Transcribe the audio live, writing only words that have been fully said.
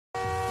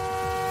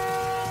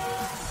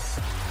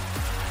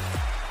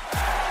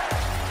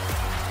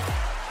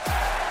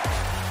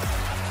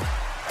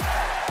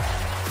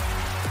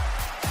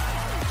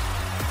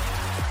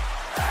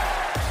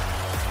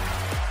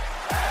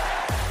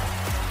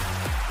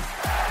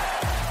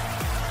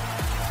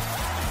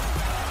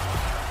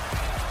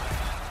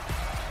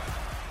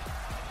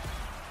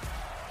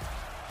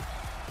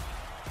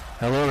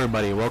Hello,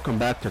 everybody. Welcome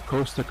back to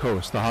Coast, the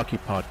hockey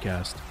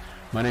podcast.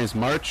 My name is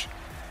March,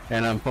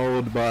 and I'm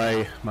followed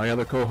by my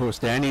other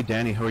co-host, Danny.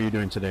 Danny, how are you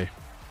doing today?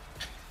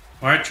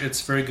 March,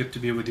 it's very good to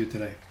be with you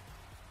today.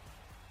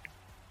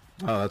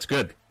 Oh, that's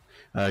good.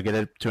 Get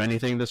into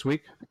anything this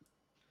week?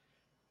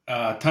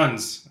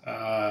 Tons.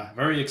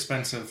 Very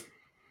expensive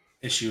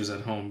issues at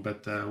home,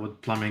 but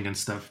with plumbing and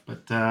stuff.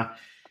 But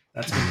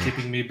that's been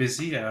keeping me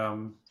busy.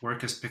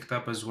 Work has picked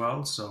up as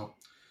well, so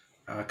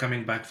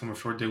coming back from a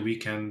 4-day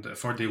weekend, a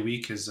 4-day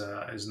week is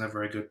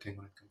never a good thing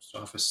when it comes to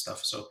office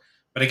stuff. So,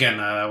 but again,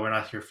 we're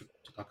not here to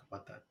talk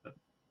about that. But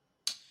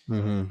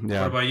what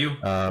Yeah. about you?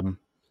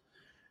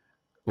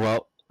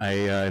 Well, I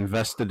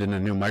invested in a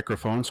new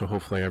microphone, so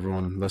hopefully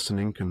everyone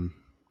listening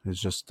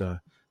is just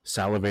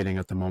salivating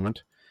at the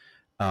moment.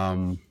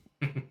 Well,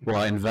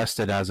 I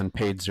invested as in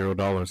paid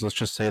 $0. Let's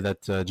just say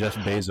that Jeff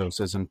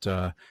Bezos isn't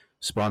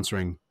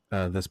sponsoring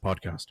this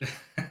podcast.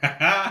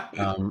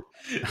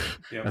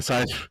 Yep.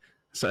 Aside,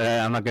 so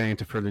I'm not getting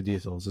into further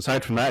details.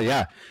 Aside from that,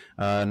 yeah,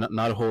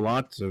 not a whole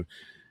lot. So,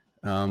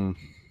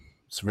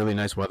 it's really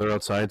nice weather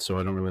outside, so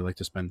I don't really like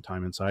to spend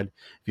time inside.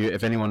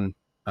 If anyone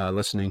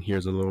listening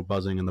hears a little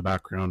buzzing in the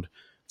background,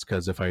 it's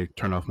because if I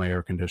turn off my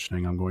air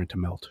conditioning, I'm going to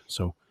melt.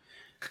 So,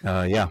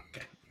 yeah.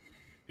 Okay.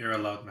 You're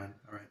allowed, man.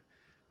 All right.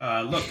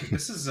 Look,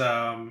 this is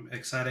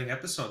exciting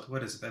episode.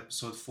 What is it?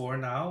 Episode 4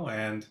 now,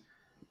 and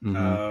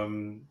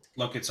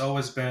look, it's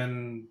always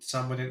been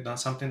something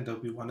that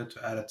we wanted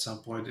to add at some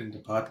point in the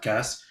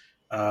podcast.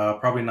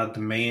 Probably not the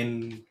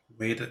main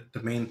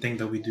the main thing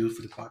that we do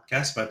for the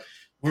podcast, but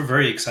we're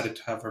very excited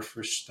to have our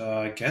first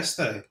guest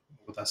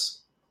with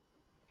us.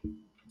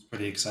 It's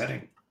pretty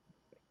exciting.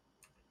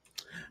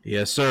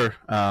 Yes, sir.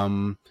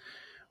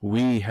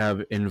 We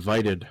have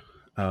invited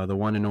the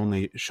one and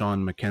only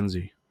Shawn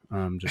McKenzie.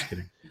 Just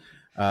kidding.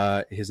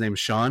 His name's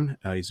Shawn.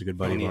 He's a good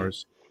buddy of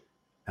ours.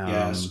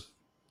 Yes.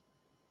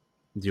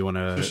 Do you want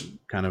to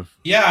kind of?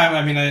 Yeah,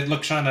 I mean,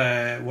 look, Shawn,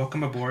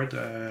 welcome aboard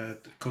the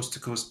Coast to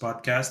Coast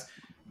podcast.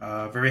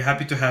 Very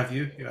happy to have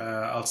you.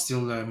 I'll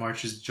steal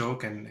March's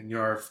joke, and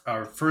you're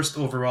our first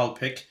overall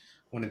pick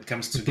when it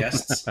comes to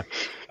guests.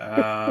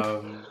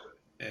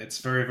 It's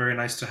very, very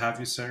nice to have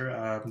you,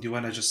 sir. Do you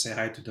want to just say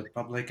hi to the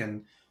public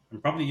and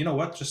probably, you know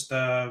what, just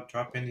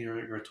drop in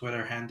your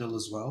Twitter handle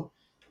as well,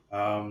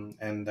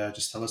 and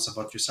just tell us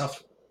about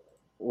yourself.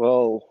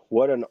 Well,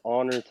 what an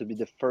honor to be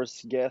the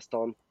first guest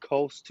on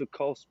Coast to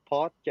Coast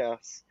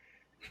podcast.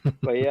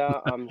 But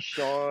yeah, I'm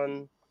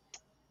Shawn.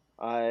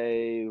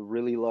 I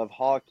really love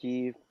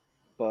hockey,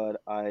 but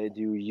I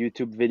do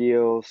YouTube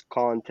videos,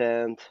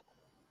 content,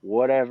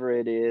 whatever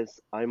it is.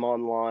 I'm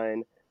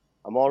online.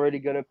 I'm already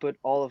going to put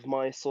all of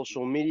my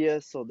social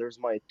media. So there's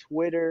my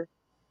Twitter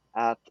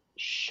at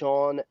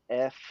Shawn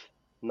F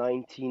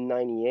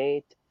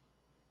 1998.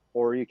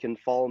 Or you can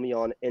follow me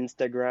on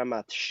Instagram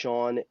at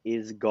Shawn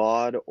is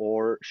God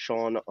or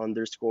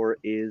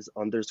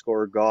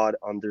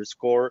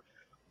Shawn_is_God_,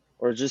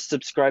 or just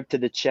subscribe to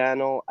the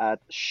channel at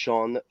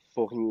Shawn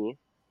Fournier.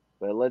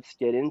 But let's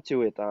get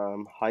into it.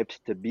 I'm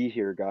hyped to be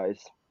here,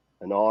 guys.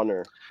 An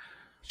honor.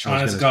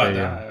 Shawn is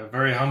God,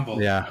 very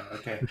humble. Yeah.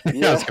 Okay.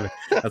 Yeah.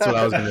 That's what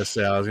I was going to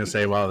say. I was going to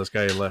say, wow, this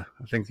guy, I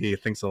think he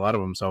thinks a lot of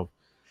himself.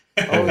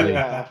 Oh,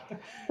 yeah.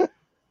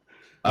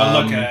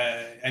 Well, look,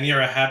 and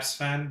you're a Habs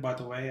fan, by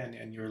the way,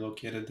 and you're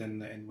located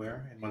in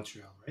where? In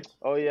Montreal, right?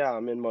 Oh, yeah,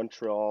 I'm in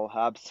Montreal.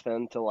 Habs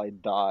fan till I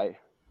die.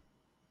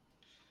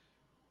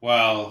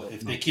 Well,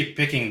 if they keep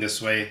picking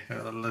this way,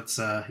 let's,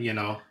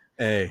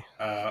 Hey.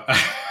 I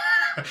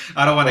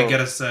don't want to get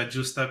us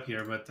juiced up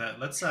here, but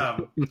let's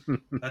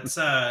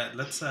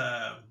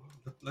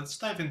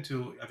dive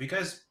into. Have you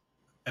guys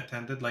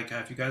attended? Like,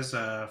 have you guys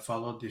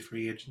followed the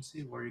free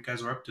agency? Where you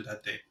guys were up to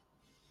that day?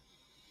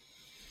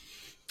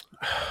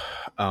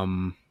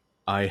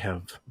 I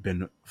have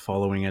been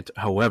following it.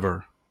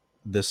 However,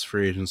 this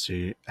free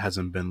agency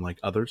hasn't been like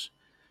others.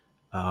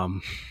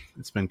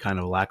 It's been kind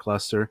of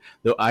lackluster.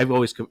 Though I've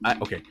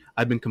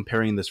been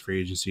comparing this free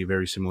agency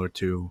very similar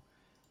to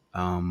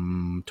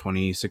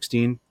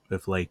 2016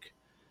 with like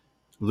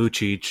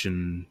Lucic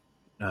and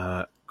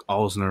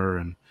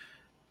Alzner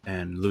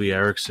and Louis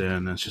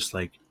Eriksson. It's just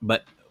like,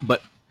 but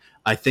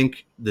I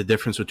think the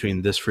difference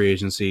between this free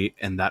agency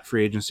and that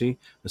free agency,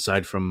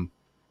 aside from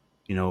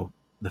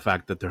the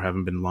fact that there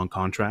haven't been long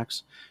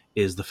contracts,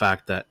 is the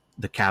fact that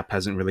the cap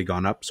hasn't really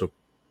gone up, so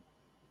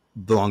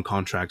the long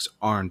contracts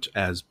aren't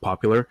as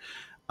popular.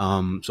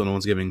 So no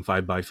one's giving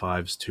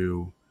 5x5s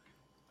to.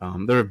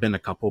 There have been a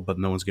couple, but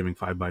no one's giving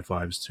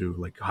 5x5s to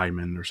like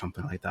Hyman or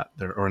something like that.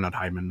 Or not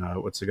Hyman.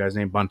 What's the guy's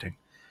name? Bunting.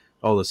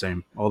 All the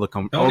same.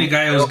 The only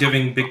guy who's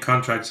giving big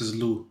contracts is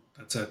Lou.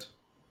 That's it.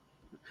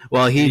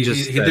 Well, he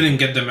didn't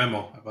get the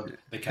memo about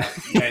the cap.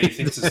 Yeah, he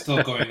thinks it's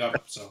still going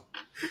up. So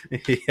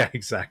yeah,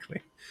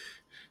 exactly.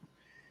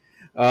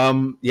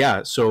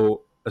 Yeah.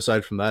 So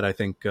aside from that, I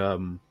think I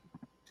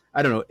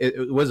don't know.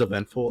 It was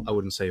eventful. I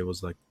wouldn't say it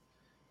was like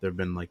there have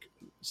been like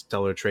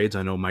stellar trades.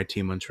 I know my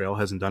team Montreal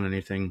hasn't done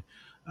anything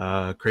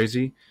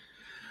crazy.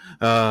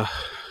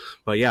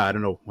 But yeah, I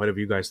don't know. What have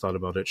you guys thought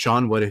about it?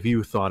 Shawn, what have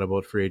you thought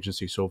about free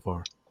agency so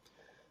far?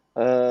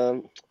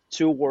 Um,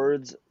 Two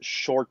words: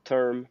 short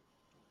term.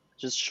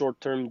 Just short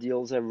term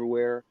deals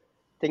everywhere.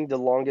 I think the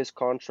longest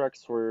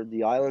contracts were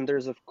the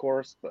Islanders, of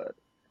course, but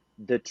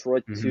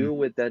Detroit Mm-hmm. too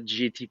with that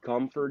GT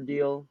Comfort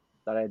deal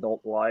that I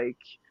don't like.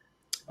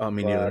 Oh,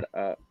 me neither.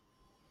 But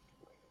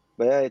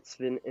yeah, it's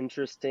been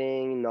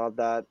interesting, not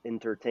that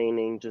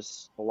entertaining,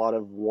 just a lot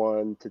of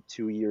 1 to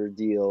 2 year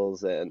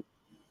deals and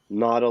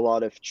not a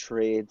lot of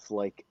trades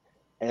like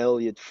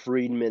Elliot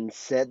Friedman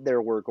said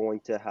there were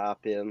going to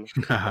happen,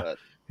 but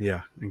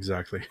Yeah,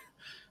 exactly.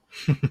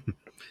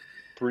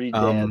 pretty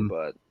dead, um, but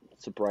I was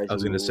surprising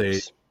gonna say,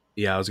 moves.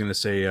 yeah, I was gonna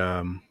say,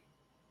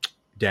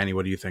 Danny,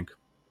 what do you think?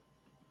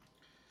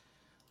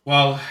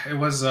 Well, it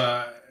was,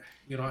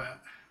 you know,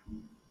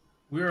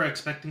 we were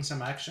expecting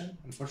some action.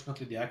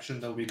 Unfortunately, the action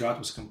that we got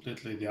was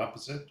completely the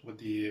opposite with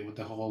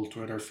the whole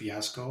Twitter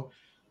fiasco.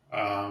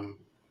 Um,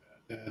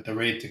 the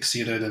rate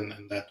exceeded,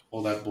 and that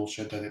all that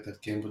bullshit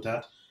that came with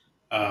that.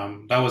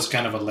 That was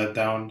kind of a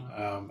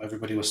letdown.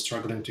 Everybody was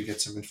struggling to get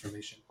some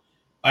information.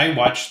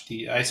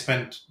 I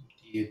spent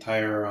the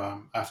entire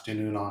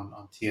afternoon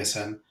on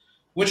TSN,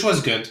 which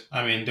was good.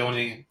 I mean, the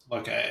only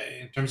like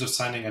in terms of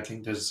signing, I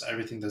think there's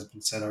everything that's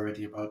been said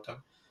already about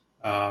them.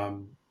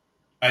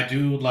 I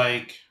do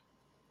like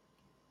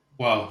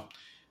well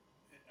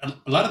a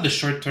lot of the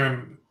short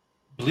term.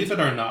 Believe it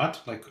or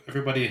not, like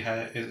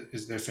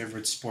is their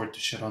favorite sport to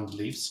shit on the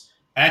Leafs.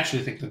 I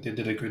actually think that they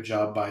did a good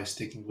job by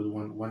sticking with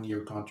one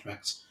year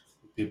contracts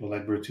with people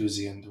like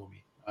Bertuzzi and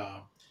Domi.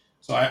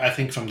 So I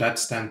think from that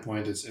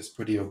standpoint, it's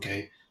pretty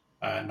okay.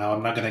 Now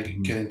I'm not gonna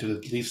Mhm. get into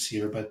the Leafs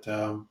here, but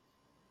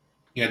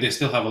yeah, they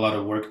still have a lot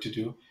of work to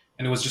do,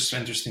 and it was just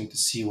interesting to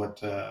see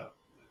what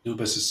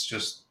Dubas is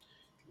just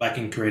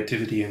lacking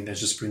creativity and they're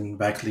just bringing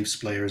back Leafs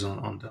players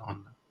on the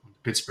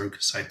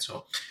Pittsburgh side.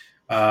 So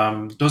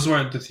those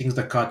were the things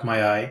that caught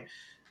my eye.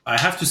 I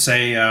have to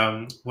say,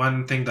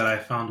 one thing that I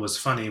found was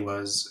funny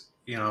was,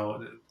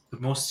 the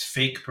most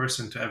fake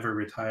person to ever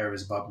retire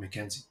is Bob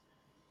McKenzie.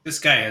 This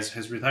guy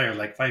has retired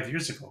like 5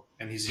 years ago,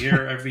 and he's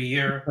here every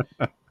year.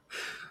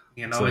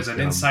 It's He's like, an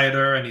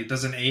insider, and he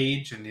doesn't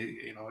age, and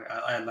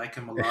I like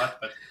him a lot.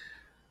 But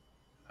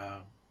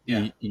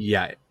yeah,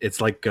 yeah,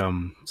 it's like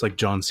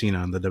John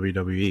Cena in the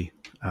WWE.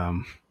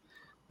 Um,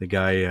 the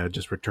guy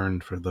just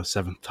returned for the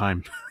seventh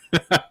time.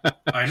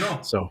 I know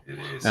So,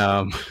 it's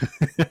um,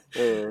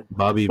 Uh,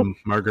 Bobby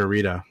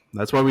Margarita.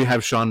 That's why we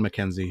have Sean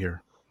McKenzie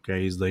here.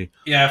 Okay, he's the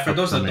yeah. For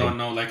those that upcoming. don't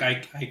know, like I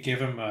gave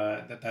him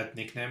that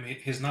nickname.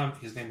 His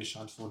name is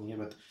Sean Fournier,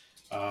 but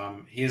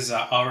he's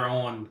our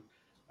own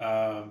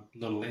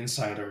little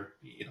insider.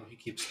 He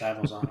keeps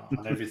tabs on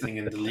everything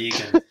in the league,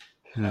 and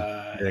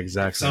Yeah, if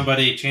exactly.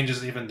 somebody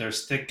changes even their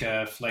stick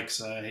flex,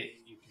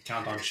 you can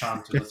count on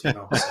Sean to let you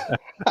know. So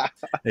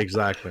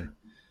Exactly.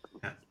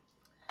 yeah,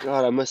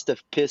 God, I must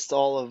have pissed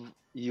all of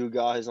you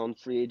guys on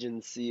free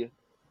agency,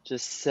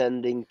 just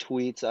sending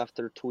tweets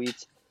after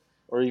tweets,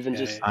 or even yeah,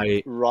 just yeah.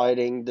 I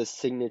writing the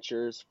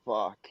signatures.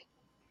 Fuck.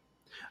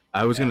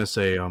 I was Yeah. gonna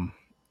say,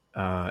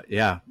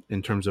 yeah.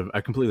 In terms of, I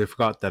completely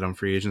forgot that on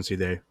free agency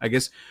day. I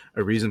guess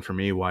a reason for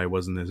me why it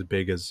wasn't as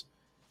big as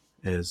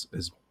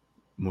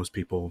most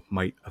people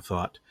might have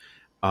thought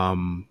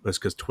was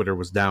because Twitter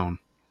was down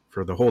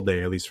for the whole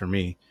day, at least for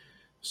me.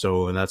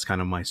 So, and that's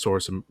kind of my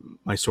source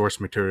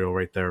material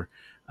right there.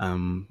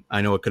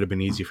 I know it could have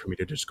been easy for me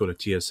to just go to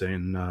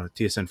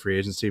TSN free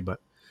agency, but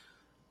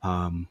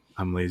I'm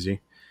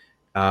lazy.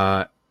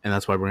 And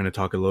that's why we're going to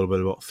talk a little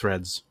bit about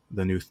Threads,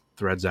 the new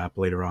Threads app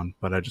later on.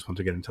 But I just want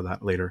to get into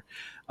that later.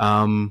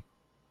 Um,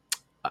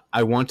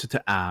 I wanted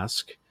to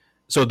ask.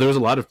 So there's a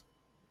lot of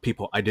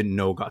people I didn't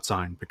know got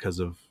signed because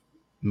of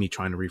me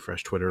trying to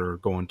refresh Twitter or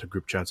go into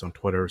group chats on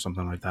Twitter or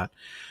something like that.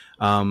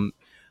 Um,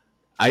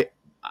 I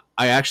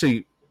I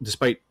actually,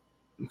 despite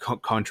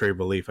contrary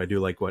belief, I do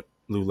like what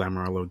Lou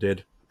Lamoriello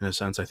did in a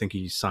sense. I think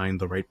he signed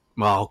the right.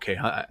 Well, okay,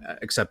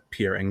 except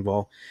Pierre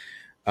Engvall.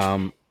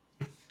 Um,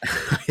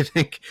 I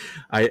think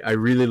I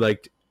really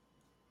liked.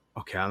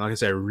 Okay, I'm not gonna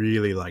say I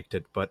really liked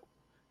it, but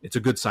it's a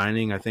good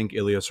signing. I think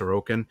Ilya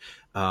Sorokin,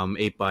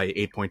 8 by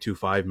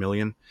 8.25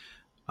 million.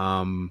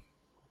 Um,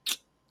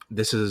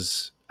 this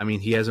is, I mean,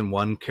 he hasn't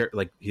won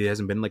like he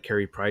hasn't been like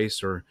Carey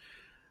Price or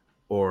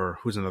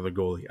who's another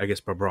goalie? I guess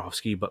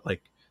Bobrovsky, but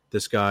like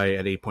this guy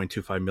at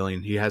 8.25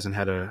 million, he hasn't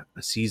had a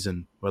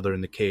season, whether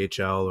in the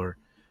KHL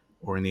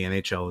or in the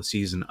NHL, a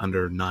season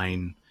under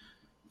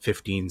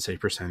 915 save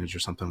percentage or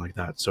something like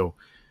that. So,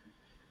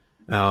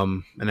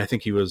 and I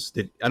think he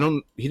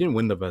didn't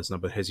win the Vesna,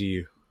 but has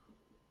he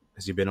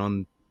been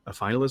on a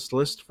finalist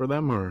list for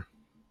them or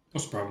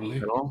Most at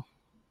probably. all?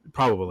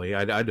 Probably.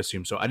 I'd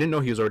assume so. I didn't know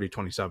he was already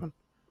 27.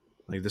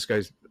 Like this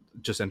guy's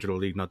just entered the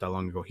league not that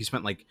long ago.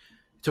 It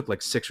took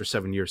like 6 or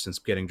 7 years since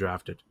getting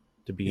drafted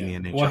to be in Yeah.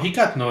 the Well, NHL. he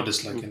got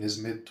noticed like Mm. in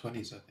his mid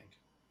 20s, I think.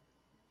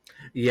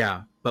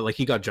 Yeah, but like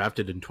he got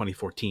drafted in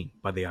 2014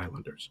 by the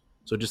Islanders.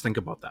 So just think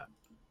about that.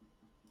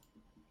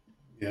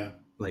 Yeah.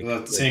 Like Well,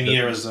 that like same the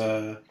year as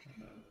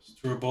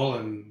Struble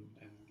and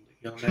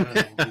You'll never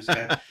know these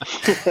guys.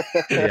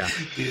 Yeah.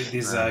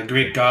 These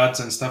Greek gods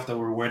and stuff that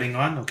we're waiting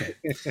on. Okay.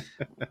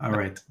 All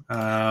right.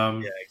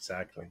 Yeah,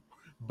 exactly.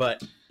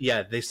 But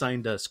yeah, they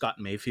signed Scott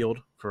Mayfield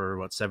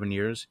for 7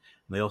 years.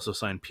 And they also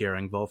signed Pierre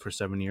Engvall for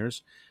 7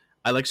 years.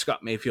 I like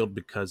Scott Mayfield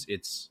because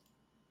it's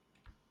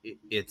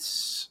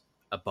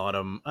a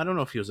bottom. I don't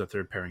know if he was a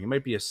third pairing. He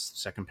might be a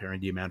second pairing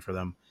D man for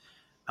them.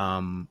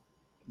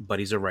 But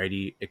he's a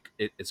righty.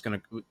 It's gonna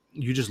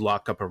you just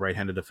lock up a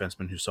right-handed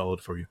defenseman who's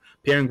solid for you.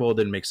 Pierre Engvall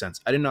didn't make sense.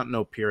 I did not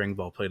know Pierre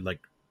Engvall played like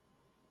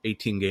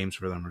 18 games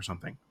for them or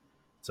something.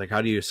 It's like,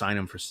 how do you sign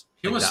him for?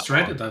 he like, was that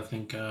traded, long? I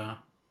think.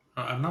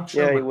 I'm not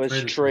sure Yeah, he what was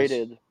trade it was.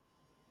 traded.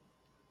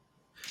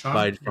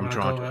 Sean, you From want to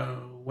Toronto.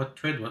 go? What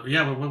trade was?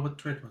 Yeah, what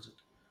trade was it?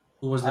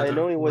 Who was that? I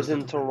know he Who was was that?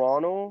 in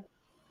Toronto,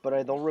 but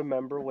I don't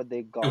remember what they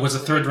It got was a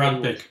for him. third But he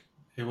round was. pick.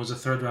 It was a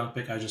third round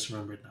pick. I just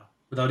remember it now,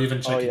 without even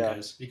Oh checking, yeah,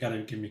 guys. You gotta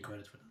give me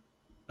credit for that.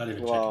 Not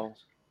even checking. wow,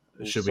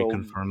 he's Should we so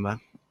confirm that?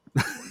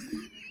 he's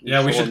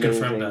Yeah, we so should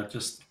confirm amazing. that.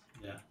 Just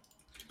yeah.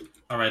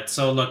 All right.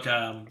 So look,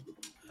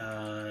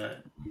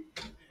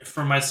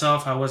 for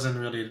myself, I wasn't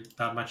really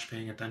that much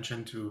paying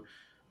attention to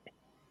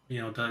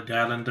the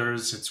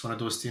Islanders. It's one of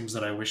those teams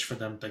that I wish for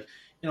them. Like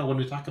when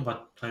we talk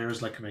about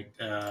players like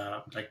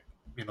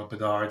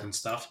Bedard and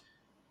stuff,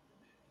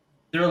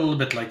 they're a little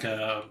bit like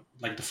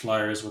the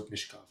Flyers with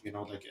Mishkov.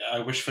 Like I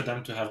wish for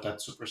them to have that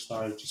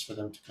superstar, just for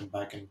them to come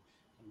back and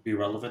be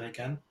relevant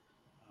again.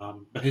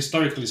 But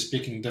historically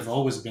speaking, they've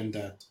always been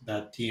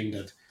that team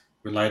that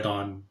relied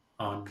on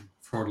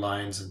forward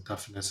lines and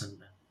toughness and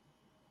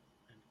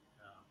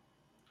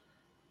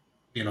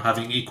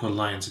having equal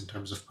lines in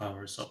terms of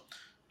power. So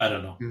I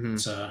don't know.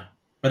 Mm-hmm.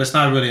 But it's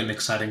not really an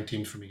exciting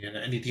team for me. And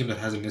any team that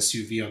has an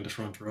SUV on the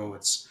front row,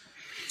 it's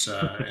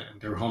in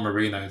their home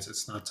arena.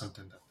 It's not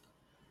something that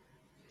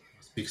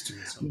speaks to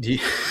me.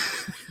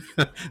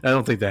 So I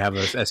don't think they have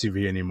an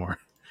SUV anymore.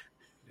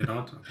 you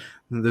don't. Okay.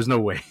 There's no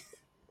way.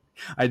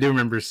 I do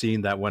remember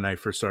seeing that when I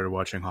first started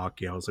watching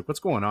hockey. I was like, "What's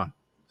going on?"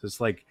 It's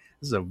like,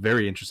 this is a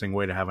very interesting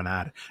way to have an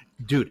ad,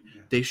 dude.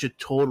 Yeah. They should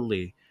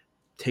totally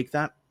take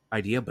that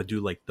idea, but do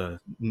like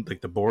the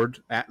board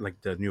ad, like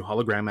the new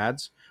hologram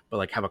ads, but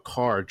like have a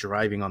car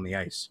driving on the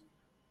ice.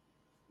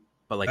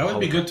 But like That would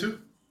be hologram. good too.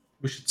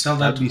 We should sell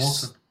that That'd to be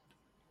Molson.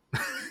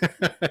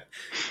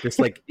 just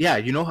like, yeah,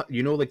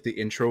 like the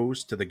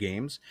intros to the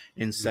games,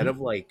 instead of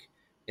like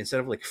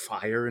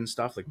fire and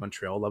stuff like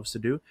Montreal loves to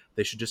do,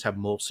 they should just have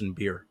Molson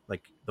beer.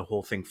 Like the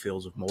whole thing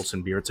fills with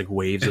Molson beer. It's like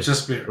waves It's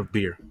just beer. of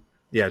beer.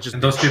 Yeah, just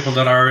And beer. those people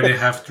that are already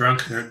half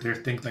drunk, they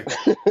think like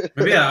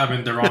maybe I'm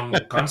in the wrong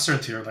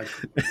concert here. Like,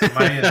 am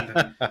I in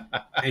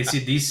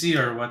ACDC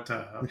or what?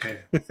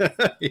 Okay.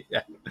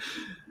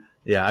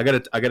 Yeah. I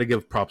gotta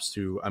give props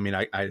to. I mean,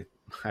 I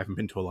haven't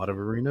been to a lot of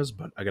arenas,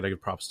 but I gotta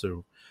give props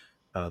to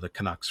the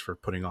Canucks for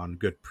putting on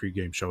good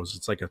pregame shows.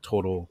 It's like a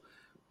total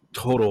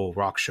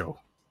rock show.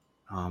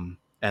 And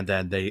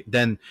then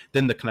then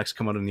the Canucks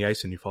come out on the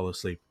ice and you fall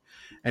asleep.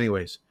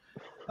 Anyways,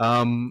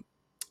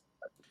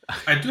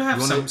 I do have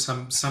wanna...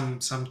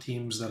 some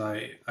teams that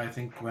I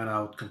think went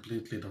out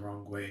completely the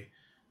wrong way.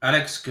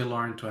 Alex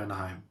Killorn to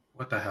Anaheim.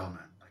 What the hell,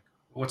 man? Like,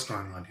 what's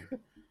going on here?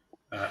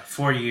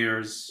 4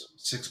 years,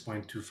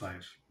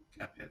 6.25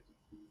 cap hit.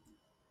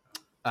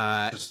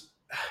 Just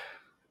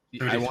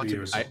 33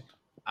 years old.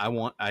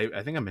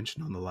 I think I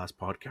mentioned on the last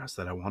podcast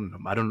that I wanted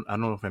him. I don't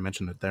know if I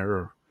mentioned it there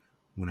or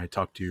when I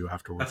talked to you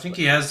afterwards. I think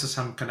he has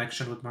some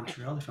connection with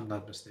Montreal, if I'm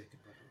not mistaken.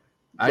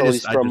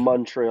 He's from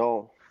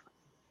Montreal.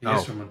 He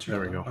is from Montreal.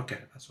 There we go. Okay,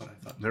 that's what I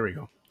thought. There we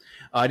go.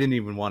 I didn't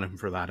even want him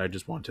for that. I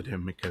just wanted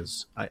him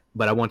because I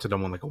wanted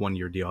him on like a 1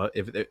 year deal.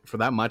 If for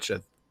that much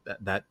at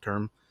that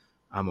term,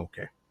 I'm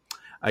okay.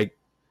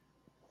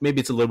 Maybe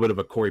it's a little bit of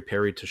a Corey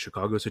Perry to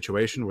Chicago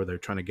situation where they're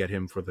trying to get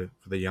him for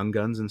the young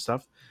guns and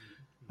stuff.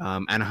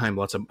 Anaheim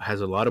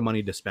has a lot of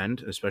money to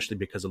spend, especially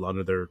because a lot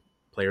of their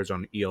players are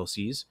on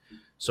ELCs.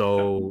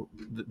 So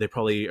they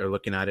probably are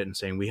looking at it and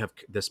saying, we have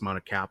this amount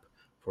of cap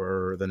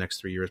for the next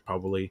 3 years,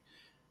 probably.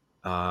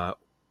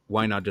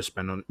 Why not just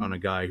spend on a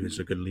guy who's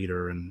a good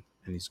leader and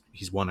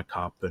he's won a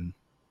cup, and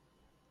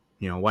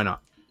why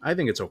not? I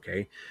think it's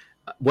okay.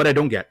 What I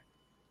don't get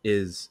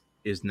is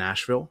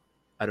Nashville.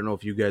 I don't know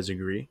if you guys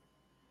agree.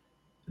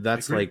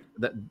 That's like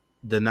that.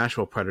 The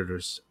Nashville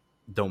Predators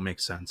don't make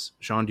sense.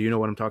 Sean, do you know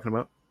what I'm talking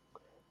about?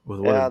 With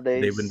what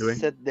they've been doing?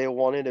 Said they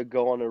wanted to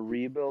go on a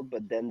rebuild,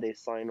 but then they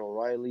signed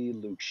O'Reilly,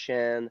 Luke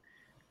Shen,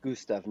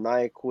 Gustav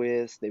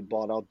Nyquist. They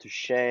bought out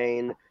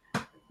Duchesne.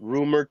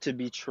 Rumored to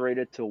be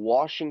traded to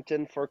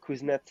Washington for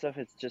Kuznetsov.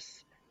 It's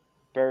just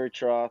Barry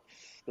Trotz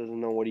doesn't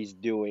know what he's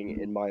doing,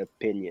 in my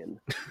opinion.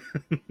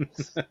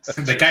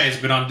 The guy has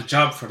been on the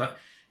job for that.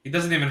 He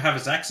doesn't even have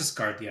his access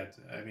card yet.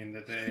 I mean,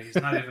 he's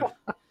not even.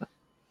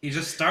 He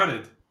just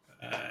started.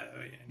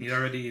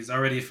 He's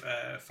already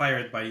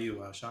fired by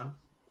you, Sean.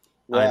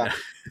 Yeah.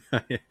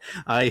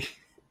 I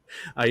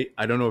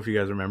don't know if you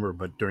guys remember,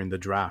 but during the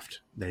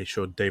draft, they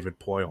showed David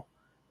Poile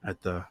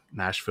at the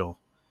Nashville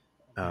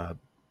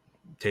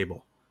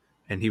table,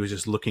 and he was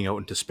just looking out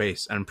into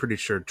space. And I'm pretty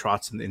sure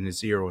Trotz in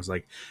his ear was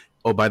like,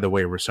 "Oh, by the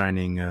way, we're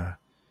signing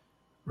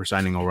we're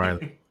signing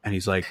O'Reilly. And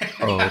he's like,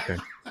 oh, okay.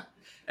 Oh,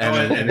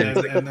 And then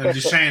he's and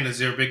Duchesne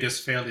is your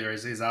biggest failure.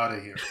 He's out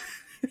of here.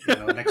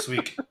 Next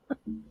week.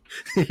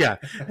 like, yeah.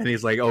 And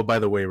he's like, oh, by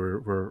the way,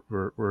 we're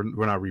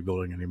not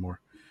rebuilding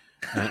anymore.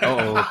 And,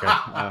 oh, okay.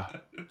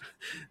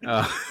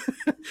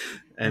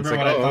 And Remember it's like,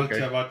 what I oh, talked to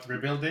okay. you about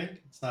rebuilding?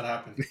 It's not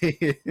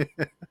happening.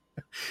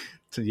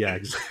 So, yeah,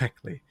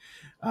 exactly.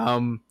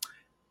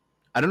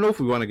 I don't know if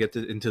we want to get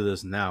into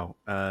this now.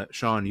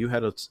 Shawn, you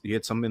had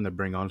something to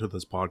bring onto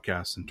this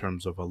podcast in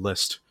terms of a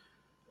list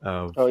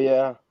of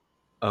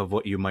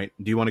what you might.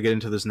 Do you want to get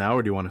into this now,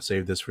 or do you want to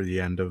save this for the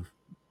end of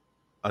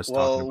us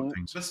talking about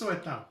things? Let's do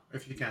it now,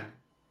 if you can.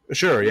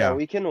 Sure, yeah.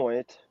 We can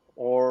wait,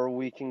 or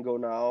we can go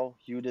now.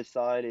 You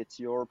decide. It's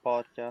your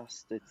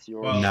podcast. It's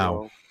your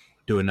show.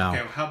 Do it now.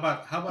 Okay, how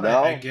about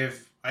now?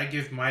 I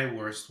give my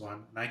worst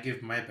one and I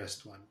give my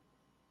best one,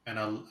 and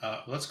I'll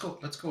let's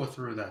go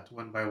through that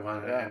one by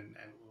one, and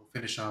we'll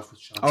finish off with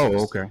Shawn's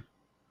best. Okay.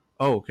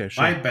 Oh, okay.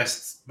 Sure. My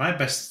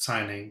best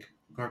signing,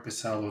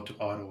 Korpisalo to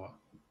Ottawa,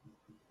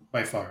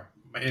 by far.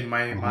 In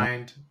my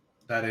mind,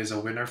 that is a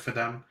winner for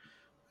them.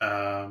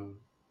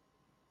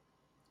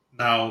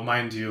 Now,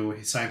 mind you,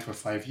 he signed for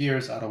 5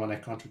 years. I don't want to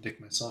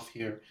contradict myself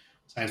here.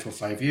 Signed for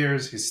 5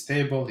 years. He's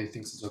stable. He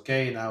thinks it's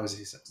okay. Now, is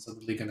he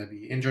suddenly going to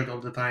be injured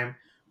all the time?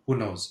 Who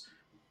knows?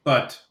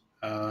 But,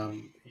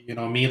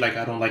 me, like,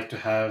 I don't like to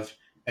have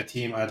a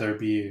team either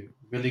be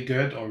really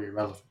good or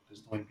irrelevant.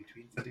 There's no in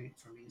between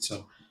for me.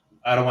 So,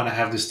 I don't want to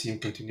have this team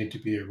continue to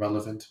be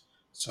irrelevant.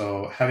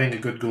 So, having a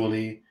good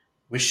goalie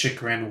with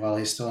Shikrin while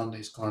he's still on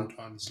his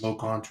low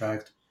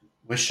contract,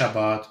 with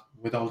Shabbat,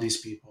 with all these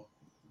people,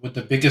 with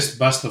the biggest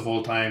bust of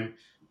all time,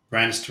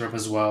 Brandstrom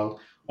as well.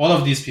 All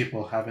of these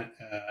people haven't,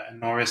 and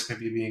Norris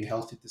maybe being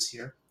healthy this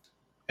year.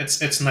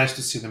 It's nice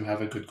to see them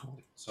have a good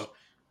goalie. So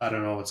I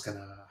don't know what's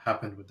gonna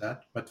happen with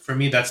that, but for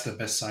me, that's the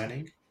best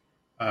signing.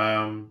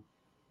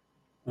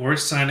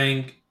 Worst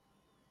signing,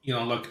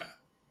 look,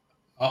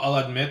 I'll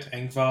admit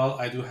Engvall,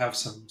 I do have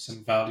some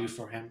value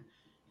for him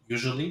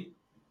usually,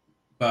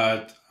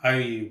 but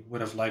I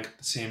would have liked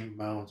the same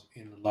amount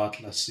in a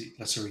lot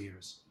lesser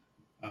years.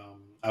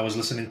 I was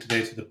listening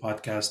today to the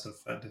podcast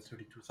of the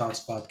 32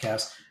 Thoughts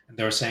podcast, and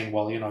they were saying,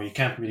 well, you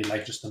can't really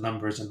like just the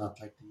numbers and not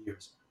like the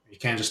years. You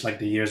can't just like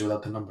the years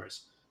without the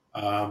numbers.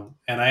 And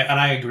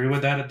I agree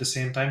with that at the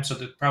same time. So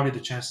probably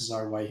the chances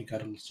are why he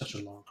got such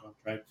a long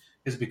contract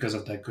is because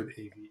of that good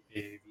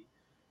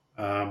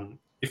AAV.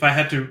 If I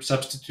had to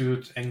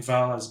substitute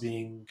Engvall as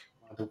being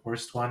one of the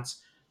worst ones,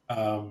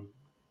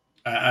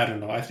 I don't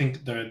know. I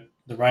think the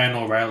Ryan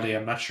O'Reilly,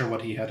 I'm not sure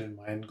what he had in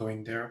mind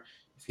going there.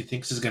 If he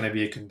thinks he's going to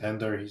be a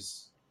contender,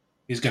 he's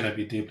going to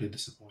be deeply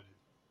disappointed.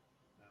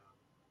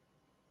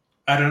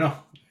 I don't know.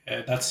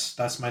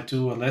 That's my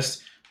two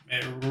list.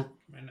 An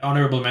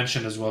honorable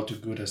mention as well to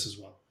Gudas as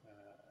well.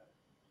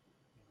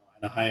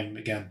 Anaheim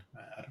again.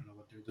 I don't know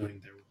what they're doing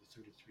there with the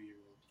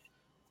 33-year-old.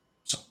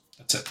 So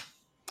that's it.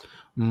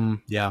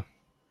 Yeah,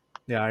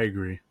 I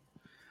agree.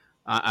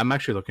 I'm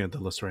actually looking at the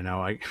list right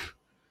now.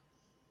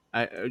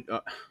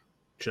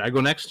 Should I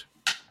go next?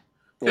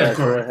 Yeah,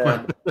 go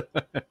ahead.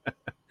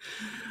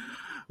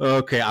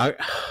 Okay,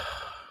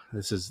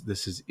 this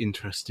is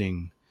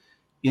interesting.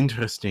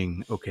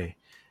 Interesting. Okay,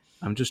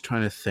 I'm just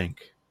trying to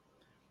think.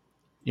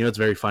 It's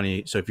very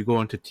funny. So if you go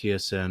onto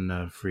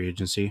TSN free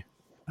agency,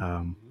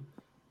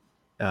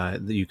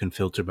 you can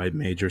filter by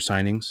major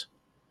signings,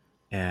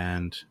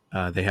 and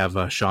they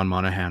have Sean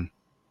Monahan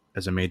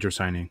as a major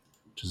signing,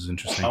 which is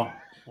interesting. Oh,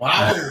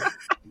 wow.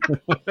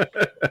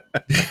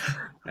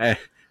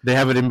 They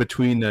have it in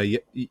between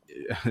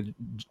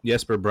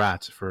Jesper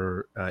Bratt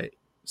for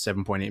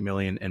 $7.8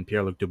 million and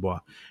Pierre-Luc Dubois.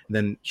 And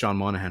then Sean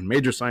Monahan,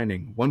 major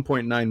signing,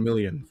 $1.9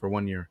 million for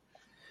 1 year.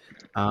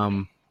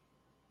 And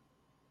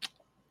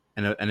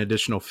an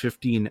additional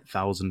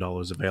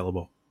 $15,000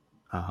 available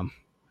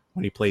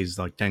when he plays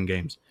like 10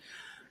 games.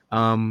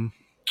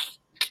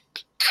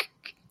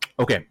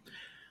 Okay.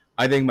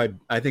 I think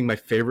my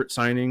favorite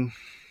signing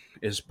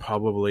is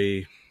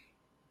probably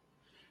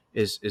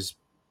is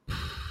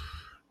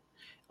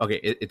okay.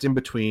 It's in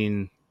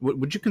between.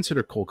 Would you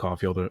consider Cole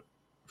Caulfield a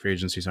free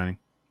agency signing?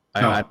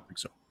 No. I don't think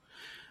so.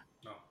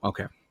 No.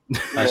 Okay.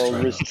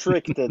 Well,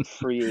 restricted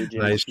free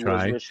agent. Nice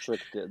try. Was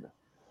restricted.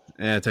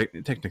 Yeah,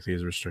 technically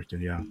is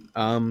restricted. Yeah.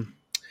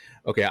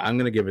 Okay, I'm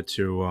gonna give it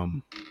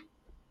to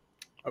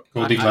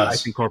Goldie Glass. I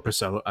think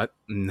Korpisalo.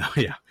 No,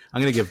 yeah,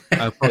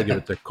 I'll probably give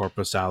it to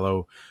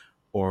Korpisalo,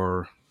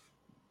 or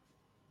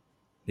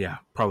yeah,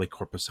 probably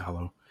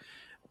Korpisalo.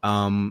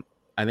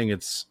 I think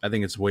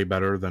it's way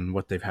better than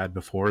what they've had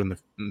before in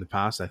the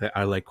past.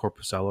 I like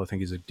Korpisalo. I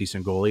think he's a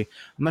decent goalie.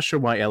 I'm not sure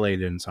why LA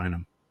didn't sign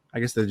him. I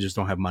guess they just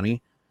don't have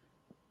money.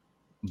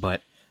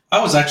 But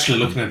I was actually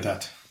looking at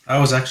that.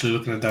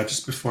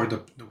 Just before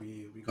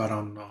we got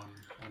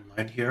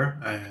online here,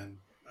 and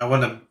I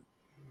want to.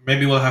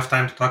 Maybe we'll have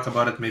time to talk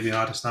about it. Maybe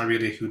not. It's not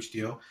really a huge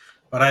deal,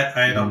 but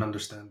I don't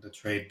understand the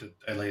trade that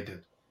LA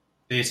did.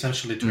 They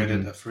essentially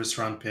traded a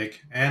first-round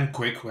pick and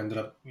Quick, who ended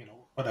up,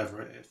 for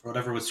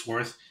whatever it's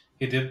worth,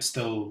 he did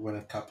still win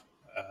a cup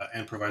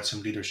and provide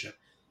some leadership.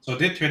 So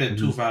they traded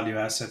Mm-hmm. two value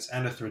assets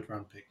and a third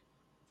round pick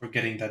for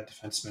getting that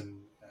defenseman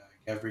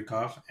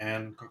Gavrikov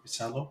and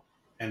Korpisalo,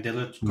 and they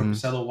let Mm-hmm.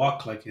 Korpisalo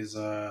walk like his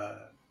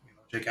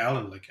Jake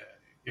Allen. Like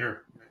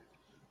here,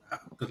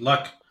 good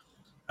luck.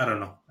 I don't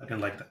know. I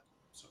didn't like that.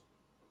 So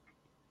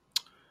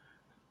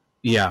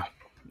Yeah,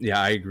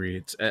 I agree.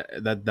 It's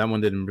that one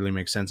didn't really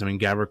make sense. I mean,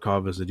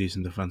 Gavrikov is a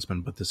decent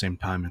defenseman, but at the same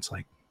time, it's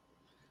like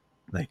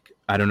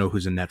I don't know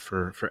who's in net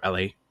for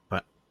LA,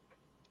 but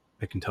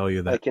I can tell you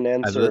I that can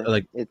answer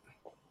like it.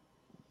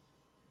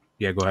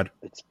 yeah, go ahead.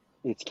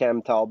 It's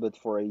Cam Talbot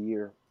for a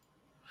year.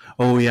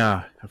 Oh yeah,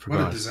 I what a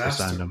forgot they signed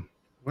disaster! him.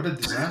 What a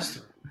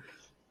disaster!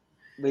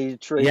 They Yeah,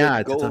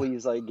 traded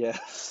goalies, I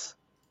guess.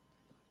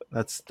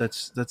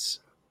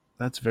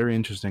 that's very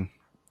interesting.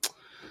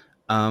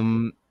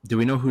 Do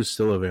we know who's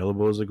still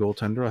available as a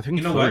goaltender? I You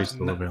think know Fleury's what,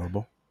 still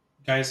available.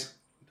 guys?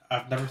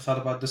 I've never thought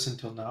about this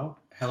until now.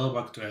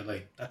 Hellebuck to LA.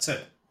 That's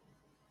it.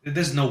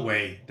 There's no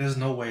way. There's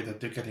no way that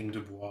they're getting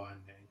Dubois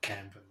and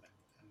Camp and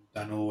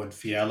Dano and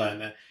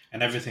Fiala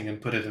and everything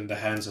and put it in the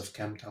hands of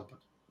Cam Talbot.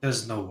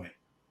 There's no way.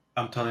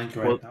 I'm telling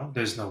you Well, right now,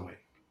 there's no way.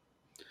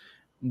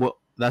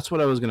 that's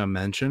what I was gonna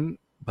mention,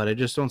 but I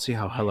just don't see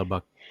how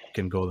Hellebuck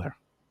can go there.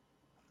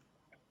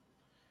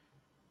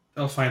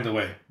 They'll find a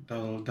way.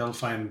 They'll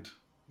find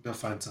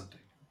something.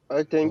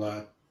 I think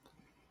They'll,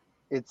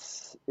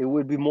 it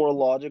would be more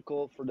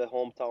logical for the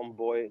hometown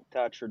boy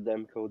Thatcher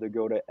Demko to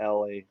go to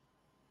LA.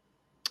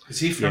 is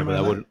he Yeah, from but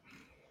that LA? would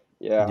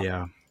Yeah.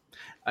 yeah,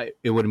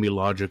 it wouldn't be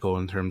logical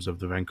in terms of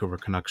the Vancouver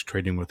Canucks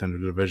trading within the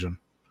division.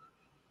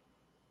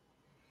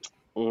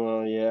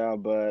 Well, yeah,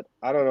 but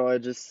I don't know. I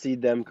just see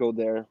Demko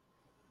there.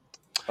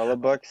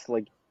 Hellebuck's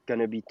like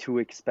gonna be too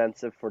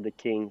expensive for the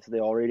Kings. They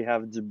already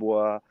have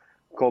Dubois.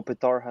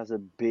 Kopitar has a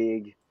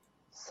big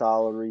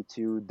salary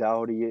too.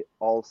 Doughty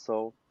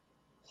also.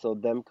 So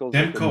Demko's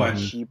like a Demko at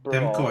cheaper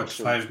Demko at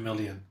option. 5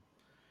 million.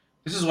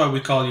 This is why we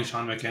call you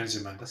Sean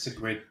McKenzie, man. That's a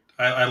great.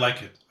 I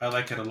like it. I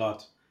like it a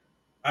lot.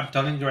 I'm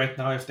telling you right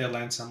now, if they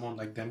land someone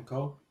like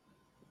Demko,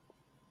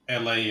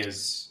 LA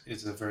is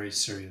a very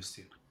serious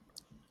team.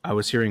 I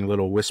was hearing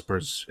little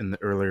whispers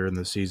earlier in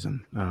the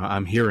season.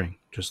 I'm hearing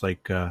just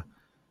like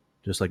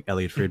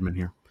Elliot Friedman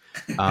here,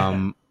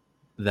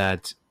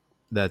 that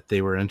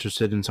they were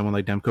interested in someone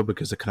like Demko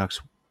because the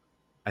Canucks,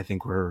 I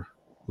think, were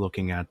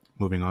looking at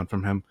moving on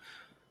from him.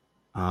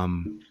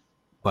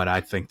 But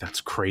I think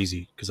that's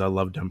crazy because I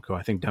love Demko.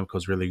 I think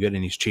Demko's really good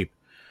and he's cheap.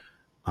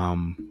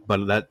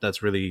 But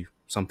that's really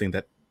something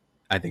that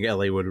I think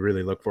LA would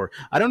really look for.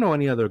 I don't know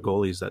any other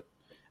goalies that.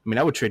 I mean,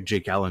 I would trade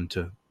Jake Allen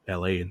to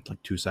LA in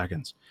like 2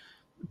 seconds.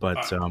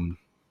 But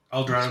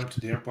I'll drive him to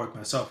the airport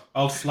myself.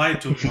 I'll fly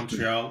to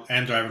Montreal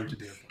and drive him to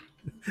the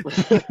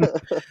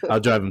airport. I'll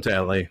drive him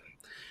to LA.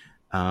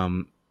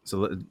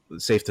 So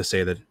it's safe to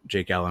say that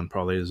Jake Allen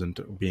probably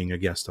isn't being a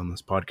guest on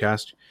this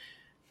podcast.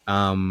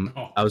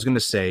 No. I was going to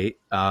say,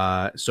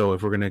 so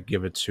if we're going to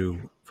give it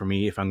to, for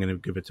me, if I'm going to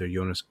give it to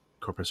Jonas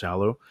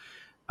Korpisalo,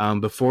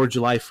 before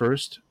July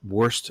 1st,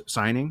 worst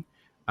signing,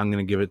 I'm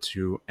going to give it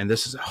to, and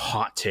this is a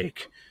hot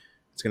take.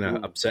 It's going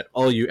to upset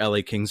all you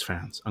LA Kings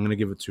fans. I'm going to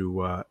give it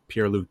to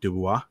Pierre-Luc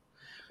Dubois.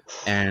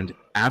 And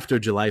after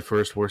July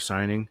 1st, worst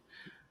signing,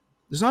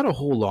 there's not a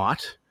whole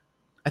lot.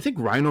 I think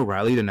Ryan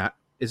O'Reilly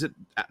is it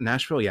at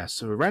Nashville? Yes.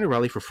 So Ryan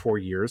O'Reilly for 4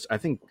 years. I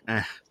think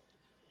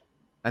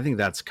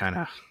that's kind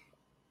of.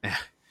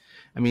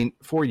 I mean,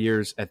 4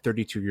 years at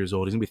 32 years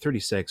old. He's gonna be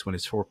 36 when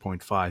his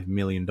 $4.5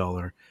 million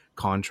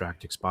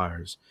contract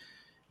expires.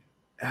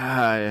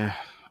 I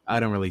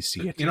don't really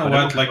see it. You know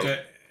what?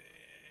 Like,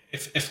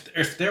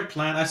 if their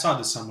plan, I saw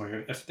this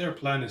somewhere. If their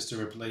plan is to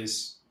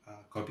replace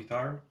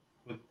Kopitar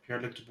with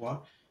Pierre-Luc Dubois,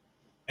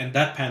 and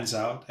that pans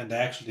out, and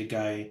the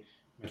guy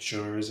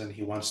matures and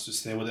he wants to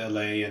stay with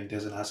LA and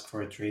doesn't ask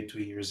for a trade 2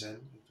 years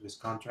into his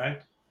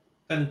contract,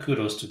 then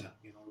kudos to them.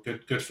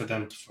 Good for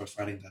them for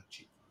finding that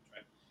cheap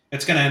contract.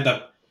 It's gonna end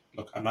up.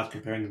 Look, I'm not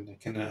comparing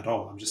McKinnon at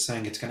all. I'm just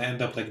saying it's gonna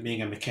end up like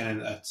being a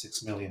McKinnon at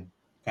 6 million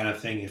kind of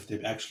thing if they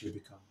actually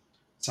become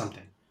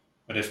something.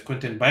 But if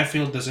Quentin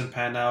Byfield doesn't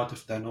pan out,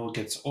 if Dano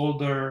gets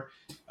older,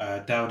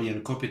 Doughty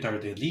and Kopitar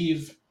they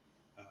leave,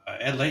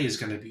 LA is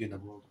going to be in a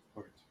world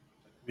of hurt,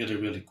 like really,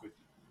 really quickly.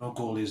 No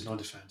goalies, no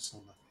defense, no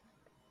nothing.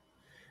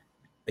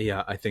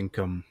 Yeah, I think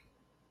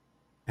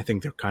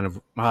they're kind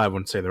of. I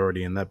wouldn't say they're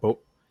already in that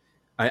boat.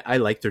 I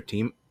like their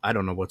team. I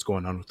don't know what's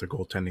going on with their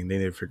goaltending. They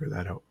need to figure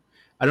that out.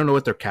 I don't know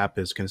what their cap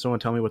is. Can someone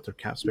tell me what their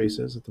cap space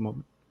is at the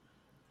moment?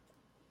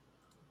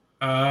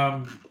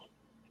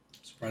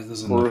 Surprised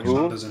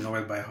who? doesn't know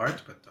it by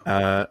heart, but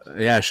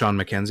Yeah, Sean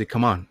McKenzie.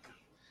 Come on.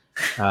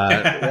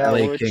 Yeah,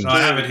 LA which Kings. no,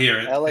 I have it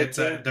here. LA It's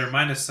Kings. they're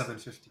minus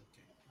 750.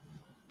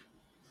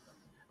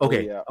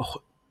 Okay. yeah.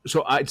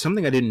 So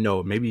something I didn't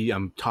know. Maybe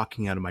I'm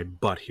talking out of my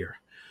butt here.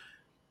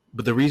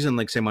 But the reason,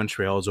 like, say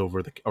Montreal is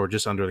over or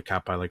just under the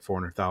cap by like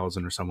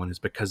 400,000 or someone is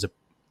because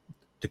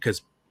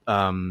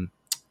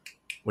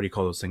what do you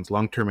call those things?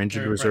 Long-term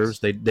injured Very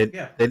reserves. impressed.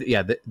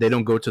 They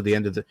don't go to the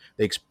end of the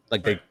they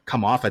Right.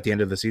 come off at the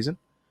end of the season.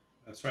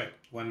 That's right.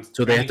 When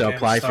So they have training to camp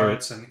apply for.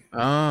 starts and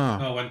Ah.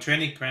 no, when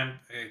training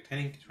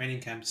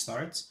camp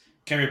starts,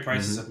 Carey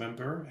Price is Mm-hmm. a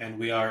member, and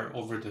we are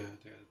over the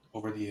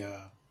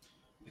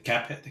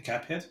cap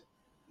hit,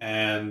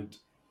 and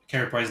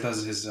Carey Price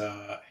does his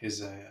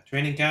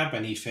training camp,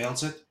 and he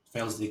fails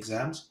the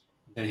exams,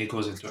 then he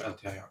goes into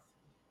LTIR.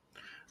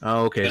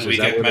 Oh, okay. Then So we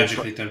get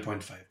magically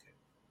 10.5K.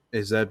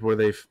 is that where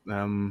they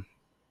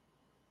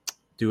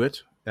do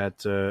it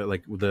at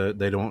like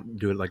they don't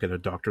do it like at a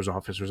doctor's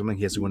office or something?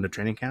 He has to go into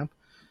training camp.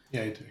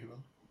 Yeah, he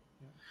will.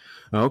 Yeah.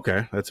 Oh,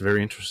 okay, that's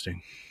very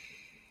interesting.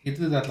 He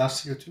did that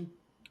last year too.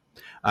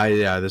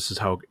 This is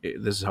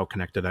how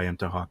connected I am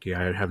to hockey.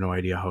 I have no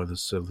idea how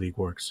this league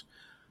works,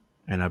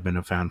 and I've been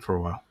a fan for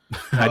a while.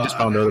 I Well, just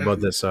found out about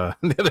this the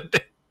other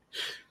day.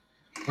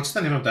 what's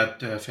the name of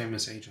that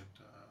famous agent?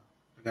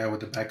 The guy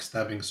with the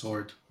backstabbing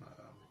sword.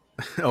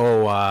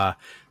 Oh,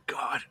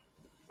 God,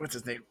 what's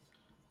his name?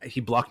 He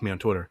blocked me on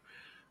Twitter.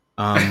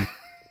 Um,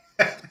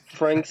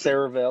 Frank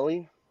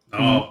Saravelli.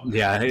 No,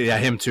 yeah,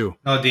 him too.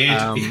 no, the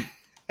agent.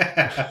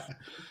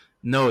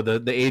 No,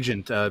 the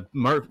agent,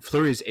 Mark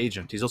Fleury's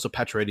agent. He's also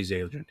Pacioretty's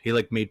agent. He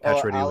like made Oh,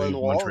 Pacioretty Alan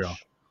leave Montreal.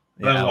 Walsh.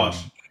 Yeah, Alan Alan Walsh.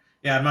 Walsh.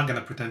 Yeah, I'm not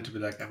gonna pretend to be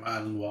like I'm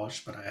Alan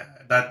Walsh, but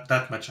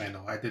that much I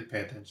know. I did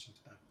pay attention to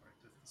that part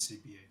of the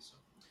CBA. So,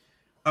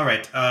 all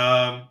right,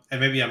 and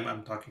maybe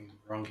I'm talking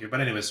wrong here,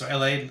 but anyway, so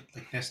LA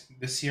like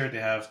this year they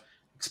have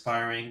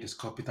expiring is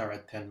Kopitar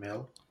at 10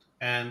 mil,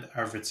 and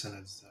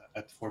Arvidsson is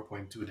at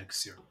 4.2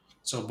 next year.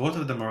 So both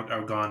of them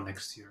are gone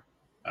next year.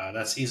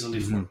 That's easily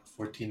Mm-hmm.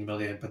 for 14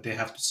 million, but they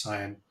have to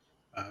sign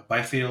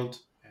Byfield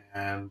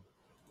and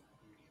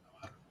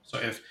I don't know. So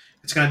if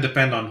it's going to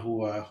depend on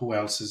who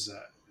else is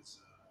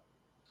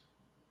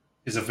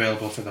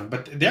available for them,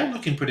 but they're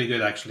looking pretty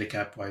good actually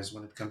cap wise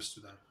when it comes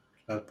to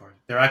that part.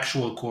 Their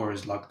actual core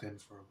is locked in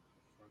for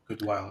a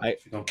good while I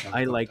if you don't count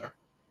I like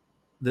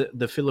Kopitar.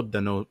 the Philip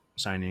Danault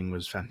signing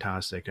was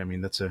fantastic. I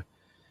mean,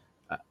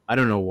 I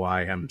don't know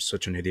why I'm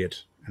such an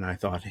idiot, and I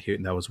thought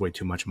that was way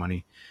too much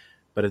money.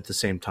 But at the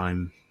same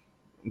time,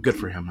 good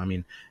for him. I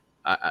mean,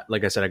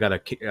 like I said, I got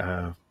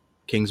a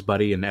Kings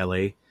buddy in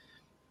LA,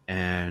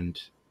 and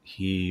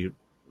he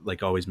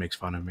like always makes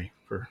fun of me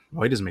for.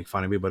 Well, he doesn't make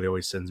fun of me, but he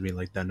always sends me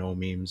like Danault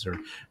memes or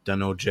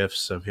Danault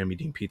gifs of him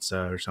eating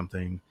pizza or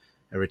something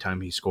every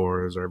time he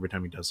scores or every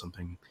time he does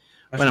something.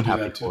 I But I'm should do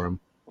happy that for too. him.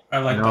 I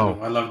like No,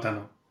 Dano. I love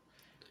Dano.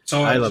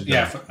 So I love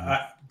yeah,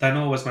 Danault.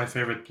 Dano was my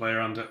favorite player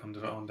on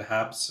the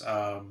Habs.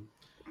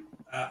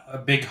 A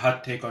big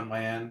hot take on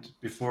my end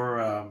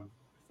before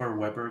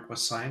Weber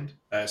was signed.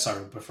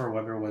 Sorry, before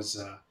Weber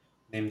was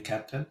named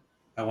captain.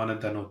 I wanted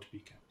Dano to be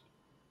captain,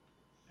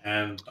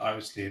 and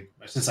obviously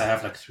since I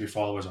have like 3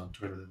 followers on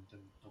Twitter, then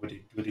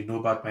nobody really knew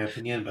about my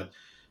opinion. But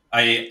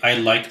I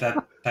like that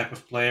type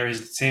of player.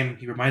 He's the same.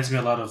 He reminds me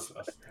a lot of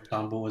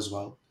Montembeault as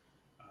well.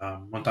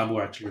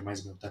 Montembeault actually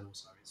reminds me of Dano.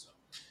 Sorry, so.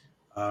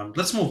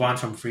 Let's move on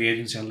from free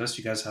agency unless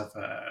you guys have.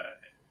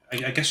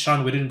 I guess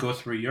Sean, we didn't go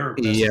through your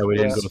Yeah, best we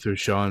didn't Yeah, go players. through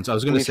Sean's. I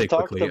was going to we've say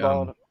talked quickly.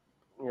 about.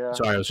 Yeah,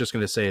 Sorry, I was just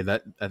going to say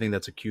that I think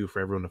that's a cue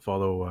for everyone to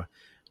follow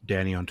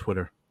Danny on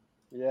Twitter.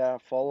 yeah.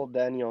 Follow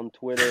Danny on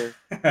Twitter.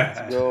 Let's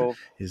go.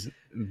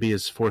 Be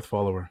his fourth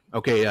follower.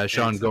 Okay,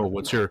 Sean, go.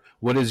 Excellent.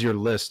 What is your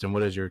list and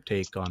what is your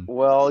take on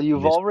Well,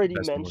 you've these already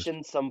best and worst?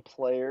 mentioned some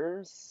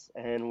players,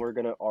 and we're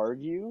gonna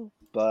argue,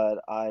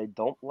 but I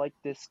don't like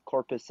this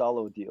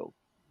Corpusalo deal.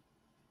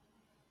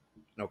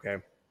 Okay.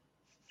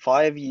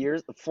 5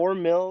 years, 4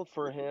 mil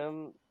for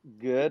him,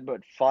 good,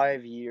 but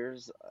 5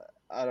 years,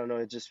 I don't know.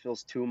 It just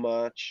feels too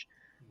much.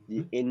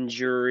 The Mhm.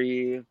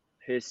 injury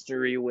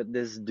history with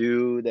this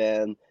dude,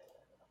 and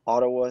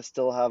Ottawa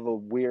still have a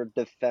weird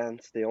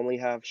defense. They only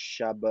have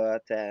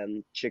Shabbat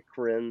and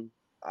Chikrin.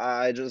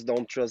 I just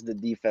don't trust the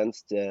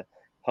defense to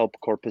help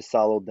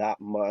Corpusalo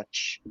that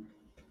much.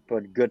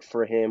 But good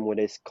for him with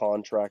his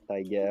contract,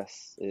 I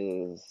guess.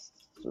 Is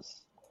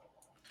just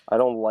I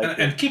don't like it.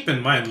 And keep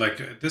in mind,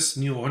 like this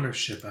new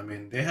ownership. I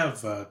mean, they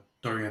have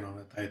Dorian on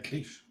a tight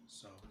leash.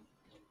 So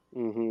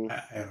Hmm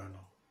I don't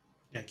know.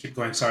 Yeah, keep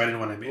going. Sorry, I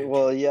didn't want to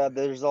Well, interrupt you. yeah,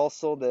 there's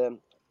also the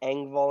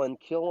Engvall and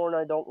Killorn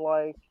I don't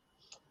like.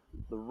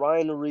 The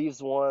Ryan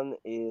Reeves one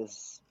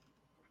is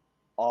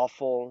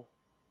awful,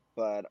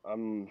 but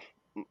I'm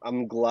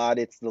glad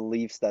it's the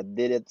Leafs that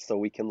did it, so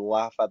we can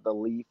laugh at the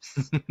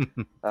Leafs.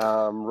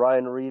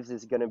 Ryan Reeves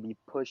is going to be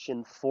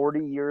pushing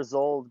 40 years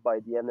old by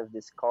the end of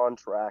this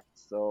contract.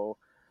 So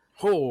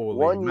Holy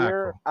 1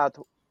 year mackerel! at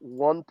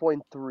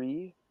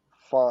 1.3,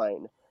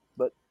 fine.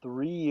 But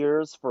 3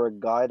 years for a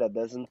guy that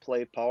doesn't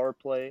play power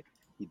play,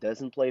 he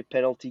doesn't play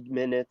penalty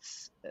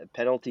minutes,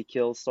 penalty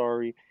kills,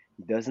 sorry.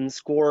 He doesn't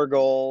score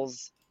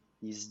goals.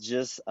 He's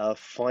just a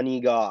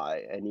funny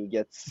guy, and he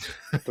gets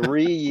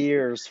 3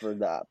 years for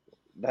that.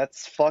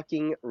 That's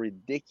fucking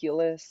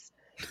ridiculous,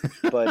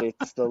 but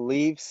it's the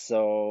Leafs,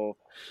 so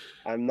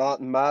I'm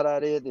not mad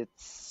at it.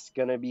 It's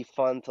gonna be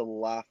fun to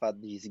laugh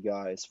at these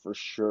guys for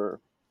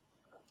sure.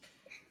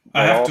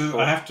 I But have to I also,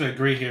 have to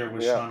agree here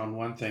with yeah, Sean on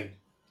one thing.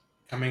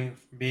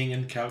 Being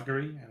in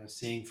Calgary and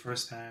seeing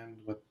firsthand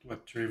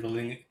what Tree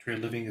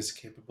Living is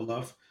capable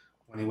of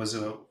when he was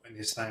in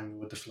his time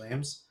with the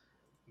Flames.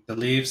 The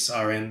Leafs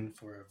are in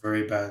for a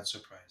very bad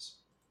surprise.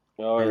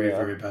 Oh Very,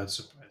 yeah. very bad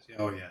surprise.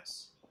 Oh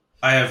yes,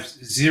 I have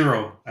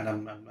zero, and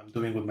I'm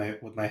doing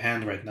with my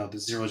hand right now the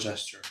zero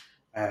gesture.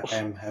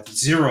 Have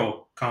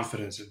zero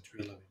confidence in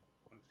Tree Living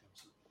when it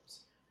comes to the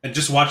Leafs, and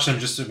just watch them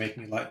just to make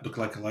me look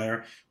like a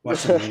liar.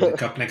 Watch them winning the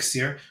cup next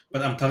year.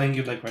 But I'm telling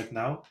you, like right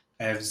now,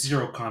 I have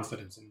zero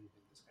confidence in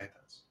anything this guy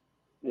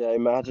Yeah,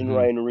 imagine Mm-hmm.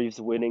 Ryan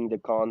Reeves winning the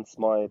Conn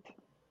Smythe.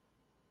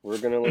 We're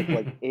gonna look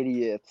like does.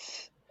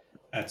 idiots.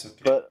 That's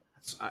okay. But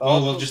We'll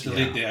also, just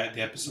delete Yeah.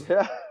 the episode.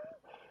 yeah,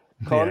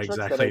 Yeah.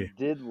 contracts that I Exactly.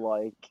 did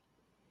like.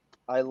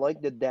 I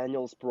like the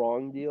Daniel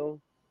Sprong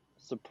deal.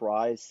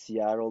 Surprised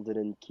Seattle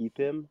didn't keep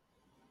him.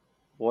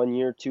 1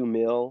 year, 2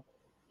 mil.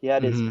 He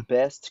had his Mm-hmm.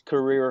 best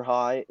career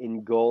high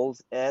in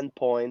goals and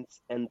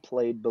points and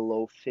played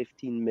below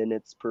 15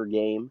 minutes per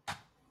game.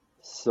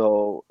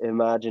 So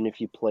imagine if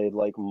he played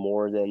like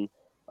more than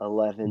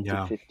 11 to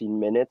Yeah. 15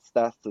 minutes.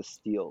 That's the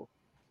steal.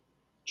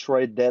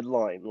 Trade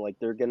deadline. Like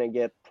they're gonna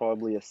get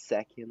probably a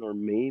second or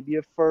maybe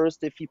a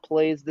first if he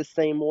plays the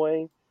same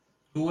way.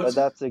 Who was But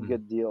it? that's a Mm.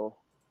 good deal.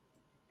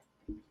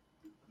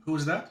 Who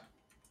was that?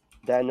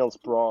 Daniel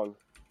Sprong,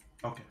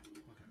 Okay.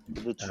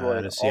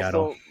 Detroit. To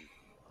Seattle. Also,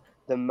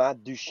 the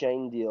Matt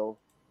Duchene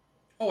deal.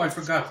 Oh, I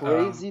It's forgot.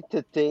 crazy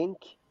to think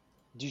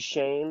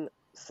Duchene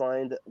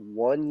signed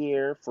 1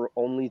 year for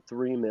only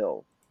 3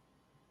 mil.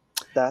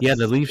 Yeah,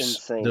 the That's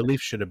Leafs. The insane.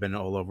 Leafs should have been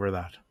all over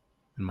that,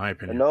 in my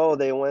And opinion. no,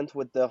 they went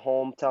with the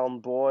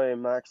hometown boy,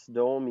 Max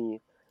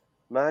Domi.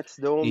 Max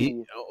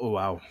Domi. Oh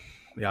wow.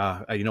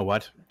 Yeah. You know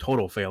what?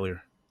 Total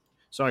failure.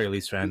 Sorry,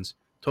 Leafs fans.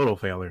 Total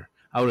failure.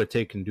 I would have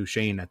taken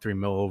Duchesne at 3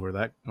 mil over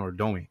that or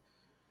Domi.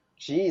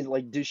 Geez,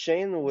 like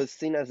Duchesne was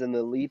seen as an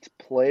elite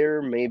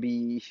player.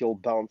 Maybe he'll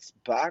bounce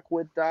back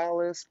with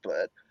Dallas,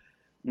 but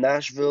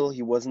Nashville,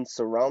 he wasn't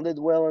surrounded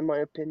well, in my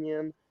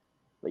opinion.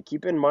 Like,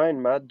 keep in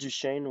mind, Matt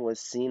Duchene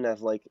was seen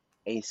as like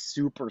a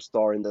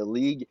superstar in the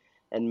league,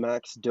 and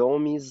Max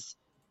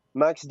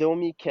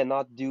Domi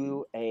cannot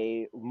do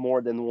a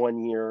more than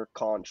 1 year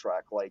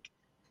contract. Like,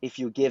 if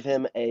you give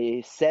him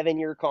a 7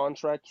 year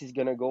contract, he's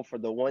gonna go for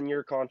the 1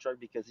 year contract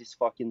because he's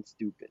fucking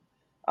stupid.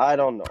 I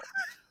don't know,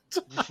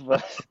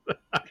 but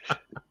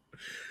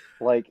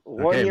like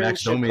one Okay, year in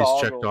Max Domi is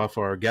checked Chicago. off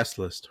our guest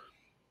list.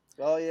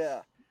 Oh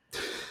yeah,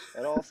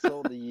 and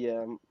also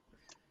the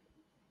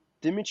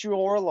Dmitry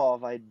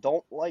Orlov. I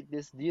don't like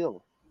this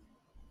deal.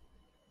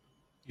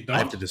 You I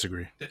have to don't?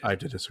 disagree. I have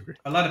to disagree.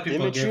 A lot of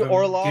people Dmitry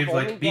Orlov gave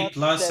only like B got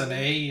plus and seven.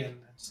 A and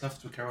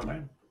stuff to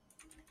Carolina.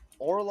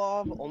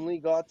 Orlov only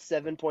got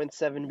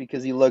 7.7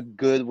 because he looked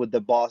good with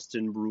the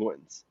Boston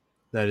Bruins.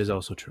 That is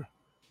also true.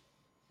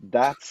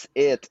 That's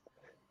it.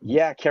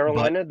 Yeah,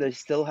 But Carolina, they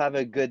still have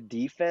a good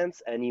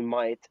defense, and he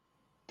might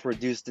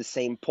produce the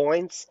same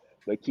points.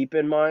 But keep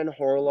in mind,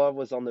 Orlov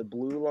was on the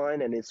blue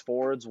line, and his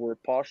forwards were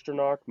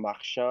Pastrnak,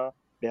 Marchand,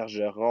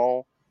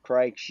 Bergeron,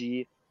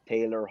 Krejci,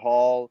 Taylor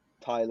Hall,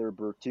 Tyler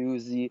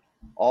Bertuzzi,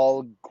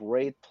 all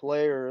great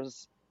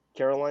players.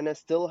 Carolina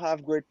still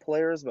have great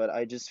players, but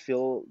I just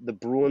feel the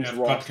You Bruins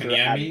have roster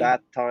at Kotkaniemi.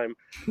 that time,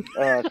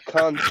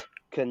 Kant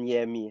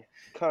Kanyemi,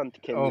 Kant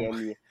oh,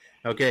 Kanyemi.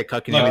 okay,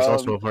 Kakiniemi Look, is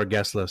also Um, of our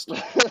guest list.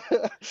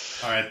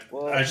 all right.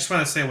 I well, just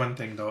want to say one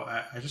thing though.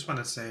 I just want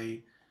to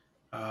say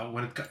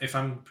if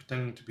I'm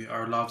pretending to be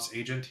Arlov's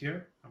agent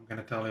here, I'm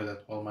gonna tell you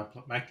that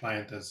my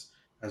client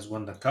has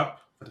won the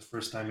cup for the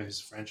first time in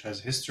his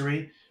franchise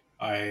history.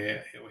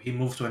 I He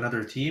moved to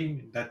another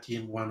team. That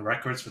team won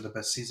records for the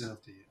best season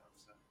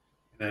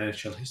in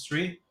NHL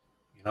history.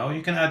 You know,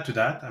 you can add to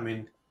that. I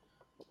mean,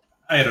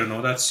 I don't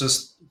know. That's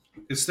just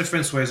it's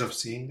different ways of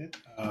seeing it.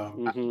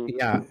 hmm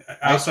Yeah,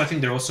 I, I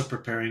think they're also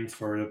preparing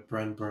for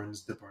Brent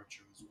Burns'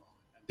 departure as well.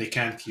 They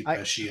can't keep I,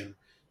 Pesci and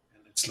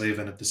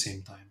Slavin at the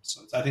same time.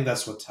 So I think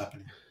that's what's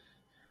happening.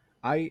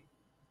 I,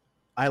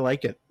 I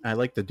like it. I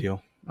like the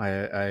deal.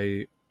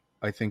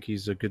 I think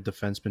he's a good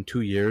defenseman.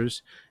 2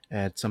 years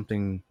at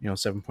something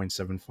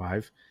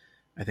 7.75.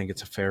 I think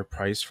it's a fair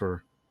price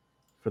for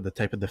the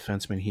type of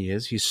defenseman he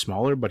is. He's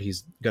smaller, but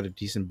he's got a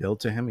decent build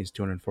to him. He's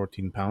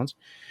 214 pounds.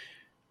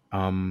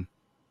 Um,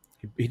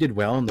 he did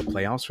well in the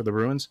playoffs for the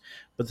Bruins,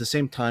 but at the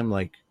same time,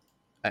 like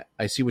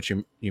I see what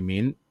you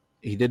mean.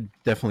 He did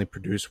definitely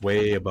produce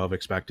way above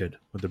expected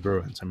with the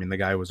Bruins. I mean, the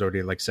guy was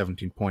already like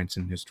 17 points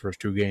in his first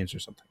 2 games or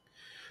something.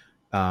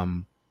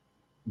 Um,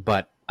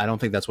 but I don't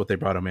think that's what they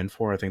brought him in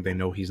for. I think they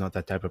know he's not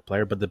that type of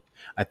player. But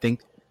I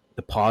think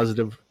the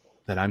positive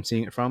that I'm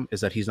seeing it from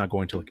is that he's not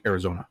going to like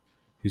Arizona.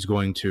 He's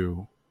going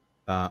to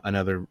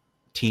another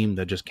team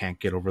that just can't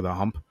get over the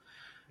hump.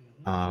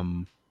 Mm-hmm.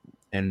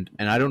 And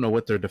I don't know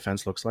what their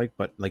defense looks like,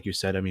 but like you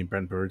said, I mean,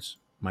 Brent Birds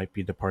might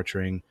be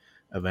departing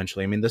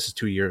eventually. I mean, this is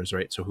 2 years,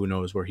 right? So who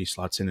knows where he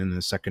slots in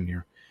the second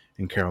year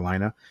in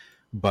Carolina.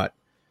 But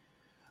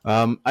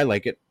I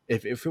like it.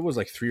 If it was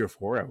like 3 or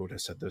 4, I would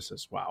have said this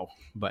as wow.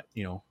 But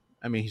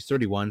I mean, he's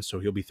 31, so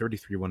he'll be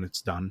 33 when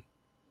it's done.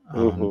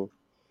 Um, hmm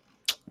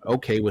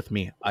okay with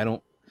me. I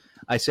don't.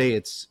 I say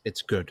it's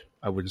good.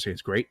 I wouldn't say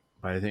it's great,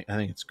 but I think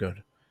it's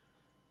good.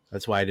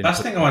 That's why I didn't Last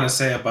put thing I want to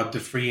say about the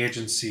free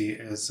agency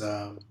is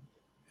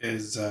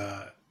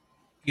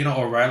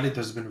O'Reilly.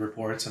 There's been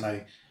reports, and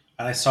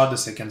I saw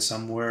this again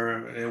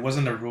somewhere. It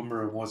wasn't a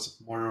rumor; it was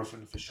more of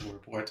an official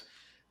report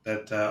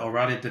that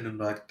O'Reilly didn't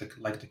like the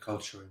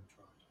culture in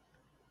Toronto,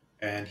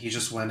 and he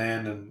just went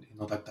in and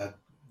like that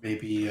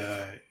maybe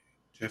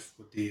Jeff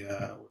with the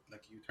with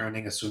like you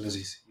turning as soon as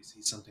he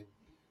sees something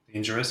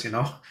dangerous.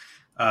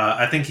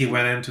 I think he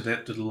went into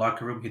the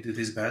locker room. He did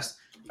his best.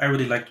 I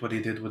really liked what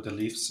he did with the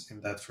Leafs in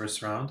that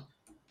first round.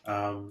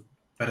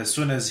 But as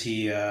soon as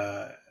he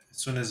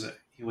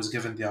was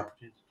given the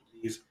opportunity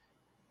to leave,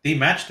 they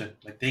matched him.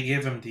 Like they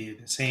gave him the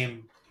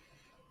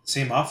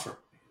same offer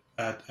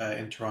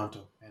in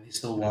Toronto, and he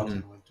still walked Mhm.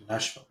 and went to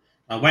Nashville.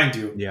 Now, mind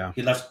you, Yeah.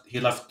 he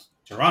left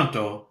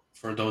Toronto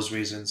for those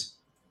reasons,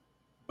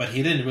 but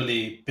he didn't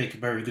really pick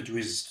very good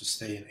reasons to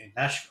stay in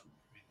Nashville.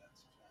 I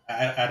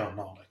mean, I don't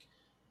know. Like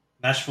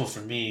Nashville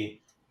for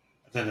me,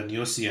 other than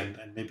Yossi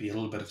and maybe a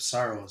little bit of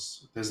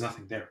sorrows, there's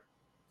nothing there.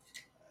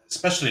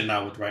 Especially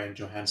now with Ryan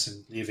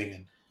Johansson leaving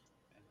and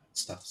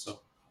stuff.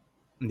 So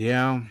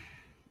Yeah.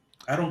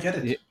 I don't get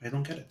it. Y- I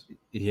don't get it.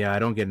 Yeah, I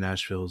don't get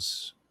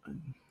Nashville's.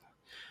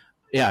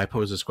 Yeah, I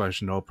pose this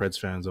question to all Preds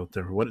fans out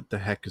there. What the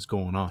heck is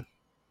going on?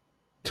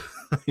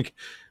 like,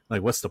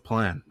 like, what's the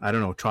plan? I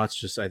don't know. I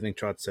think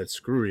Trotz said,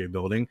 screw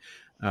rebuilding.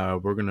 We're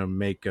going to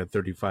make a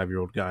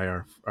 35-year-old guy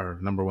our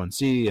number one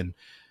C. And,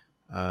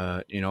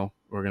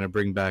 we're going to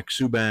bring back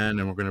Subban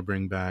and we're going to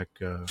bring back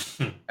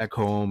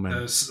Ekholm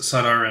and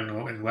Sutter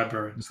and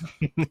Weber and stuff.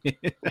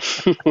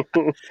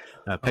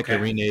 Okay.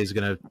 Pecorine is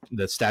going to,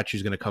 the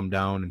statue's going to come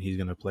down and he's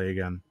going to play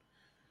again.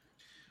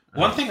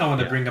 One thing I want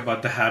to Yeah. bring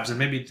about the Habs, and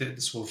maybe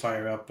this will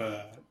fire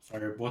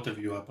both of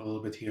you up a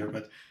little bit here.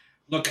 But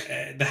look,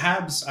 the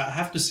Habs. I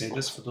have to say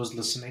this for those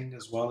listening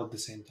as well at the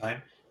same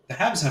time. The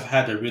Habs have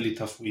had a really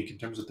tough week in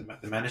terms of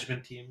the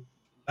management team.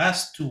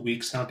 Last 2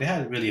 weeks now, they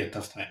had really a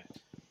tough time.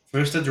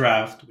 First, the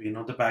draft. We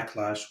know the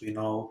backlash. We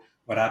know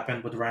what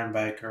happened with Ryan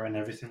Baker and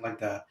everything like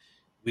that.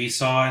 We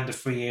saw in the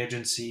free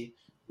agency.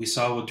 We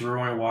saw with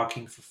Drouin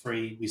walking for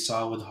free. We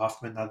saw with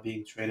Hoffman not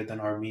being traded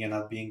and Armia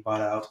not being bought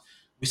out.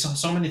 We saw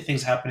so many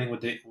things happening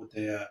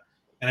and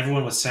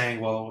everyone was saying,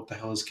 "Well, what the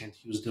hell is Kent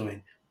Hughes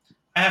doing?"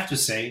 I have to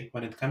say,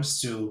 when it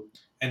comes to,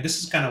 and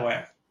this is kind of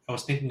why I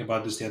was thinking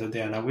about this the other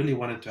day, and I really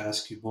wanted to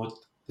ask you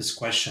both this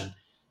question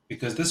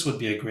because this would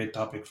be a great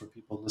topic for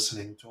people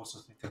listening to also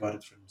think about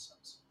it for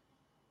themselves.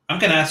 I'm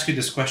going to ask you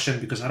this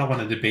question because I don't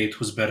want to debate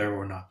who's better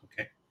or not,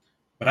 okay?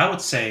 But I would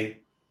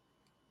say,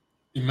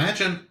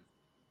 imagine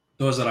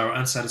those that are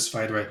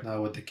unsatisfied right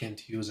now with the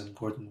Kent Hughes and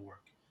Gordon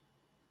work.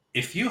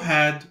 If you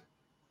had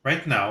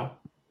right now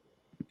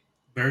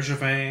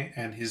Bergevin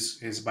and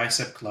his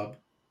bicep club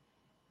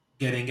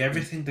getting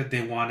everything that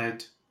they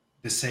wanted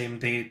the same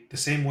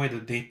way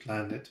that they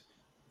planned it,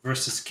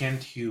 versus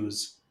Kent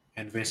Hughes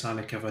and Vincent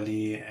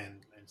Lecavalier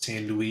and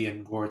Saint Louis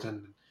and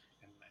Gordon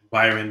and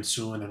Byron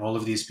soon and all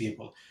of these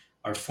people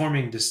are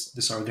forming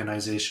this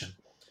organization.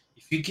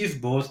 If you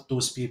give both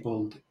those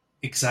people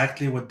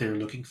exactly what they're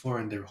looking for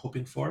and they're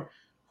hoping for,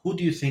 who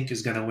do you think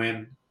is going to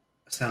win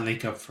a Stanley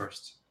Cup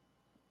first?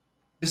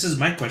 This is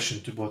my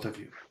question to both of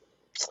you.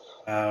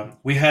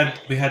 We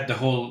had the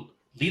whole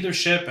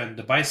leadership and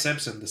the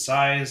biceps and the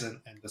size and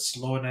the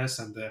slowness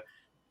and the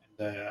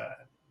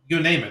you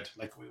name it.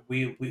 Like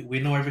we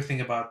know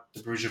everything about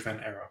the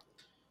Bergevin era.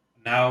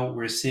 Now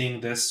we're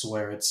seeing this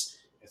where it's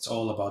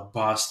all about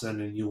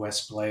Boston and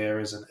U.S.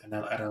 players and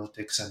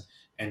analytics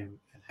and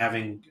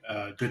having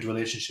good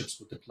relationships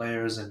with the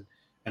players and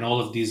all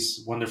of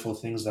these wonderful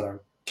things that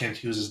our Kent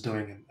Hughes is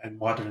doing and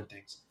modern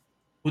things.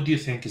 Who do you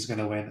think is going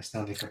to win a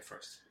Stanley Cup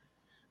first?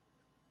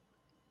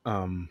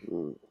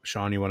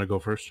 Sean, you want to go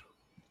first?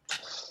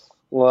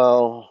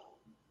 Well,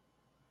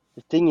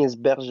 the thing is,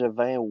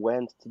 Bergevin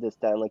went to the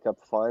Stanley Cup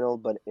final,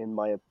 but in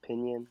my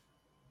opinion,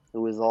 it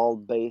was all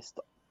based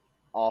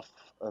off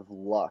of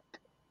luck.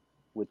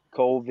 With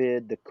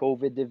COVID, the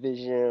COVID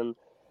division,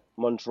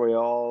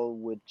 Montreal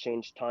would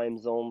change time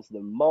zones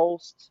the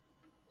most,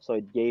 so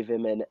it gave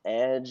him an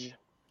edge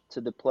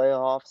to the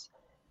playoffs.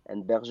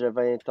 And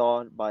Bergevin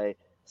thought by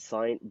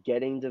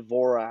getting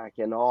Dvorak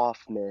and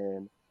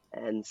Hoffman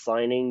and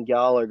signing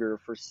Gallagher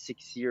for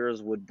 6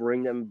 years would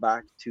bring them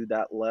back to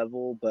that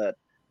level, but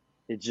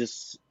it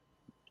just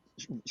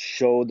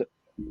showed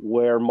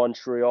where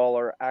Montreal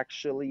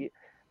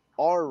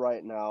are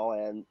right now.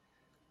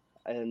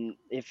 And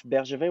if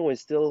Bergevin was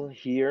still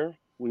here,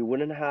 we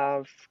wouldn't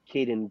have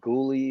Caden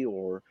Gooley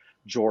or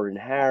Jordan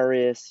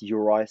Harris,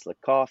 Uri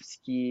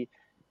Slakowski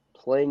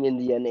playing in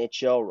the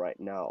NHL right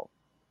now.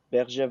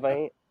 Yep.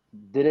 Bergevin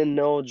didn't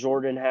know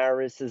Jordan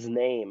Harris's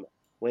name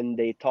when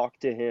they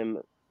talked to him.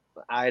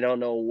 I don't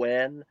know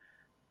when,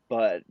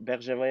 but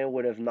Bergevin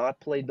would have not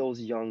played those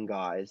young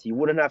guys. He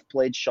wouldn't have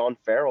played Sean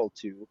Farrell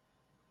too.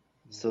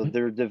 So Mhm.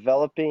 they're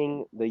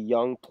developing the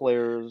young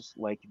players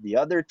like the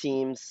other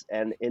teams,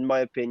 and in my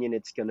opinion,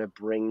 it's going to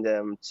bring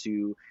them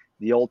to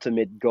the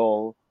ultimate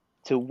goal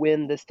to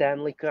win the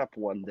Stanley Cup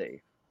one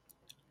day.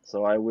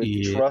 So I would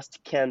Yeah.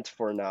 trust Kent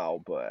for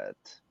now, but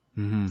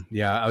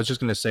Yeah, I was just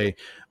gonna say,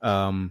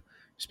 um,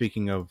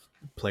 speaking of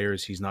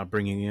players he's not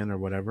bringing in or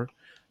whatever,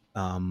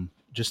 I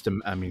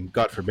mean,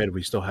 God forbid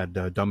we still had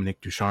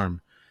Dominic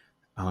Ducharme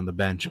on the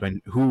bench. But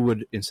who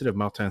would, instead of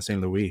Martin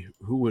Saint Louis,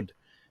 who would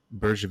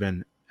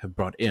Bergevin have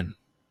brought in?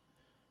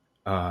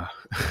 Uh,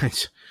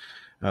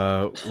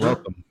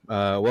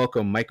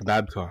 welcome, Mike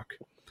Babcock.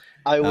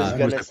 I All was right.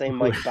 gonna say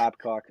Mike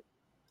Babcock.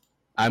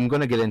 I'm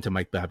gonna get into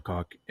Mike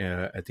Babcock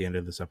at the end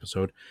of this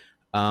episode.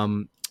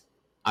 Um,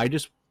 I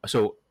just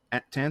so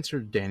to answer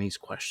Danny's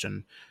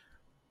question,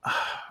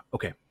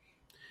 okay,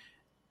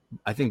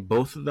 I think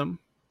both of them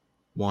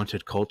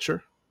wanted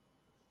culture,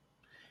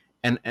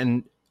 and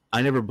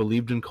I never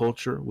believed in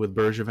culture with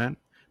Bergevin,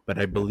 but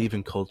I believe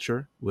in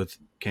culture with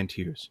Kent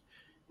Hughes.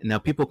 And now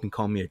people can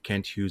call me a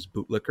Kent Hughes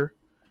bootlicker,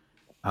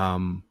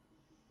 um,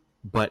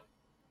 but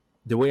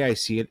the way I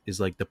see it is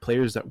like the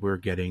players that we're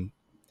getting.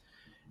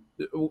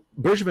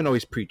 Bergevin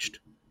always preached,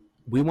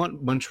 we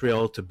want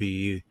Montreal to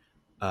be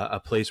a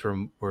place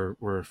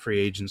where free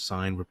agents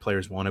sign, where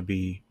players want to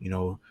be.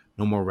 No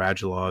more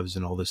Radulovs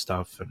and all this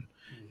stuff, and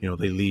Mhm.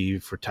 they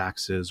leave for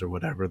taxes or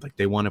whatever. Like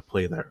they want to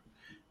play there.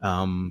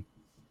 Um,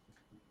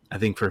 I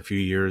think for a few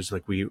years,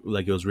 it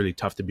was really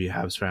tough to be a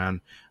Habs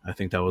fan. I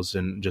think that was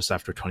in just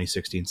after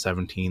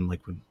 2016-17,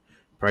 like when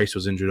Price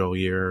was injured all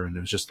year, and it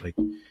was just like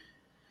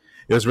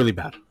it was really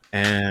bad.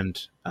 And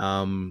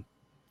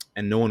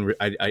no one,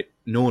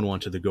 no one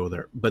wanted to go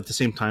there. But at the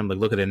same time, like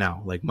look at it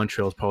now. Like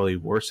Montreal is probably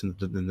worse in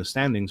the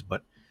standings,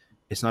 but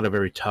it's not a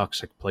very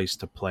toxic place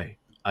to play.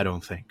 I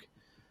don't think.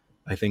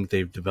 I think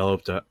they've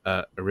developed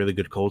a really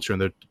good culture,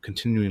 and they're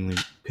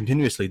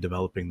continuously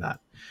developing that.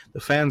 The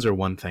fans are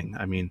one thing.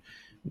 I mean,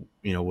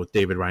 with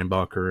David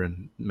Reinbacher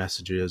and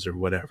messages or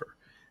whatever.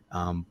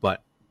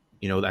 But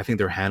I think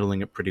they're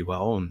handling it pretty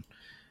well. And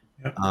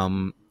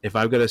Yep. if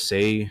I've got to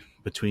say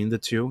between the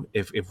two,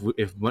 if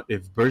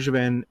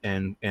Bergevin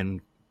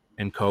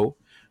and Co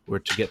were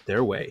to get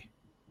their way,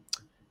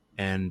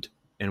 and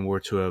were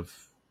to have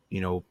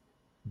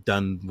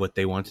done what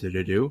they wanted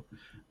to do,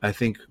 I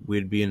think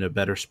we'd be in a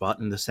better spot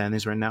in the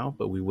standings right now,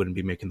 but we wouldn't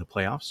be making the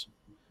playoffs.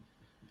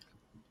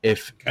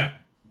 If Okay.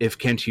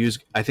 Kent Hughes,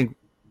 I think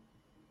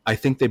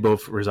they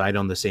both reside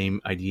on the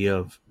same idea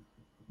of,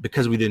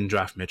 because we didn't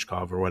draft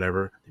Mitchkov or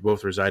whatever, they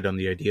both reside on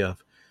the idea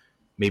of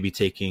maybe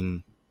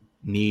taking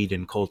need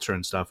and culture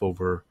and stuff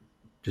over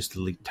just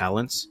elite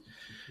talents.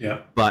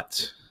 Yeah.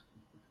 But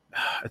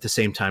at the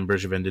same time,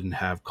 Bergevin didn't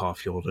have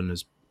Caulfield and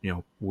is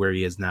where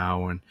he is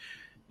now, and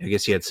I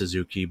guess he had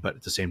Suzuki, but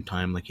at the same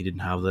time, like he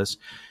didn't have this.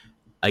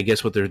 I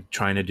guess what they're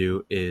trying to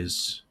do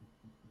is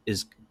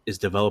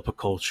develop a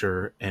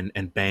culture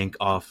and bank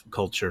off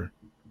culture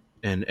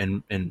and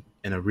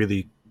a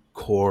really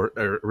core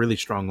or a really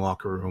strong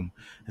locker room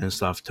and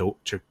stuff to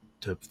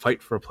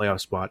fight for a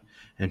playoff spot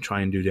and try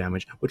and do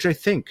damage, which I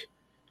think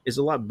is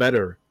a lot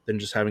better than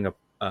just having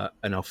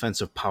an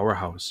offensive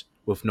powerhouse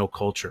with no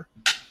culture.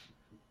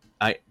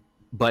 I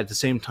But at the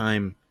same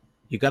time,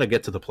 you got to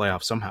get to the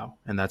playoffs somehow,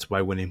 and that's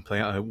by winning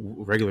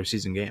regular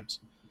season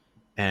games.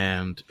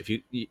 And if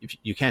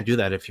you can't do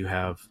that if you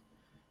have,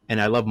 and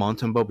I love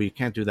Montembeau, but you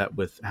can't do that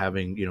with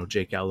having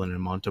Jake Allen and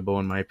Montembeau,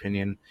 in my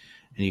opinion.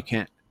 And you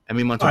can't. I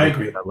mean, I Montembeau,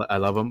 agree. I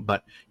love him,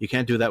 but you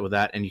can't do that with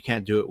that, and you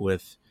can't do it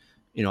with,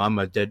 I'm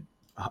a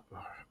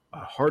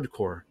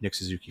hardcore Nick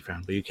Suzuki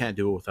fan, but you can't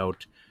do it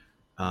without.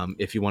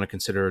 If you want to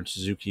consider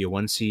Suzuki a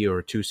 1C or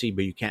a 2C,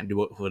 but you can't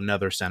do it with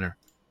another center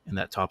in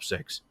that top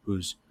six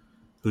who's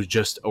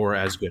just or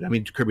as good. I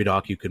mean, Kirby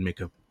Doc, you could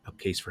make a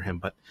case for him,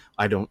 but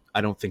I don't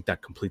think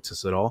that completes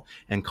us at all.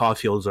 And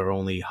Caulfield's our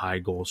only high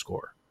goal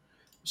scorer.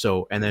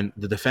 So, and then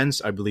the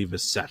defense, I believe,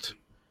 is set.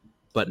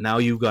 But now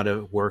you've got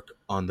to work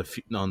on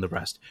the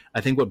rest.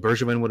 I think what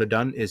Bergevin would have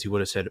done is he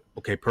would have said,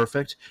 "Okay,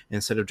 perfect.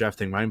 Instead of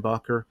drafting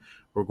Reinbacher,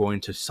 we're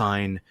going to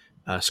sign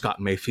Scott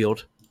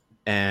Mayfield,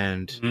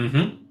 and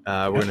Mm-hmm.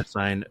 we're going Yep. to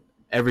sign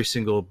every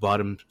single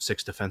bottom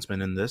six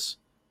defenseman in this.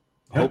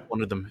 Hope Yep.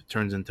 one of them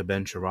turns into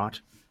Ben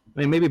Sherratt. I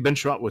mean, maybe Ben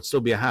Sherratt would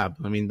still be a Hab.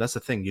 I mean, that's the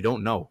thing. You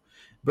don't know.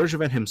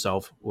 Bergevin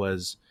himself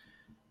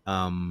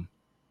um,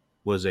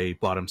 was a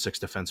bottom six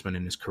defenseman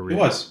in his He career.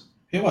 was.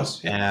 He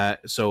was. Yeah.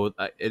 So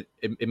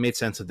it made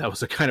sense that was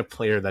the kind of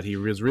player that he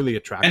was really And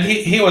attracted.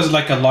 he was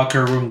like a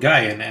locker room guy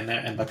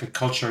and like a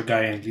culture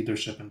guy and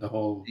leadership and the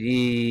whole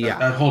Yeah,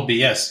 that whole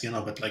BS,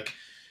 But like,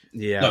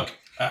 yeah. look,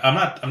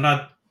 I'm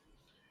not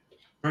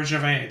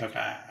Bergevin. Look,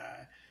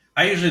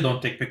 I usually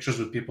don't take pictures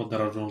with people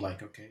that I don't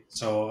like. Okay,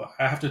 so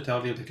I have to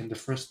tell you, like in the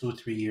first 2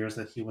 3 years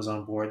that he was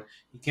on board,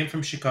 he came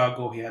from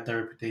Chicago. He had that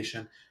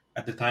reputation.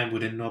 At the time, we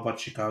didn't know about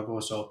Chicago,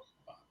 so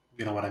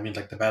you know what I mean,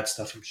 like the bad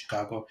stuff from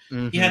Chicago.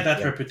 He had that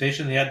Yeah.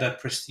 reputation. He had that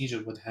prestige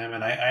with him,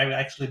 and I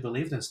actually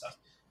believed in stuff.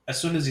 As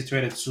soon as he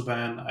traded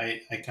Subban,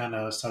 I kind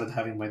of started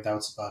having my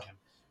doubts about him.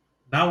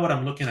 Now, what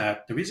I'm looking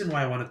at, the reason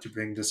why I wanted to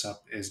bring this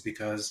up is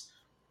because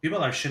people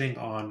are shitting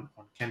on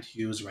Kent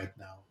Hughes right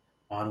now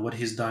on what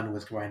he's done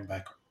with Ryan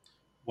Becker.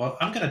 Well,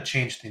 I'm gonna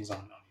change things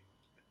on you.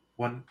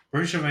 When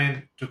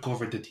Bergevin took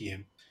over the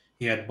team,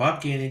 he had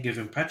Bob Gainey give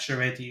him Pat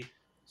Chiaretti,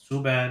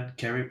 Subban,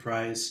 Carey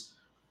Price.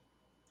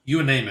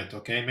 you name it.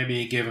 Okay, maybe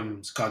he gave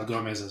him Scott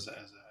Gomez as an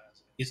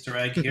Easter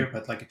egg here,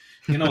 but like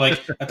like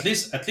at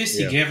least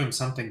he Yeah. gave him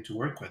something to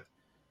work with.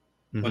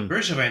 What Hmm.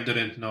 Bergevin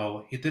didn't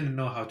know, he didn't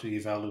know how to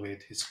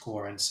evaluate his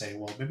score and say,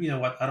 well, maybe you know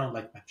what, I don't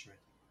like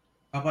Maturity.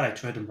 How about I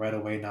trade him right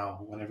away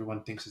now when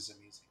everyone thinks he's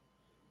amazing?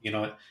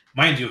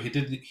 Mind you, he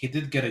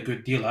did get a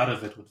good deal out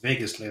of it with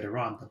Vegas later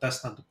on, but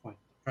that's not the point.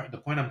 The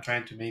point I'm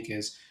trying to make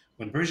is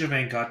when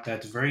Bergevin got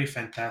that very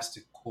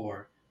fantastic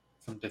core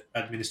from the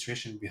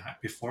administration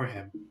before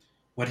him,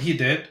 what he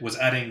did was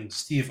adding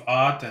Steve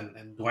Ott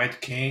and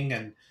Dwight King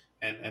and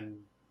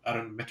I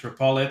don't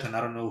Metropolit and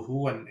I don't know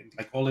who and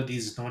like all of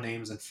these no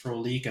names and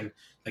Frolik and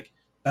like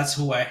that's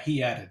who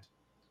he added.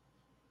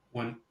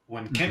 When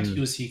Kent Hmm.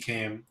 Hughes he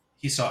came,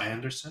 he saw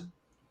Anderson.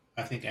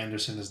 I think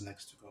Anderson is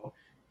next to go.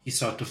 He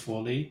saw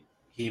Toffoli.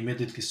 He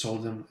immediately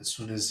sold him as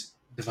soon as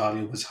the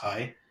value was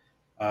high,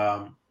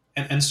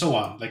 and so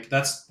on. Like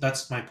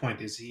that's my point.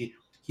 Is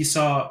he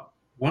saw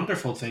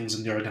wonderful things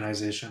in the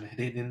organization. He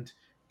didn't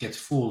get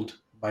fooled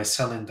by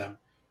selling them,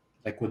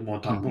 like with Hmm.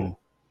 Montembeau.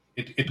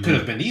 It could Hmm.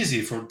 have been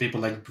easy for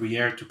people like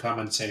Briere to come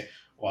and say,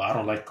 "Well, I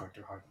don't like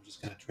Carter Hart. I'm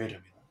just going to trade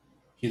him."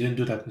 He didn't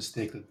do that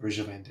mistake that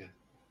Bergevin did.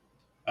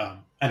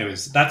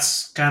 Anyways,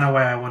 that's kind of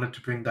why I wanted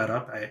to bring that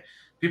up.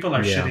 People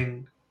are Yeah.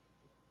 shitting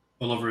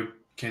all over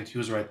Kent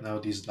Hughes right now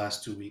these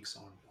last 2 weeks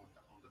on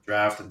the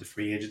draft and the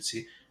free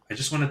agency. I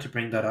just wanted to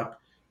bring that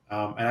up.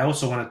 And I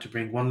also wanted to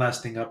bring one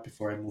last thing up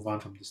before I move on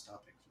from this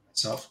topic for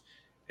myself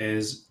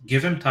is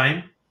give him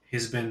time.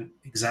 He's been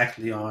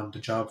exactly on the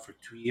job for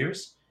 2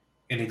 years.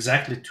 In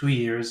exactly 2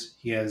 years,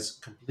 he has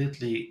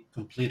completely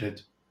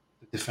completed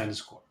the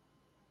defense core.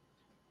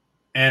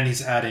 And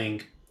he's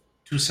adding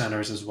two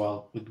centers as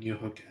well with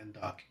Newhook and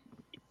Doc.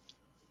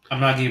 I'm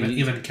not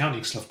even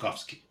counting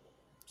Slavkovsky.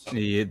 So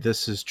Yeah,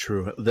 this is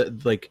true.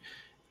 The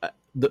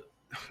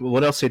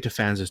what I'll say to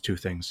fans is two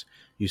things: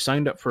 you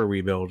signed up for a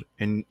rebuild,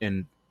 and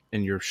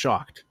you're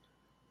shocked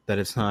that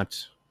it's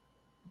not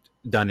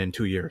done in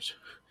 2 years.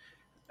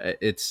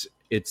 It's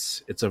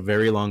a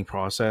very long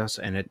process,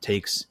 and it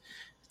takes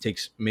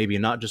maybe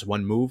not just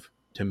one move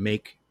to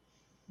make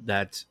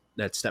that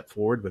step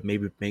forward, but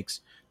maybe it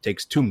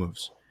takes two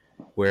moves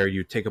where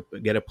you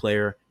get a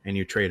player and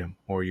you trade him,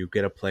 or you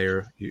get a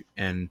player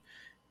and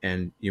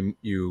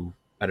you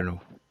I don't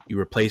know, you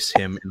replace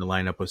him in the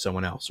lineup with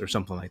someone else or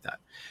something like that.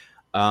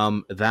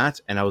 That,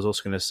 and I was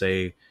also going to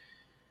say,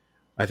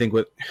 I think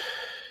with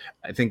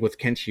I think with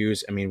Kent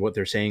Hughes, I mean, what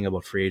they're saying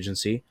about free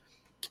agency,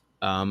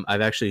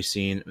 I've actually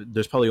seen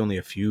there's probably only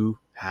a few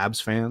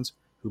Habs fans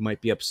who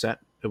might be upset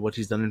at what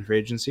he's done in free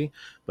agency,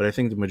 but I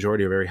think the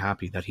majority are very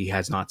happy that he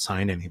has not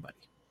signed anybody.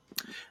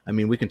 I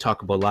mean, we can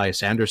talk about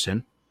Elias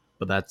Anderson,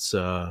 but that's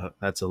a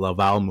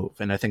Laval move,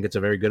 and I think it's a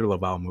very good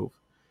Laval move.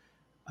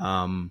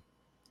 Um,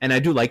 and I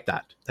do like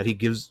that he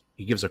gives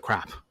a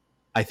crap.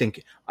 I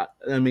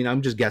mean,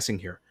 I'm just guessing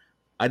here.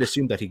 I'd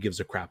assume that he gives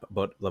a crap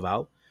about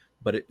Laval,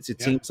 but it yeah,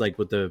 seems like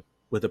with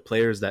the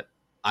players that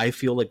I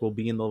feel like will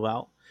be in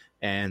Laval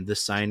and this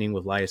signing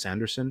with Elias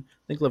Anderson,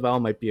 I think Laval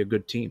might be a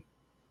good team.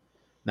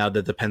 Now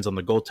that depends on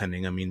the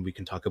goaltending. I mean, we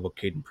can talk about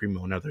Caden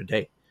Primo another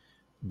day,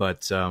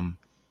 but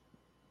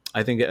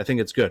I think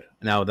it's good.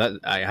 Now that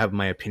I have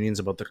my opinions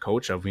about the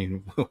coach, I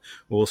mean,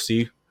 we'll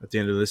see at the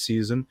end of this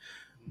season.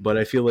 But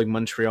I feel like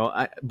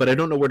Montreal. But I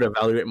don't know where to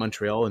evaluate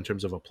Montreal in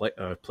terms of a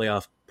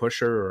playoff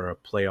pusher or a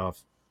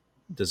playoff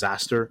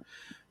disaster.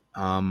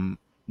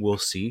 We'll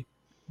see.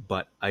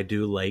 But I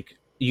do like.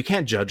 You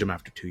can't judge them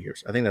after 2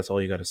 years. I think that's all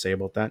you got to say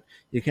about that.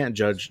 You can't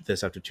judge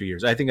this after 2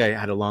 years. I think I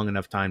had a long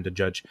enough time to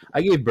judge.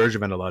 I gave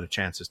Bergevin a lot of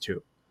chances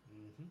too.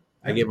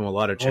 I yeah, gave him a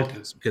lot of we all did.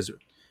 chances because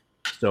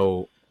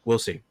so we'll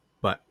see.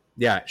 But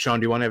yeah, Sean,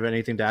 do you want to have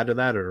anything to add to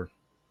that or?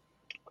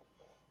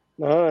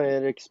 No,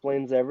 it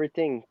explains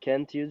everything.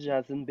 Kent Hughes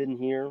hasn't been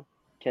here.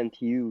 Kent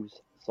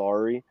Hughes,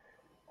 sorry,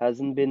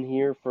 hasn't been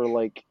here for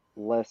like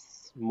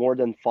more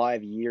than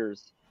 5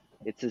 years.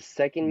 It's his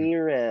second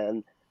year,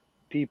 and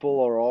people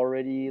are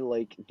already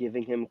like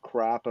giving him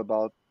crap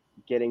about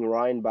getting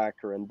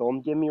Reinbacker. And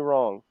don't get me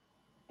wrong,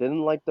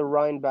 didn't like the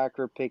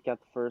Reinbacker pick at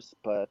first,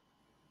 but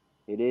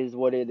it is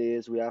what it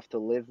is. We have to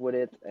live with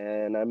it,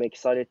 and I'm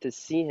excited to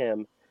see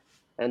him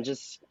and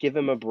just give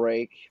him a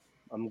break.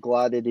 I'm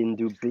glad they didn't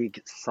do big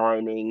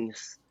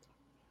signings,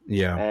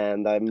 Yeah.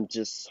 and I'm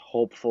just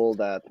hopeful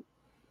that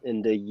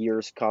in the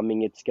years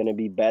coming it's going to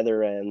be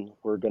better and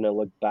we're going to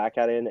look back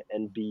at it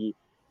and be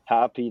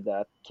happy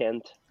that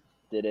Kent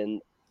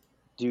didn't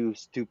do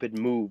stupid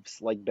moves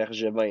like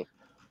Bergevin.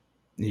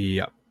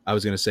 Yeah. I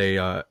was gonna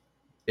say,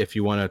 if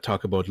you want to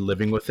talk about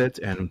living with it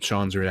and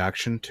Sean's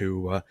reaction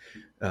to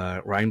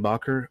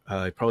Reinbacher,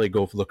 probably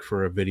go look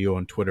for a video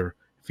on Twitter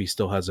if he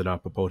still has it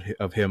up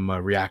of him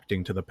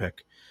reacting to the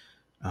pick.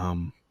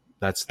 Um,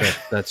 that's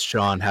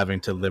Sean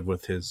having to live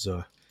with his.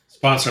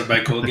 Sponsored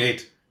by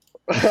Colgate.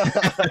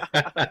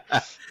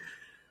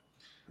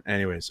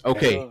 Anyways,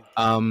 okay.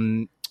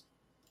 Oh,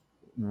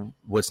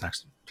 What's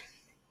next?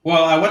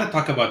 Well, I want to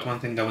talk about one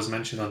thing that was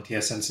mentioned on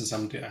TSN since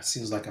it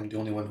seems like I'm the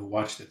only one who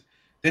watched it.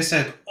 They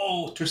said,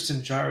 "Oh,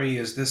 Tristan Jarry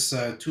is this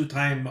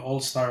two-time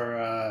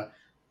All-Star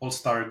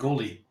all-star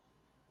goalie.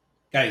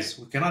 Guys,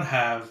 we cannot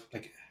have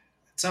like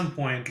at some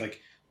point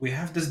like we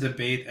have this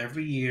debate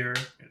every year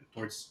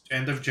towards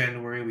end of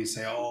January. We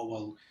say, oh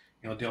well,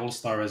 the All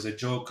Star is a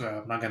joke.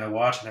 I'm not gonna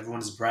watch, and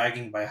everyone's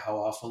bragging by how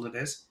awful it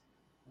is.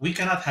 We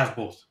cannot have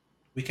both.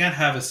 We can't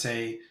have a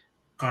say.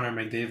 Connor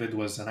McDavid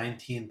was a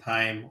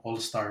 19-time All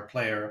Star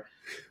player,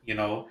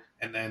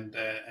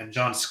 and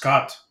John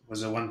Scott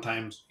was a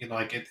one-time.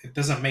 Like it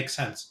doesn't make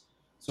sense.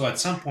 So at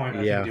some point, I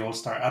think Yeah. the All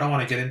Star. I don't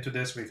want to get into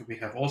this. We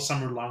have all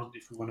summer long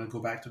if we want to go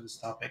back to this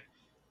topic.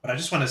 But I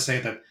just want to say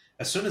that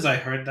as soon as I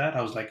heard that,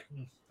 I was like,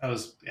 I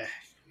was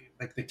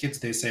like the kids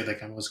they say,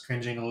 like I was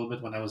cringing a little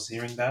bit when I was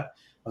hearing that.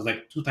 I was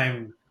like,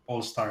 two-time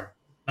All Star.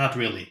 Not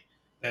really.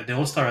 The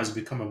All Star has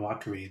become a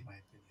mockery, in my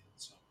opinion.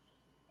 So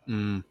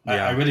I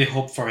Yeah. really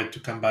hope for it to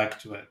come back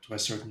to a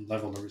certain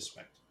level of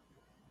respect.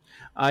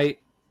 I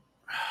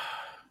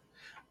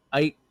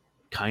I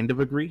kind of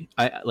agree.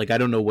 I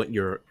don't know what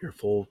your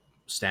full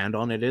stand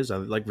on it is.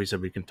 Like we said,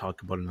 we can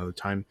talk about it another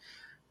time.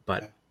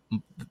 But Yeah.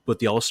 with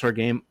the All Star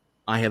game,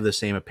 I have the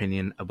same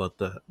opinion about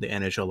the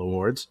NHL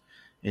awards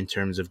in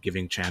terms of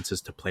giving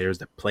chances to players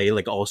that play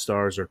like All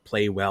Stars or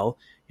play well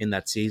in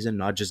that season,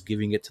 not just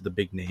giving it to the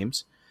big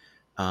names.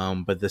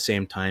 But at the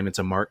same time, it's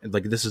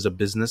like this is a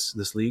business,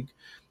 this league.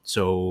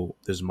 So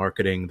there's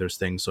marketing, there's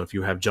things. So if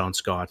you have John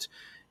Scott,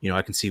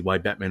 I can see why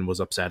Bettman was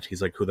upset.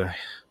 He's like, Yeah.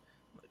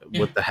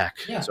 what the heck?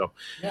 Yeah. So,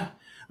 Yeah.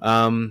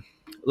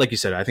 like you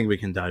said, I think we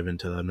can dive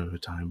into that another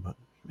time. But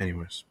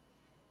anyways,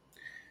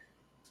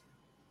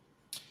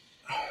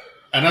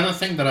 Another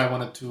thing that I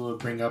wanted to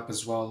bring up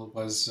as well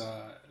was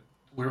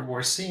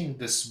we're seeing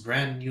this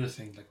brand new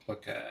thing. Like,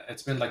 look,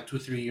 it's been like 2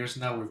 3 years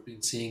now. We've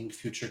been seeing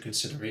future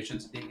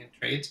considerations being in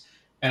trades,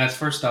 and at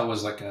first that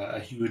was like a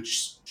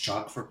huge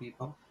shock for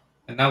people,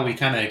 and now we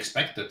kind of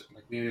expect it.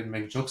 Like we even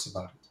make jokes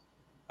about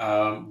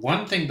it.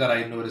 One thing that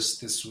I noticed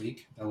this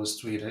week that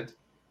was tweeted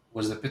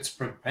was the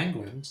Pittsburgh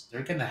Penguins.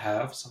 They're gonna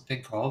have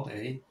something called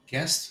a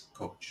guest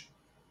coach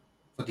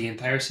for the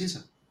entire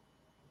season.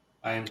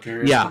 I am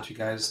curious yeah, what you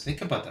guys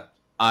think about that.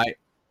 I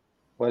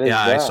What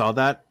yeah is I that? saw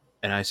that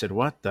and I said,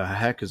 what the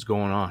heck is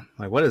going on?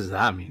 Like, what does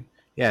that mean?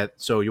 Yeah.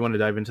 So you want to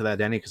dive into that,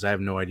 Danny? Because I have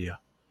no idea.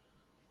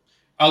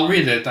 I'll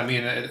read it. I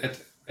mean,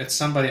 it's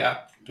somebody.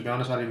 To be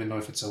honest, I don't even know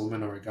if it's a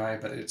woman or a guy,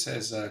 but it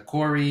says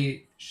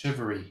Corey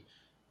Shivery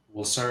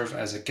will serve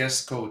as a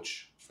guest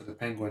coach for the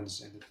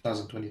Penguins in the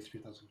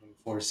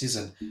 2023-2024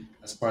 season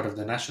as part of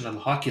the National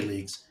Hockey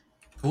League's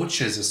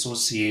Coaches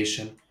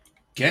Association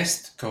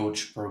Guest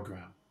Coach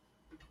Program.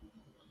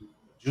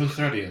 June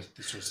 30th,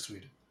 this was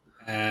tweeted.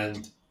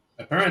 And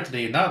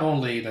apparently, not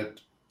only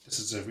that this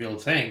is a real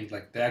thing,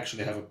 like they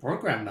actually have a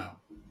program now.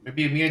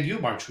 Maybe me and you,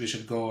 March, we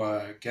should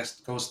go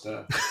guest coach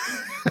the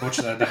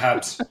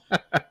Habs.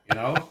 You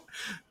know,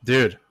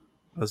 Dude,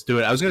 let's do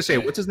it. I was gonna say,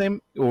 okay. what's his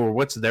name or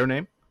what's their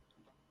name?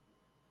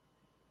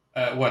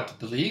 What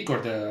the league or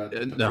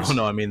the No, person?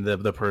 no, I mean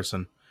the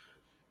person.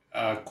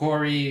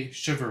 Corey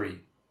Shivery.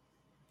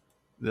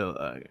 You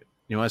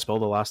want to spell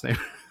the last name?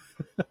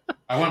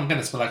 I'm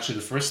gonna spell actually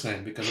the first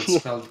name because it's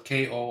spelled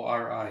Kori.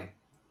 Believe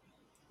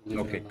it or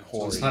Okay, not.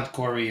 So it's Corey. not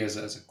Corey as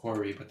a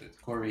Corey, but it's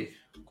Corey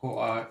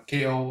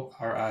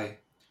Kori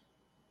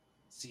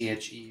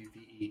Chevere.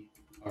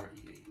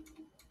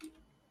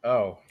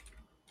 Oh.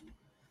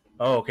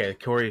 Oh, okay,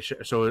 Corey.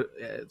 So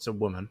it's a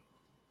woman.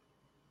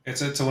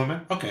 It's a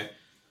woman. Okay.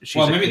 She's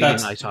Well, a maybe Canadian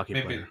that's ice hockey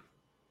maybe. player.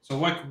 So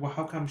why?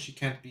 How come she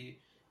can't be?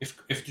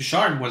 If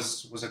Ducharme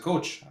was a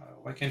coach,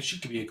 why can't she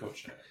be a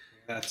coach?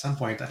 At some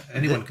point,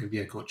 anyone can be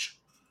a coach.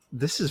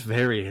 This is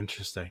very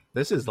interesting.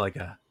 This is like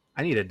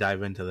I need to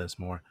dive into this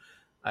more.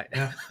 I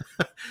Yeah.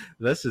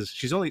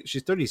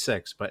 she's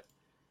 36, but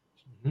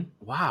hmm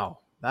wow,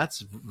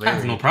 that's I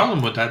have no very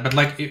problem with that. But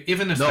like,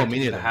 even if no, like me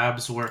if the neither.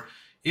 Habs were,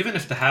 even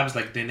if the Habs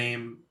like they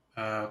name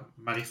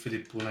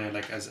Marie-Philippe Poulin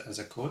like as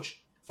a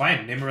coach,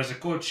 fine, name her as a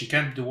coach. She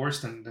can't do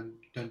worse than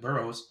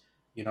Burrows,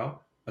 you know.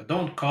 But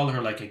don't call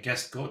her like a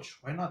guest coach.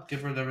 Why not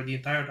give her the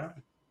entire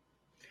time?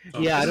 So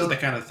Yeah, I this is the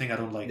don't. kind of thing I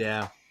don't like.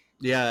 Yeah,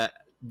 yeah.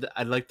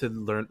 I'd like to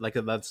learn. Like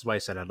that's why I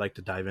said I'd like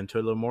to dive into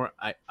it a little more.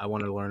 I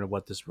want to learn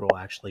what this role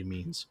actually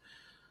means.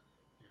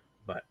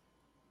 But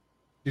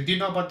Did you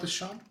know about this,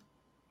 Sean?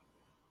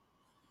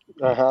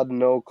 I had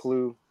no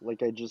clue.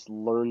 Like I just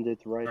learned it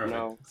right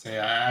now. Perfect. Say,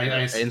 I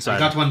insider.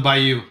 got one by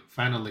you.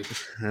 Finally.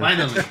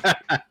 Finally.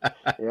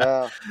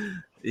 Yeah,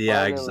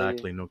 Yeah, finally.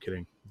 exactly. No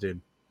kidding, dude.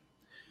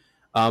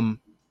 Um,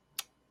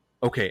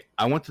 okay,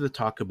 I wanted to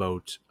talk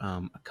about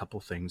a couple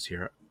things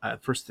here.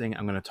 First thing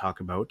I'm going to talk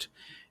about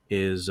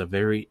is a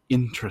very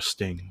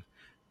interesting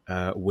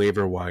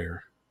waiver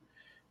wire,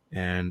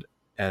 and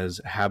as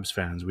Habs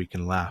fans, we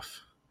can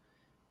laugh.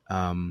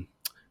 Um,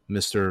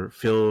 Mister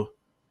Fill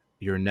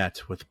Your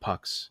Net with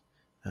Pucks.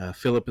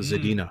 Philip Mm,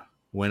 Zadina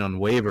went on mm.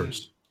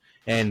 waivers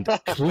and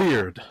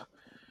cleared.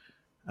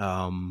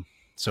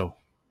 So,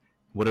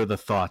 what are the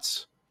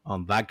thoughts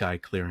on that guy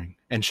clearing?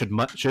 And should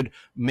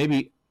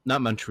maybe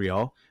not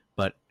Montreal,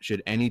 but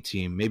should any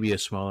team, maybe a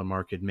smaller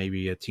market,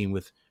 maybe a team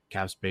with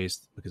cap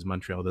space, because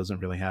Montreal doesn't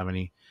really have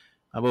any.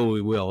 Well,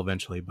 we will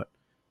eventually, but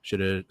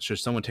Should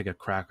someone take a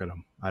crack at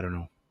him? I don't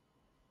know.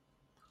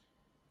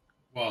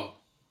 Well,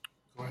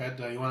 go ahead.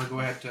 You want to go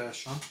ahead,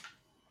 Sean?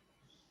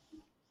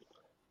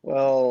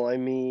 Well, I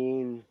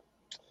mean,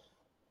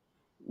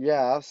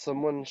 yeah,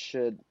 someone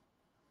should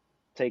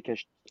take a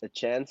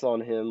chance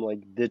on him. Like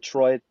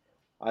Detroit,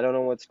 I don't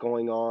know what's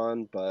going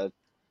on, but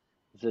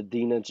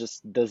Zadina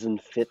just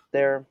doesn't fit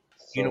there.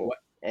 You know So what?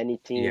 any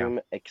Yeah, team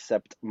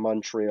except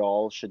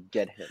Montreal should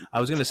get him.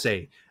 I was gonna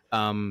say,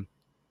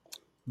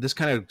 this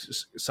kind of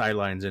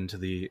sidelines into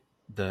the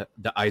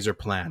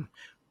Yzerplan.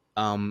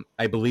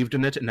 I believed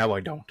in it, and now I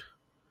don't.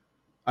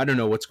 I don't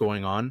know what's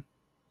going on.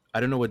 I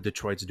don't know what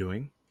Detroit's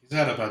doing. He's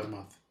had a bad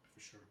month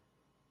for sure.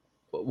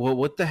 Well,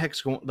 what the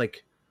heck's going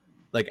like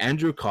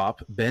Andrew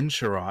Kopp, Ben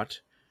Sherratt,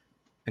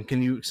 and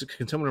can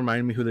someone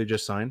remind me who they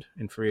just signed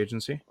in free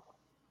agency?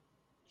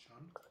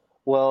 Sean?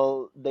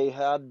 Well, they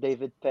had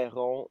David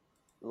Perron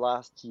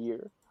last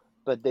year,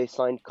 but they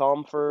signed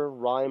Comfer,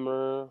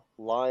 Reimer,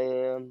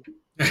 Lyon.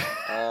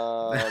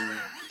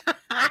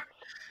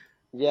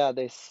 Yeah,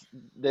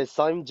 they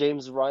signed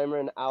James Reimer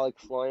and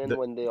Alex Lyon The-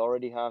 when they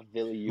already have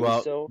well,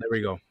 Viliuso, there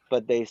we go.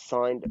 but they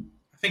signed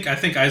I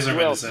think who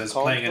Yzerman else? is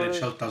playing Comfort.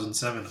 NHL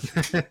 2007.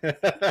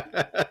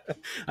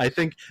 I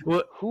think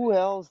Who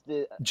else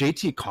did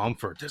JT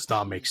Comfort does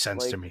not make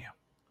sense to like me.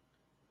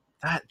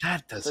 That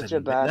such a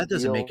doesn't bad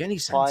make deal? any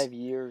sense. 5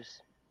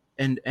 years.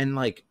 And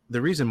like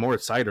the reason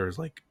Moritz Seider is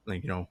like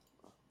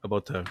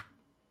about to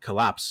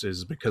collapse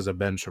is because of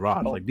Ben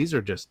Sherratt. Oh, Like these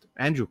are just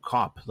Andrew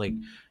Kopp. Like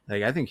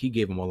I think he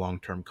gave him a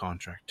long-term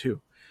contract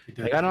too. He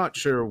Like did. I'm not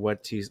sure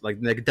what he's like.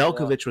 yeah.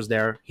 Delkovich was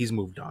there. He's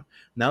moved on.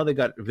 Now they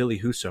got Ville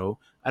Husso.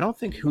 I don't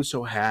think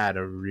Husso had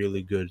a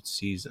really good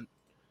season.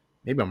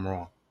 Maybe I'm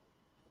wrong.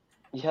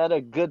 He had a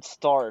good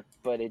start,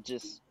 but it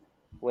just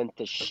went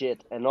to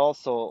shit. And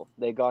also,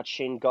 they got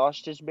Shane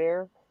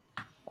Bear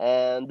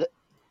and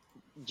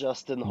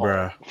Justin Hall.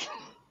 Bruh.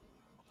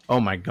 Oh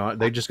my god,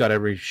 they just got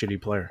every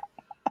shitty player.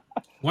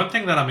 One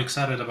thing that I'm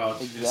excited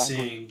about is Exactly.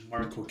 seeing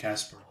Marco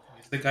Kasper.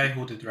 He's the guy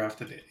who they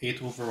drafted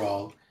 8th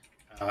overall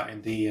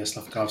in the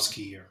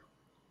Slavkovsky year,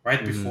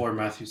 right before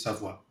Matthew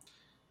Savoie.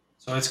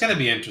 So it's going to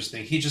be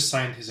interesting. He just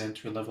signed his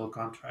entry-level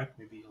contract.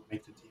 Maybe he'll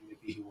make the team,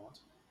 maybe he won't.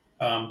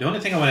 The only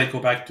thing I want to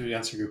go back to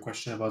answer your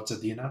question about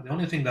Zadina, the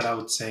only thing that I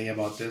would say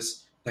about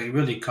this that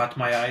really caught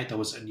my eye, that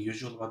was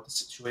unusual about the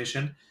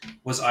situation,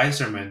 was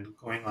Yzerman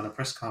going on a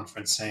press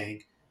conference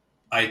saying,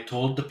 I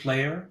told the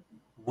player,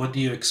 what do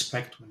you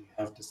expect when you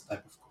have this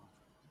type of contract?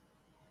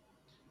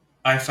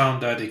 I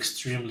found that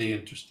extremely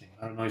interesting.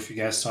 I don't know if you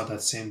guys saw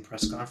that same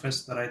press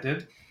conference that I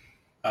did.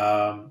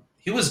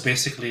 He was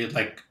basically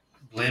like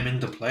blaming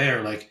the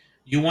player, like,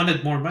 you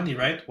wanted more money,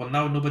 right? Well,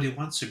 now nobody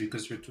wants you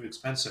because you're too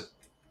expensive.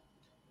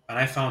 And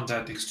I found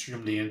that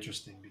extremely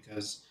interesting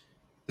because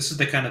this is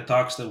the kind of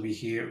talks that we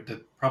hear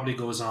that probably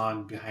goes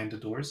on behind the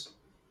doors,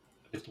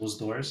 with those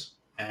doors.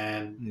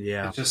 And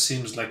Yeah. it just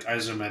seems like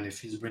Iserman, if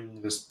he's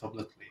bringing this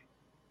publicly,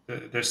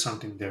 there's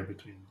something there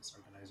between this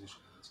organization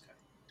and this guy.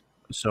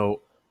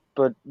 So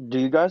But do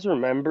you guys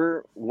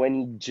remember when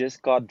he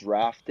just got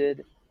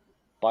drafted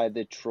by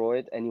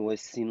Detroit and he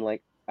was seen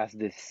like as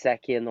the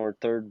second or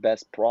third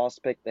best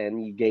prospect and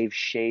he gave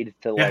shade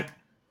to Yeah, like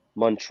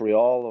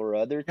Montreal or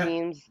other yeah,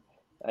 teams?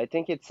 I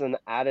think it's an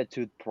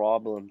attitude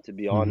problem, to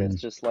be honest.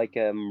 Just like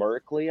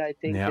Merkley, I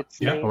think yeah, it's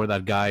yeah. named. or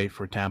that guy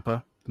for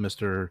Tampa,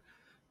 Mister.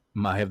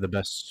 I have the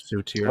best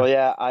suit Oh here.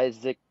 yeah,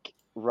 Isaac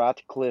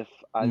Ratcliffe.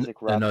 Isaac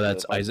No,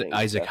 that's Ratcliffe, I think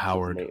Isaac that's his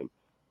Howard. name.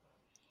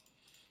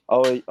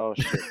 Oh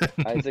shit.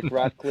 Isaac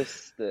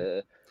Ratcliffe's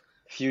the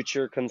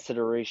future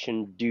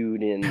consideration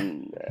dude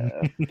in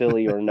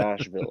Philly or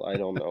Nashville. I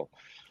don't know.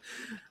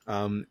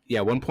 Yeah,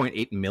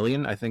 1.8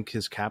 million. I think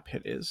his cap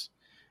hit is.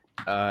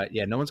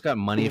 Yeah, no one's got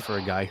money for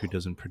a guy who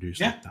doesn't produce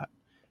Yeah. like that.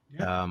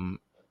 Yeah.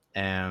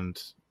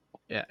 And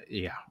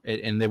yeah,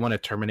 and they want to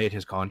terminate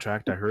his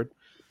contract. I heard.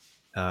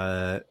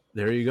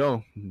 There you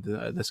go.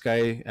 This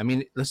guy. I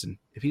mean, listen.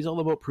 If he's all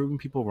about proving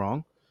people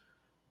wrong,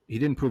 he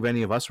didn't prove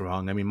any of us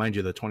wrong. I mean, mind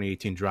you, the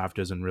 2018 draft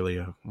isn't really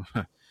a.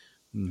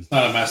 It's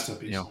not a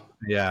masterpiece. You know, No.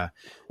 yeah,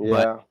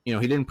 Yeah.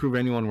 but he didn't prove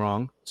anyone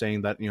wrong,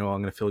 saying that I'm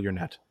going to fill your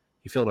net.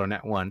 He filled our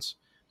net once.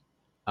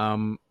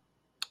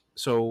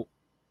 So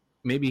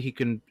maybe he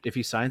can, if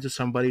he signs with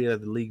somebody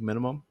at the league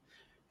minimum,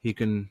 he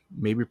can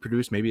maybe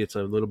produce. Maybe it's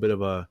a little bit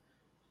of a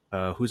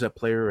who's that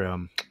player?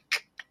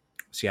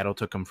 Seattle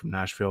took him from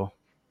Nashville.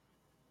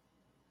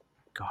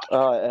 God.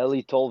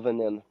 Eli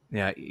Tolvanen.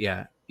 Yeah.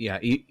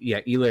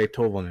 Eli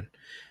Tolvanen.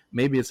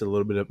 Maybe it's a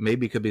little bit of,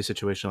 maybe it could be a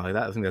situation like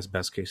that. I think that's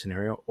best case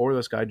scenario. Or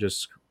this guy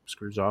just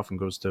screws off and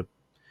goes to,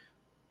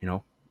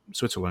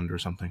 Switzerland or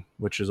something,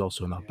 which is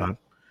also not bad.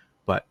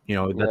 But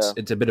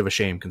it's a bit of a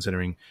shame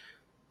considering,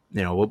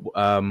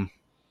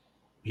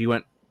 he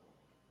went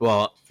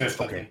Fifth,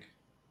 okay. I think.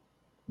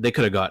 They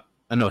could have got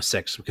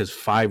 6 because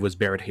 5 was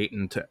Barrett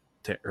Hayton to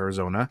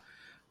Arizona,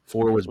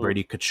 4 was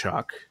Brady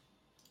Tkachuk,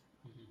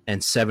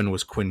 and 7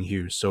 was Quinn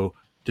Hughes. So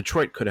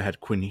Detroit could have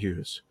had Quinn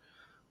Hughes,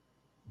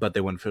 but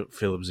they went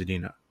Philip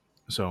Zadina.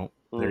 So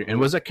and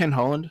was that Ken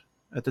Holland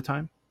at the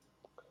time?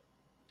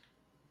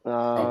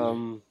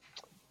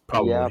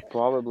 Yeah,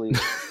 probably. probably.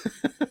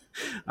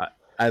 I,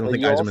 I don't But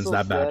think you Yzerman's also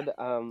that bad.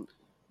 said,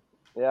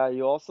 yeah,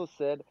 you also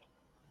said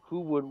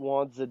who would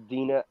want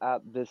Zadina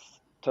at this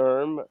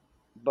term,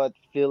 but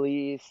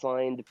Philly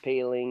signed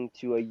Paling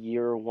to a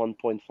year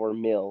 1.4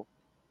 mil.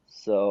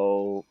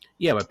 So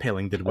Yeah, but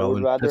Paling did I well would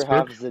in rather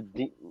have Pittsburgh.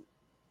 Zadina.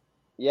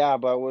 Yeah,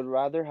 but I would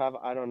rather have,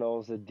 I don't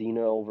know, Zadina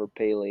over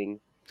Paling.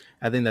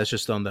 I think that's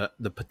just on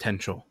the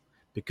potential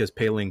because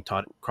Paling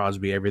taught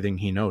Crosby everything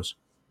he knows.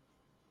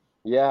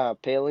 Yeah,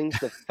 Paling's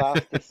the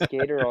fastest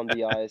skater on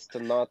the ice to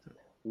not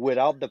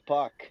without the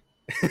puck.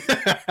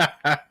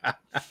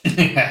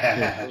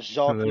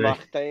 Jacques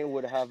Martin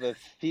would have a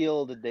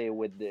field day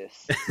with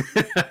this.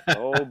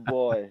 Oh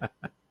boy.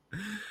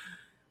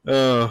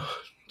 Oh,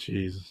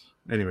 jeez.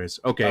 Anyways,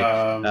 okay.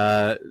 um,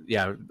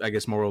 Yeah, I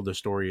guess moral of the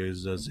story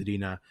is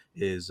Zadina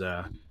is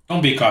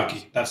don't be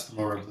cocky. That's the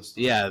moral of the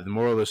story. yeah. The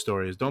moral of the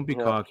story is don't be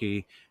Yeah.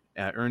 cocky,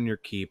 earn your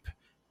keep.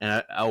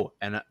 And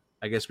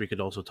I guess we could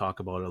also talk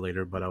about it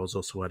later. But I was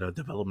also at a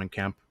development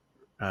camp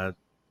uh,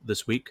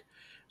 this week,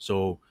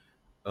 so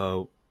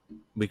uh,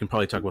 we can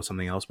probably talk about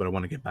something else. But I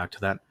want to get back to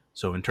that.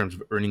 So in terms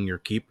of earning your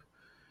keep,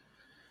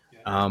 Yeah.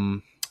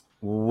 um,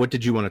 what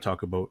did you want to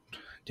talk about,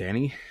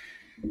 Danny?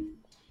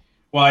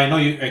 Well, I know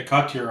it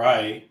caught your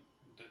eye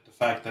the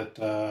fact that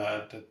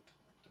the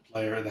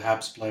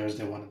Habs players,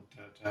 they wanted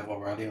to have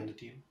O'Reilly on the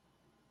team.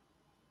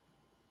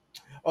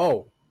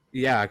 Oh,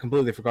 yeah, I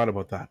completely forgot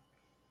about that.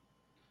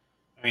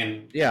 I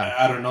mean, Yeah,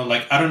 I don't know.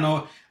 Like, I don't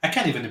know. I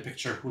can't even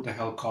picture who the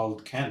hell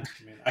called Kent.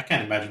 I mean, I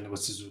can't imagine it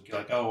was Suzuki.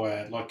 Like, oh,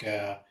 look,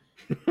 you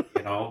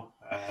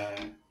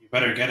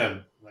better get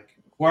him. Like,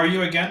 who are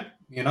you again?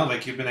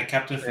 Like you've been a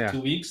captain for yeah.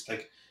 2 weeks.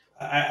 Like,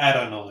 I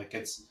don't know. Like,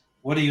 it's.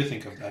 What do you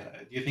think of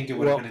that? Do you think it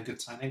would have Well, been a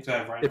good signing to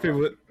have Ryan if it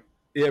O'Reilly? was,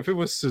 yeah, if it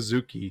was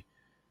Suzuki,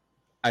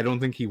 I don't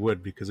think he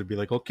would because it'd be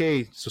like,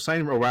 okay, so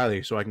sign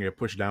O'Reilly so I can get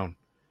pushed down.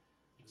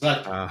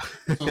 Exactly. Uh,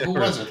 So who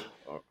or, was it?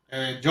 or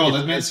Joel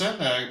it's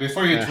Edmondson.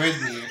 Before you uh, trade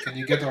me, can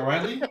you get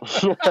O'Reilly?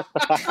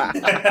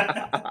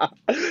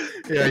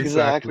 yeah, exactly.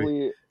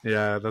 Exactly.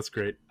 Yeah, that's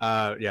great.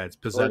 Yeah, it's Or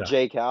Pizzetta.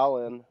 Jake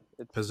Allen.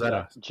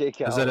 Pizzetta. Jake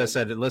Pizzetta Allen.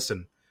 said,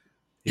 "Listen,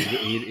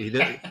 he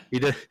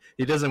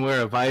doesn't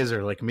wear a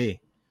visor like me,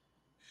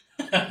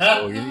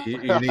 so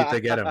you need to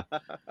get him."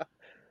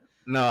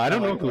 No, I Oh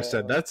don't my know who god.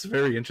 said. That's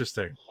very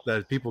interesting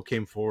that people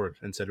came forward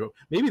and said, well,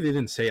 maybe they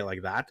didn't say it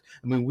like that.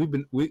 I mean,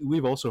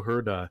 we've also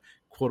heard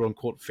quote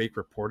unquote fake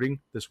reporting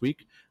this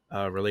week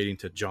relating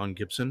to John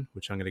Gibson,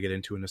 which I'm going to get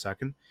into in a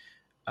second.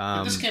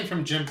 But this Um, came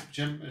from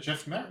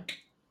Jeff Merrick.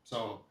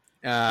 So,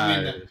 I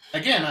uh, mean,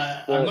 again,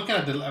 I'm But looking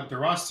at the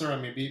roster,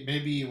 and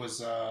maybe it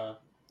was.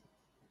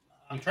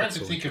 I'm trying that's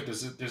to so think if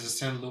interesting. there's a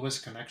St. Louis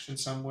connection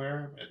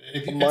somewhere.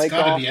 It's Mike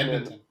got to be Hoffman.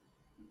 Edmonton.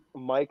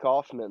 Mike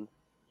Hoffman.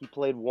 He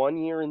played 1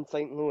 year in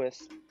St. Louis,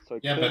 so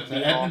it Yeah, but could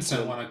be Edmonton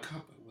Hoffman. won a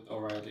cup with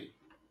O'Reilly.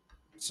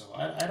 So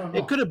I don't It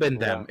know. could have been Yeah.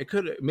 them. It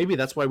could maybe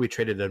that's why we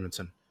traded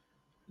Edmondson.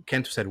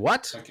 Kent said,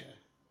 "What? Okay.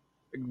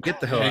 Get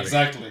the hell Yeah, out of here."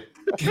 exactly.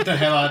 Get the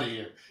hell out of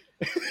here.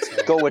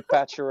 So Go with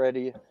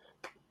Pacioretty.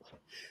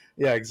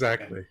 Yeah, okay.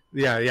 exactly.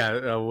 Yeah.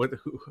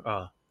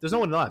 There's no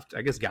one left.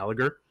 I guess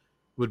Gallagher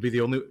would be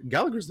the only.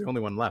 Gallagher's the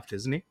only one left,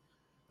 isn't he?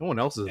 No one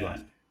else is Yeah.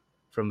 left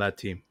from that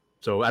team.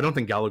 So I don't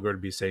think Gallagher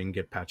would be saying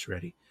get patch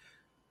ready.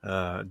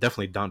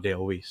 Definitely Dante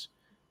Luis.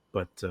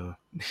 But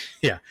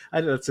yeah,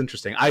 that's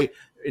interesting.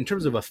 In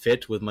terms of a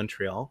fit with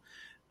Montreal,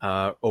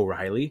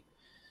 O'Reilly,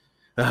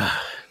 uh,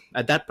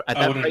 at I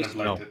that wouldn't price, have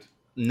liked no, it.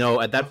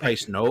 no, at No, that thank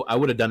price, you. no. I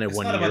would have done it It's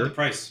one not about the year.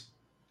 price.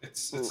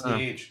 It's the Mm.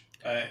 age.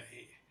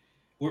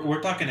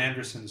 We're talking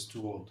Anderson is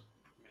too old.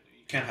 I mean,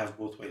 you can't have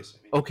both ways.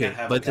 I mean, you can't Okay,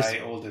 have a but guy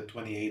old at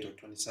 28 or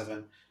 27,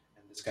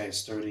 and this guy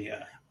is 30.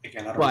 Again,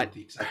 I don't know but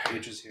the exact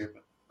ages here,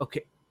 but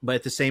okay, but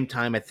at the same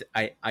time,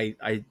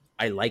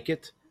 I like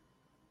it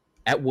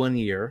at 1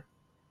 year,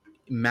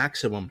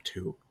 maximum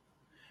two,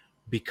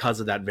 because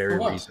of that for very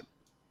what? reason.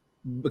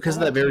 For Because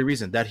of that what? very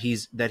reason that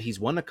he's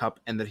won a cup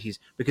and that he's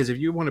because if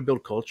you want to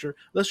build culture,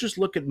 let's just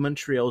look at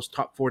Montreal's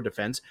top four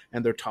defense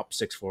and their top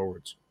six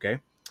forwards. Okay,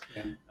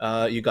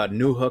 Yeah. you got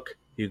Newhook,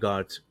 you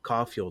got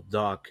Caulfield,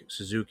 Doc,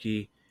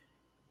 Suzuki.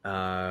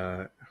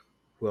 Uh,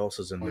 who else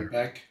is in Going there?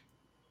 back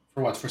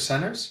for what? For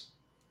centers?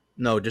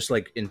 No, just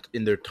like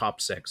in their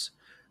top six.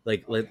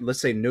 Like Okay.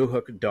 let's say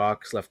Newhook,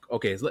 Doc, left.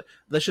 Okay,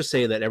 let's just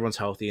say that everyone's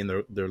healthy and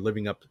they're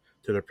living up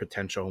to their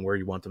potential and where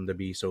you want them to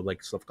be. So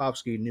like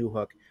Slavkovsky,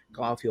 Newhook,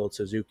 Caulfield,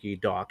 Suzuki,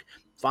 Doc,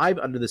 five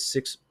under the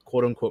six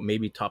quote unquote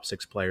maybe top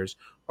six players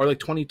are like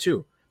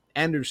 22.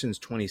 Anderson's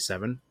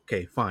 27.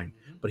 Okay, fine,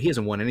 Hmm. but he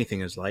hasn't won anything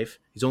in his life.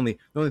 The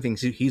only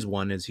things he's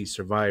won is he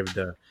survived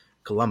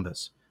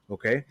Columbus.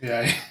 Okay,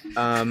 Yeah.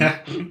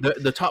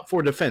 the top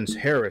four defense: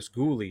 Harris,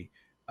 Gooley,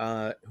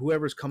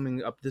 whoever's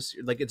coming up this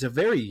year. Like it's a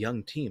very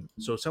young team,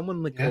 so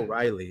someone like Yeah.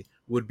 O'Reilly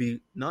would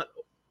be not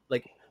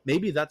like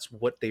maybe that's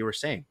what they were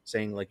saying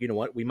like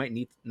what we might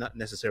need not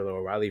necessarily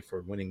O'Reilly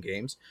for winning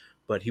games,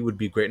 but he would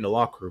be great in the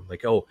locker room.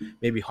 Like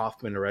maybe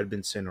Hoffman or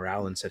Edmondson or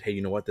Allen said,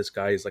 hey, this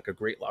guy is like a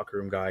great locker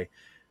room guy.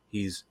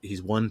 He's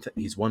won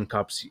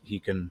cups.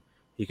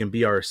 He He can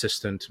be our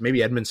assistant.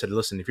 Maybe Edmund said,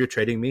 "Listen, if you're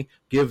trading me,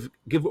 give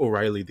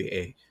O'Reilly the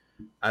A."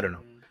 I don't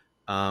know.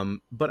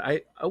 But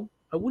I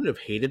wouldn't have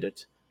hated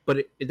it, but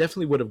it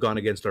definitely would have gone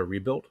against our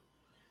rebuild.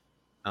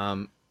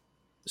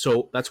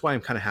 So that's why I'm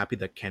kind of happy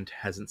that Kent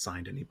hasn't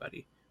signed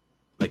anybody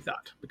like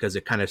that, because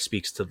it kind of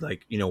speaks to,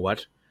 like, you know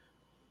what,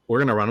 we're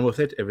gonna run with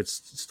it. If it's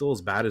still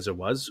as bad as it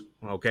was,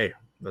 okay,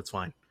 that's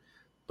fine.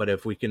 But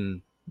if we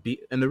can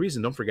be, and the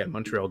reason, don't forget,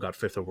 Montreal got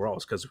 5th overall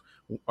is because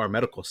our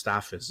medical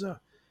staff is,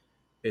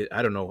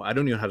 I don't know, I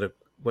don't even know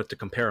what to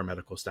compare our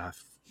medical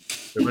staff.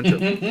 They're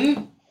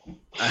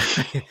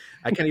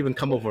I can't even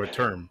come over a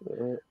term.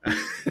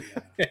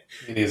 Yeah,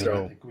 me neither. I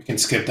So think we can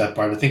skip that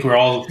part. I think we're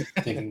all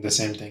thinking the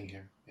same thing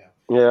here.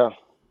 Yeah.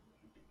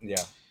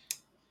 Yeah.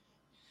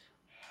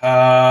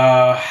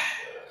 yeah.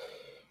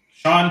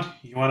 Sean,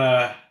 you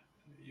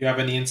have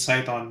any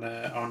insight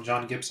on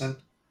John Gibson?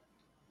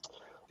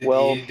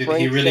 Well, Did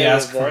he really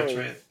ask for a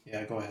trade?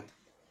 Yeah, go ahead.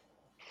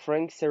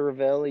 Frank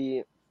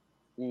Saravelli,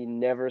 he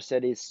never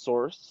said his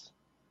source,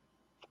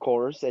 of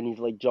course, and he's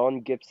like,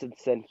 John Gibson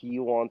said he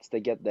wants to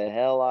get the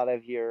hell out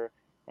of here,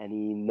 and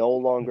he no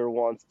longer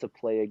wants to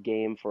play a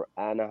game for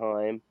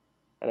Anaheim.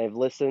 And I've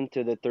listened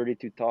to the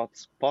 32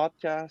 Thoughts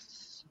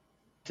podcasts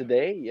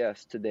today,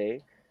 yes,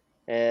 today,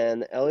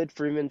 and Elliot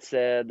Freeman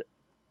said,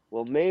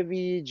 well,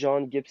 maybe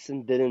John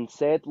Gibson didn't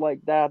say it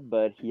like that,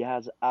 but he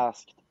has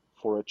asked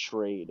for a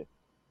trade.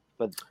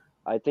 But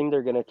I think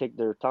they're going to take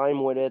their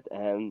time with it,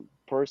 and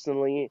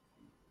personally,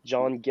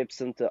 John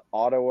Gibson to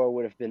Ottawa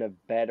would have been a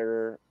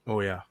better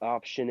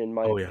option, in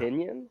my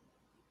opinion.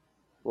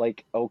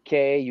 Like,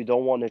 okay, you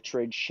don't want to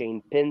trade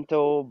Shane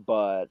Pinto,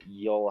 but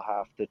you'll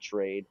have to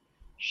trade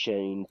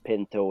Shane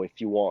Pinto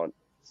if you want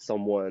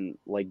someone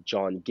like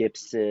John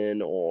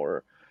Gibson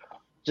or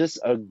just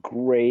a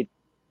great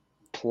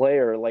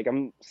player. Like,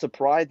 I'm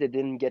surprised they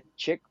didn't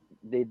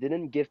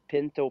give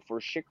Pinto for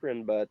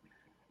Chychrun, but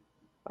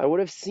I would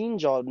have seen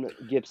John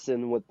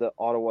Gibson with the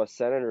Ottawa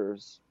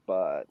Senators.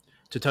 But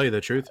to tell you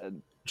the truth,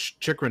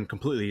 Chychrun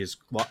completely is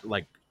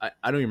like, I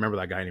don't even remember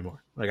that guy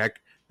anymore.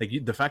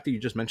 The fact that you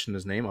just mentioned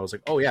his name, I was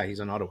like, oh yeah, he's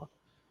in Ottawa.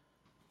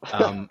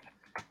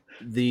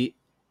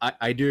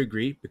 I do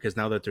agree, because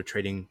now that they're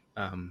trading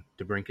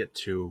DeBrincat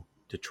to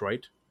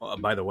Detroit.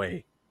 By the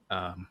way,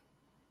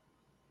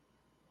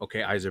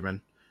 okay, Yzerplan.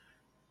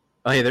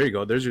 Oh, hey, there you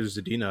go. There's your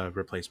Zadina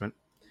replacement.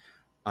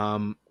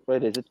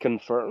 Wait, is it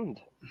confirmed?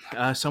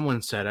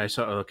 Someone said, I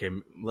saw. Okay,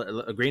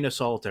 a grain of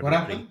salt, everybody.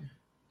 What happened?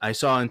 I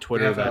saw on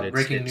Twitter that it's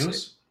breaking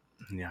news.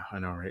 Yeah, I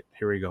know, right?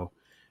 Here we go.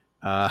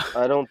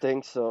 I don't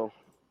think so.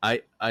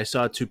 I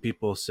saw 2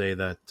 people say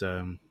that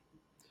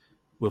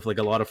with like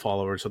a lot of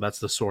followers, so that's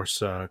the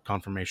source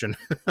confirmation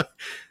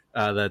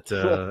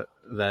that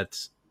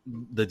that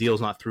the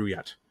deal's not through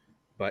yet,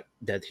 but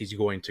that he's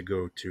going to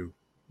go to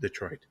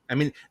Detroit. I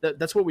mean,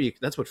 that's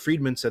what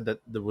Friedman said that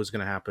was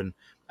going to happen.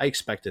 I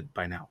expected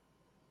by now,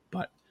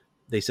 but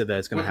they said that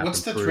it's going to happen.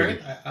 What's the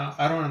trade?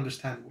 I don't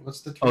understand.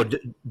 What's the trade?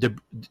 Oh,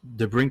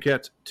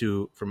 DeBrincat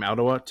from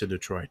Ottawa to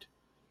Detroit.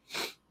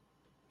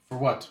 For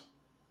what?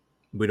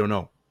 We don't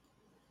know.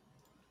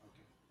 Okay.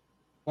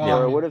 Well, yeah,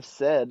 I would have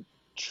said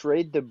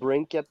trade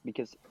DeBrincat,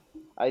 because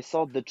I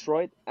saw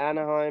Detroit,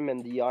 Anaheim,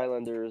 and the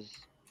Islanders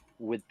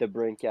with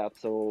DeBrincat.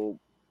 So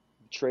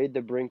trade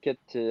DeBrincat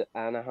to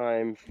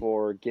Anaheim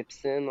for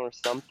Gibson or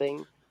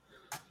something.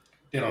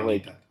 They don't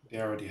need that. They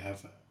already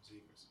have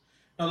Zegers.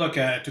 Now, look,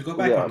 to go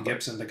back on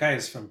Gibson, the guy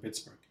is from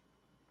Pittsburgh.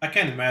 I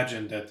can't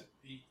imagine that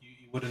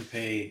you wouldn't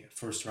pay a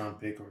first-round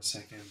pick or a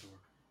second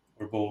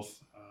or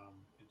both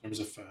in terms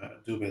of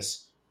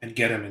Dubas and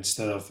get him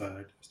instead of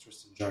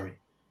Tristan Jarry.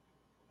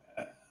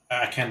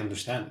 I can't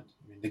understand it.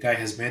 I mean, the guy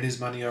has made his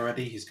money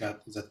already. He's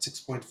at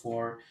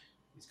 6.4.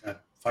 He's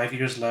got 5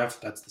 years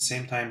left. That's the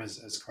same time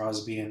as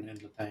Crosby and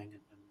Letang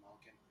and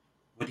Malkin.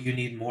 What do you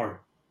need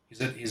more?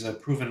 He's a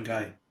proven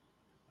guy,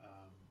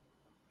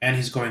 and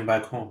he's going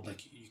back home.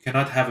 Like, you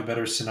cannot have a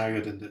better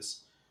scenario than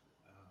this.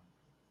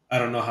 I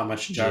don't know how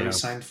much Jarry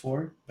signed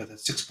for, but at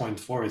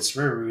 6.4, it's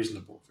very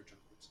reasonable for John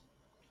Gibson,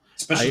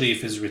 especially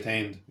if he's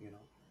retained.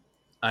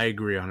 I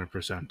agree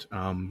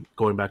 100%.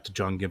 Going back to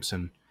John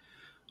Gibson,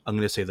 I'm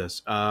going to say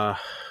this. I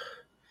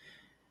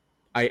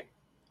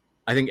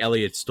think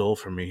Elliot stole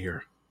from me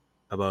here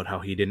about how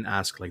he didn't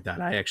ask like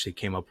that. I actually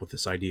came up with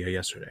this idea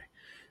yesterday.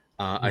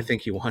 I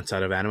think he wants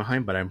out of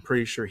Anaheim, but I'm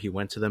pretty sure he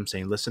went to them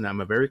saying, listen,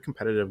 I'm a very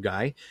competitive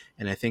guy,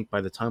 and I think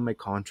by the time my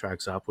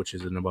contract's up, which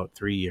is in about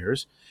 3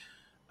 years,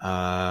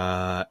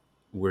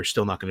 we're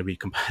still not going to be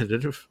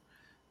competitive.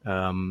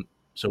 So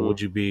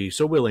would you be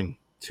so willing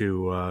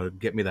to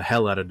get me the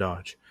hell out of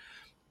Dodge?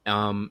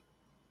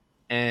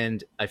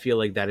 And I feel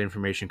like that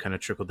information kind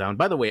of trickled down.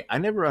 By the way, I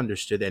never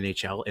understood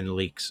NHL and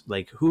leaks.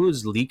 Like, who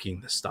is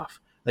leaking this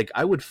stuff? Like,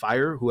 I would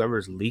fire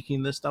whoever's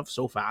leaking this stuff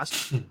so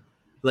fast.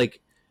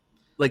 like,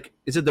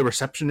 is it the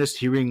receptionist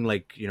hearing,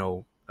 like,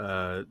 the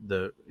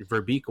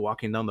Verbeek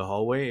walking down the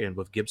hallway and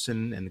with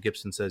Gibson, and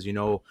Gibson says,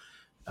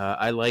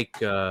 I like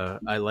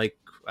LA.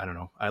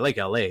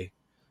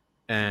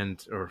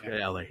 or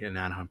LA and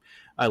Anaheim.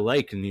 I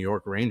like New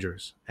York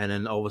Rangers, and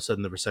then all of a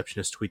sudden the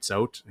receptionist tweets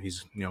out,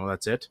 he's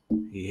that's it.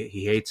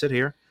 He hates it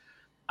here.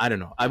 I don't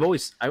know. I've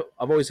always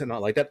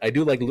not like that. I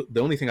do like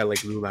the only thing I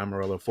like Lou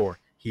Lamoriello for.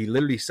 He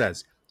literally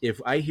says,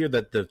 if I hear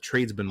that the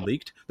trade's been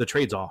leaked, the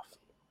trade's off.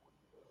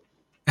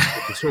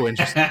 It's so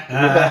interesting.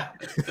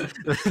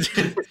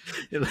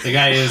 The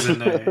guy is in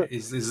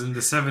the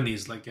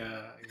 70s. Like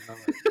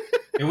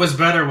it was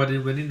better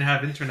when we didn't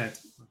have internet.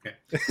 Okay.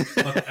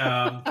 Look,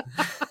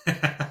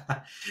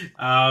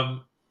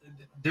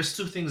 there's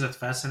two things that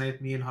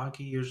fascinate me in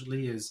hockey.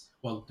 Usually,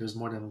 there's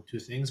more than two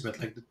things, but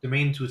like the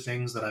main two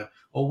things that I've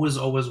always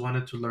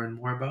wanted to learn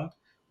more about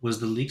was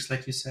the leaks,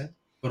 like you said,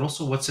 but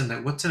also what's in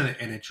an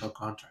NHL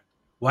contract.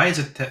 Why is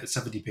it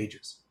 70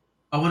 pages?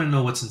 I want to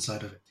know what's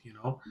inside of it.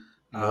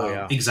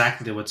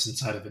 Exactly what's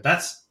inside of it.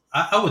 That's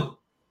I would,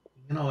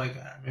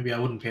 maybe I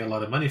wouldn't pay a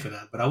lot of money for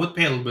that, but I would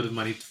pay a little bit of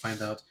money to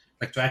find out,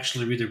 like to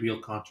actually read a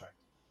real contract.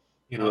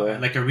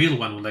 Like a real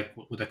one,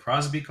 with a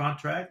Crosby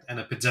contract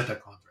and a Pizzetta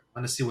contract. I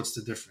want to see what's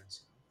the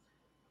difference.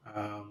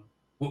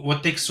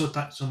 What takes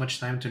so much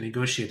time to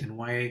negotiate, and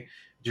why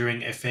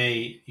during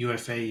UFA,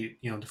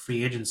 the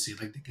free agency,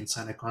 like they can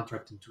sign a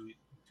contract in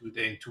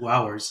 2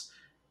 hours,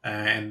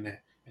 and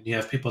you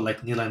have people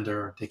like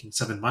Nylander taking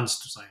 7 months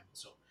to sign.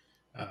 So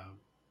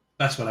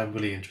that's what I'm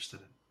really interested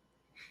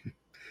in.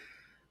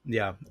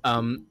 Yeah.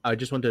 I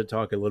just wanted to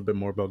talk a little bit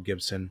more about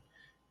Gibson.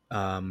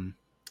 A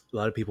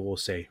lot of people will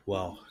say,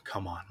 well,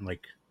 come on,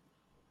 like,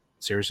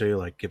 seriously,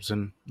 like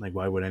Gibson, like,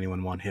 why would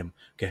anyone want him?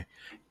 Okay.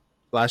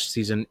 Last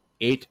season,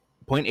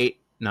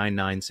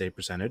 8.899 save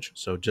percentage,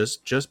 so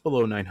just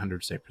below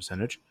 900 save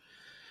percentage,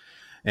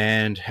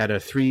 and had a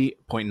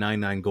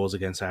 3.99 goals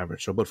against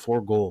average, so about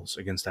 4 goals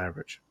against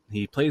average.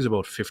 He plays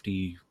about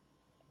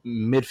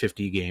mid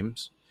 50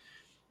 games.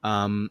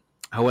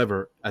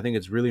 However, I think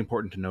it's really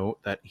important to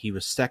note that he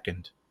was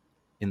second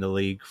in the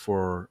league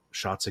for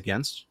shots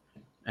against,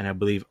 and I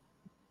believe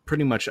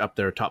pretty much up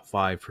there top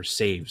 5 for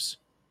saves.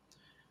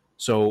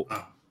 So,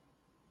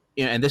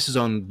 and this is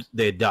on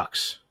the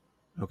Ducks.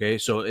 Okay,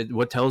 so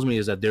what tells me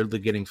is that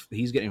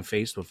he's getting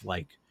faced with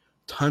like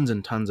tons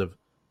and tons of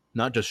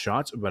not just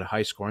shots but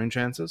high scoring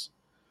chances.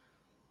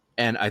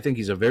 And I think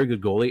he's a very good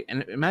goalie.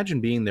 And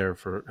imagine being there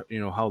for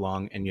how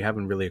long and you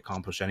haven't really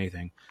accomplished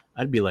anything.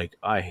 I'd be like,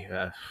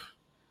 the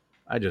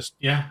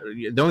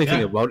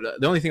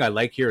only thing I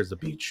like here is the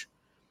beach.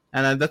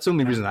 And that's the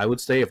only reason I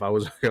would stay if I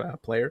was a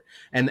player.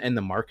 And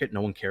the market,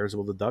 no one cares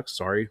about the Ducks.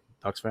 Sorry,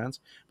 Ducks fans,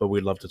 but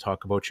we'd love to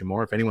talk about you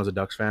more. If anyone's a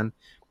Ducks fan,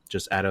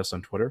 just add us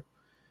on Twitter.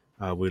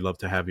 We'd love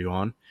to have you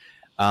on.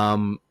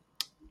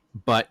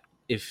 But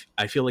if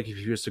he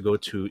was to go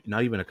to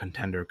not even a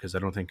contender, because I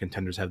don't think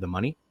contenders have the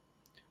money,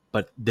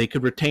 but they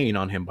could retain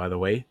on him, by the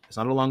way. It's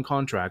not a long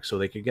contract, so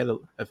they could get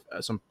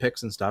some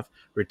picks and stuff,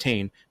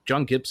 retain.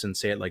 John Gibson,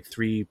 say at like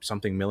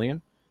 3-something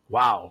million.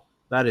 Wow.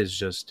 That is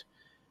just...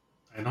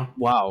 I know.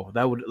 Wow.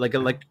 That would... Like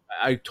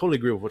I totally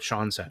agree with what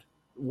Shawn said.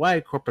 Why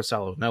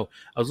Korpisalo? No.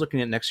 I was looking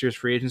at next year's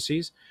free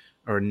agency.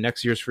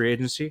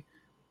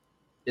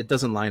 It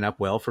doesn't line up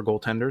well for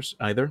goaltenders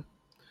either.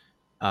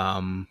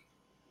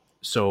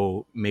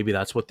 So maybe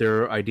that's what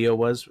their idea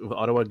was with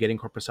Ottawa getting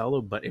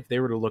Korpisalo. But if they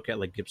were to look at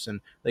like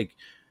Gibson, like...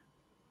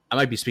 I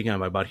might be speaking on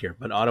my butt here,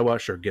 but Ottawa,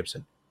 sure,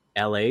 Gibson.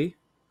 LA,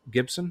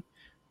 Gibson.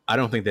 I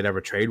don't think they'd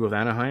ever trade with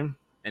Anaheim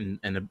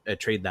and a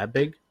trade that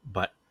big,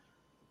 but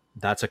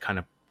that's a kind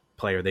of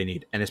player they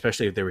need. And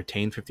especially if they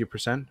retain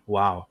 50%,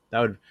 wow,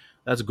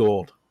 that's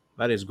gold.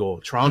 That is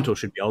gold. Toronto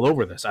should be all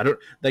over this.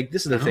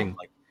 This is the thing.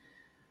 Like,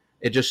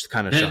 it just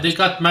kind of they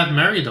got Matt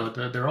Murray though.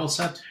 They're all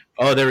set.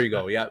 Oh, there you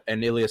go. Yeah,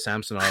 and Ilya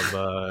Samsonov,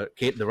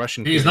 the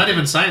Russian. He's not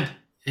even signed.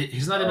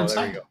 He's not even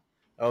signed.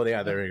 Oh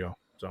yeah, there you go.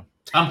 So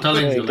I'm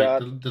telling you,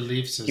 the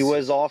Leafs. He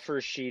was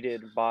offer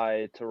sheeted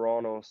by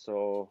Toronto,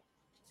 so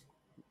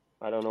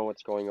I don't know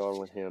what's going on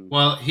with him.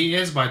 Well, he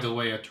is, by the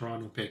way, a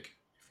Toronto pick.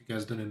 If you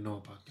guys didn't know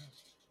about that,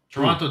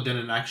 Toronto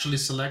didn't actually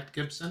select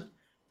Gibson,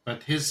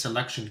 but his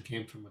selection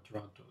came from a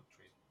Toronto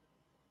trade.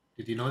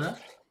 Did you know that?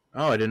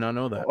 Oh, I did not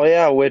know that. Oh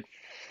yeah, with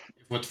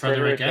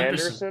Frederik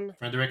Anderson.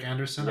 Frederik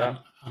Anderson. Yeah.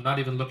 I'm not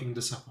even looking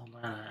this up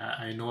online.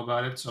 I know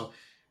about it. So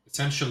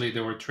essentially, they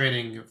were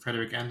trading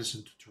Frederik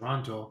Anderson to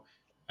Toronto.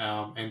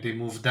 And they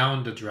moved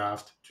down the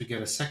draft to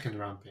get a second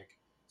round pick.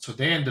 So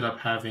they ended up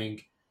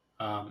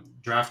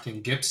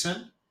drafting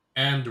Gibson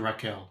and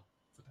Raquel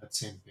for that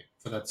same pick,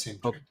 for that same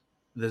trade.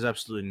 There's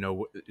absolutely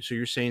no... So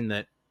you're saying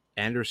that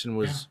Anderson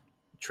was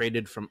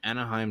traded from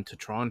Anaheim to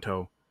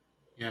Toronto?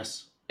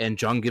 Yes. And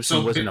John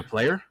Gibson wasn't a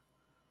player?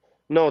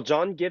 No,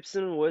 John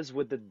Gibson was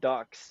with the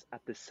Ducks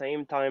at the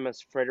same time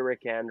as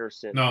Frederik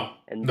Anderson.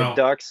 The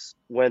Ducks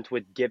went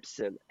with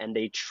Gibson, and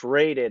they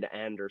traded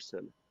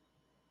Anderson.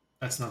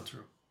 That's not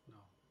true.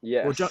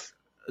 Yes. Well,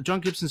 John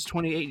Gibson's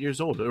 28 years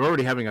old. We're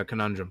already having a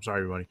conundrum. Sorry,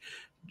 everybody.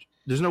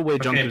 There's no way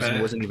John Gibson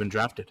wasn't even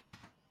drafted.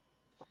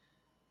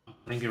 I'm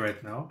telling you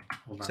right now.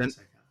 Hold on a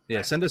second.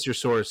 Yeah, send us your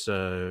source,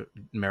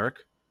 Merrick.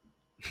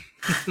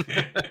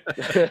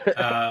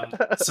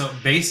 So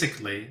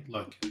basically,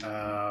 look,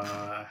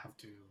 I have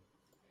to...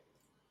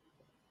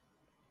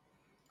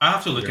 I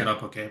have to look it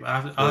up. Okay,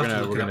 I'll have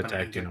to look we're it up gonna and I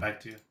tag can team get him. back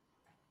to you.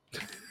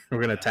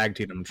 We're gonna tag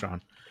team him,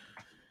 Sean.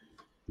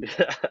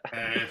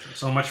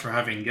 So much for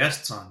having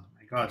guests on.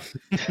 My God.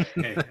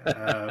 Okay.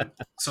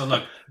 So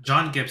look,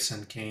 John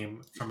Gibson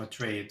came from a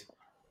trade.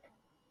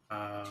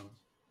 Um,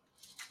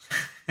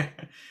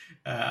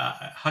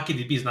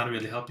 HockeyDB is not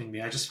really helping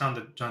me. I just found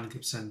that John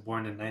Gibson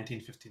born in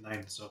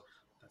 1959, so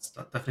that's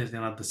definitely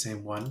not the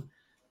same one.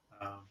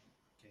 Um,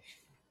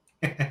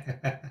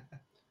 okay.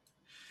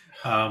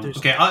 There's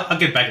Okay, I'll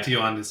get back yeah. to you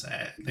on this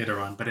later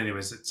on. But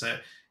anyways,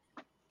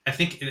 I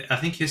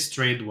think his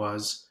trade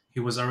was he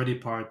was already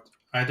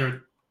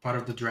either part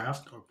of the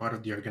draft or part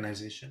of the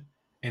organization,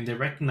 and they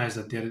recognized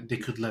that they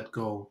could let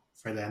go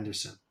Fred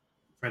Anderson,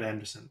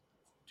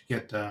 to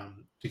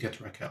get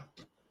Raquel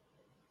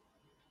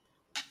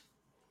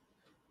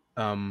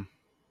Um,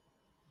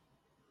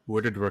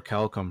 where did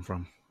Raquel come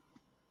from?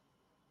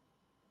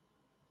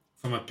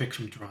 from a pick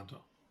from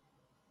Toronto.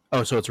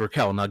 Oh, so it's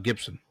Raquel, not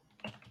Gibson.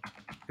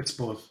 It's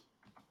both.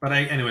 But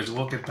anyways,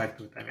 we'll get back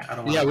to it. I mean, I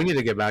don't want Yeah, to. we need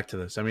to get back to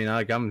this. I mean,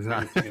 like I'm We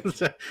not. need to get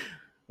to it.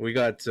 We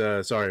got.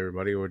 Sorry,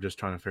 everybody. We're just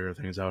trying to figure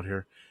things out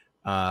here.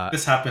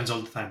 This happens all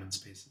the time in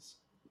spaces.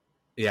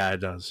 Yeah, it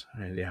does.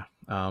 Yeah.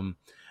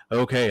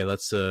 Okay,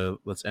 let's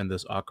end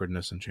this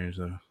awkwardness and change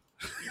the.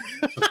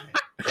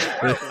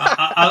 Okay.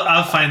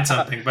 I'll find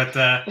something, but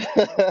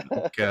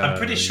I'm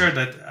pretty sure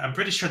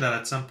that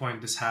at some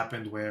point this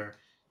happened where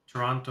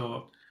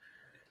Toronto.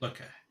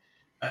 Look,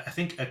 I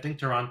think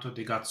Toronto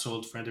they got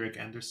sold Frederick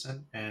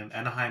Anderson, and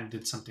Anaheim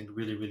did something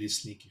really really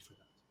sneaky for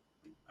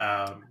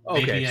that.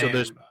 Okay, Maybe I so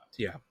there's am.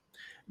 yeah.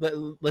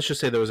 Let's just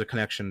say there was a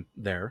connection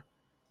there.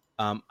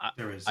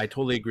 There is. I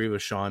totally agree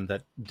with Sean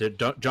that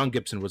John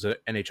Gibson was an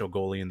NHL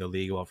goalie in the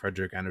league while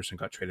Frederick Anderson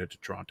got traded to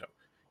Toronto.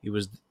 He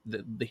was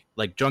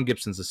like John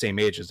Gibson's the same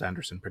age as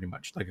Anderson, pretty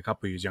much, like a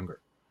couple years younger.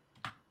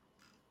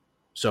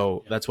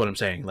 So that's what I'm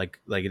saying. Like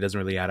it doesn't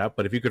really add up.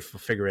 But if you could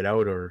figure it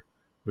out, or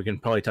we can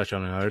probably touch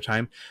on it another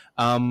time.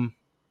 I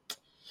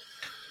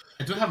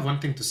do have one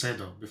thing to say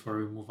though before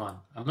we move on.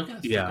 I'm looking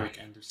at Yeah. Frederick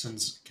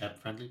Anderson's cap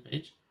friendly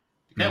page.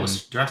 The guy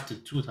was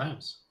drafted 2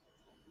 times.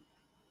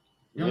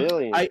 You know,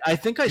 Really? I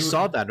think I He-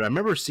 saw that. I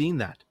remember seeing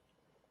that.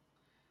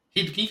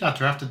 he got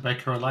drafted by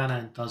Carolina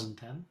in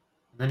 2010, and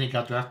then he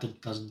got drafted in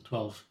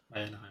 2012 by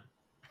Anaheim.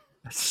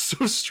 That's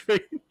so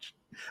strange.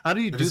 How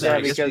do you That do is that? Yeah,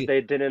 I guess because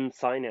they didn't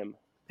sign him.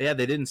 yeah,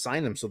 they didn't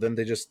sign him, so then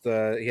they just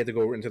he had to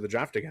go into the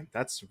draft again.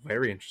 That's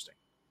very interesting.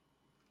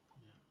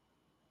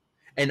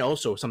 And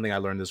also something I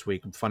learned this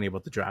week, funny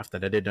about the draft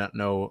that I did not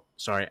know.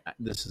 Sorry, I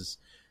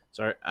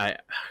can't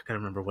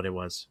remember what it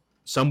was.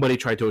 Somebody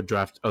tried to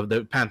draft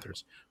the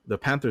Panthers. The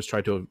Panthers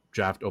tried to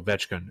draft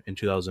Ovechkin in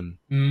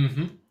 2004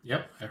 Mm-hmm.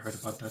 Yep, I heard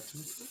about that too.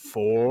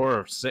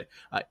 or 6.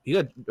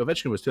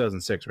 Ovechkin was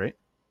 2006, right?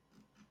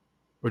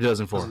 Or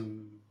 2004?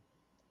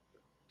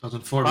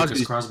 2004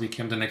 because Crosby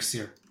came the next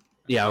year.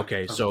 Yeah,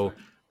 okay. So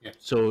yeah.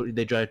 So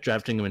they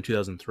drafting him in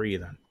 2003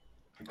 then.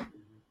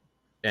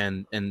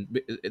 And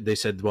they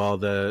said, well,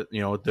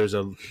 there's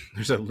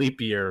a leap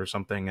year or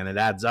something, and it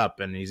adds up,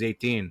 and he's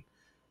 18,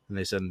 and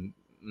they said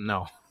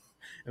no.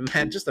 And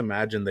man, just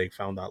imagine they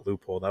found that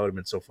loophole. That would have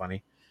been so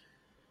funny.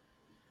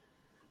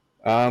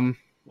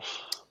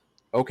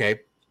 Okay.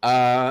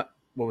 What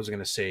was I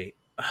gonna say?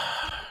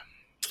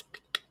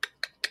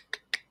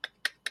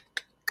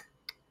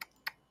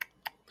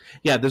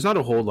 Yeah, there's not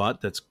a whole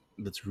lot that's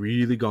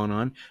really gone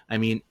on. I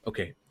mean,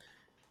 okay.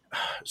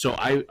 So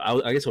I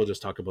guess I'll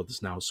just talk about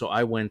this now. So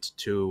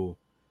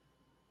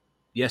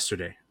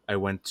yesterday I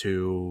went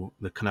to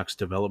the Canucks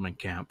Development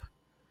Camp,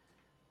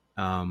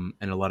 and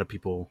a lot of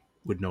people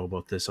would know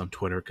about this on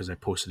Twitter because I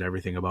posted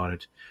everything about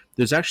it.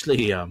 There's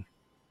actually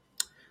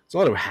it's a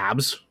lot of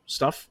Habs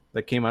stuff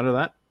that came out of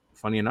that.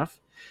 Funny enough.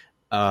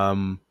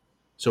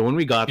 So when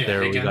we got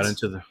there, Higgins. We got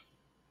into the.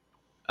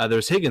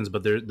 There's Higgins,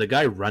 but there's the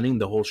guy running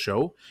the whole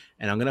show,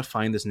 and I'm gonna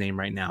find this name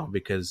right now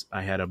because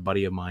I had a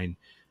buddy of mine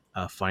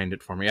find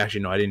it for me.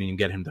 Actually, no, I didn't even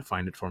get him to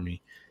find it for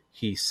me.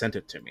 He sent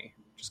it to me.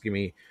 Just give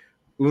me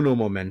uno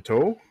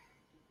momento.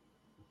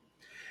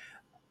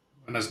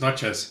 Buenas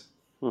noches.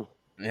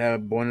 Yeah,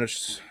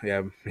 buenas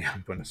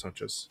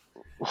noches.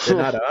 De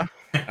nada.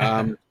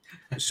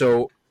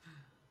 So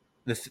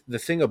the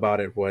thing about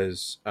it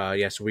was,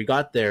 so we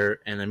got there,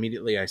 and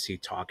immediately I see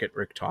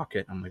Rick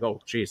Tocchet. I'm like, oh,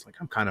 geez, like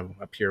I'm kind of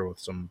up here with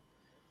some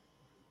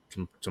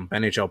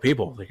NHL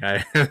people. Like,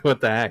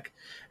 what the heck?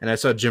 And I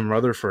saw Jim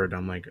Rutherford.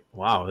 I'm like,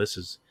 wow, this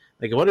is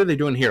like, what are they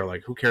doing here?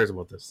 Like, who cares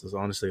about this? This is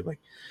honestly like,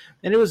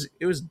 and it was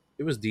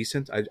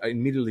decent. I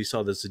immediately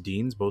saw both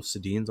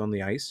Sedins on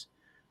the ice,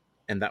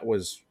 and that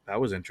was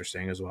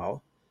interesting as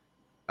well.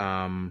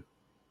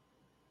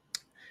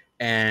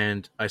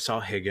 And I saw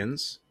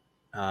Higgins.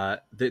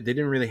 They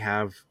didn't really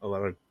have a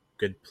lot of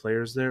good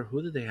players there.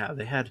 Who did they have?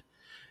 They had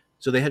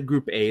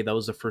Group A. That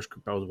was the first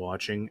group I was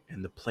watching,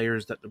 and the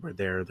players that were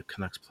there, the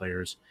Canucks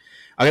players.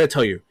 I got to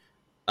tell you,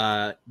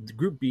 the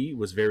Group B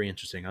was very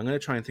interesting. I'm going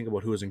to try and think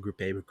about who was in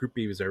Group A, but Group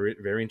B was very,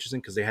 very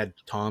interesting because they had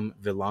Tom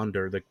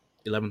Willander, the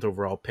 11th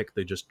overall pick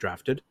they just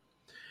drafted.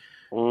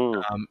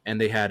 Mm. And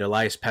they had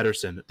Elias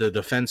Pettersson, the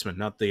defenseman,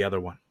 not the other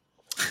one.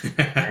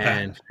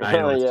 And I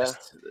know it's Yeah.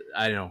 just,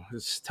 I know,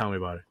 just tell me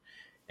about it.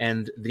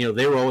 And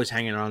they were always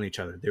hanging around each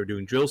other. They were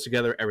doing drills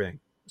together, everything.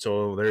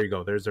 So there you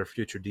go. There's their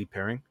future deep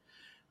pairing.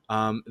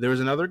 There was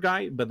another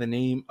guy by the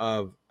name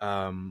of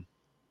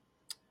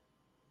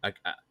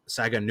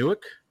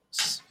Saganuik.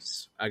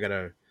 I got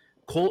a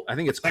Cole. I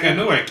think it's Like a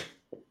Colby. Newark.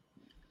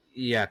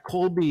 Yeah,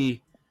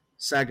 Colby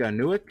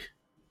Saganuik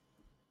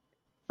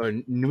or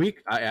Nuik.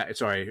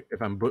 Sorry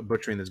if I'm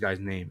butchering this guy's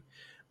name.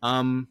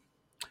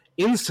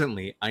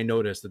 Instantly, I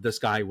noticed that this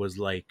guy was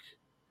like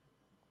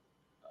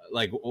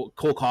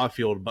Cole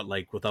Caulfield, but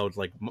like without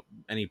like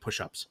any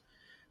push-ups.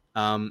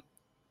 Um,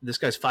 this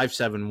guy's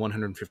 5'7",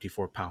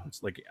 154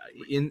 pounds. Like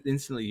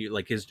instantly,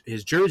 like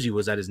his jersey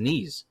was at his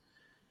knees,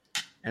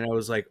 and I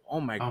was like, oh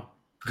my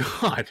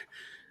god!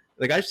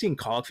 Like I've seen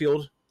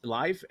Caulfield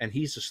live, and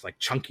he's just like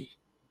chunky.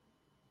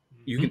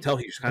 You can tell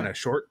he's kind of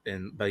short,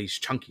 but he's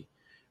chunky.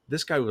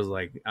 This guy was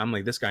like, I'm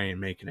like, this guy ain't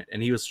making it.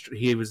 And he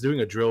was doing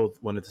a drill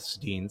with one of the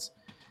Sedins,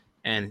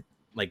 and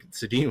like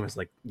Sedin was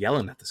like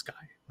yelling at this guy,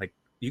 like,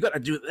 you got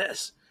to do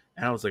this.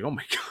 And I was like, oh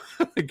my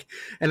god! Like,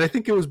 and I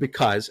think it was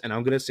because, and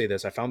I'm gonna say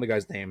this, I found the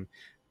guy's name,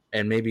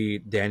 and maybe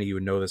Danny, you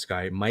would know this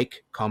guy,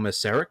 Mike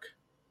Komisarek.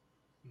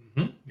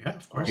 Yeah,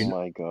 of course. Oh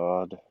my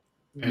god!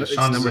 It's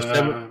Sean's number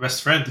 7,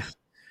 best friend.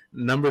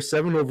 Number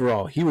 7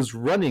 overall. He was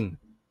running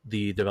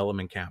the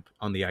development camp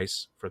on the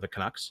ice for the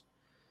Canucks.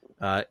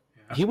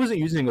 He wasn't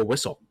using a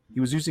whistle.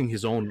 He was using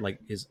his own like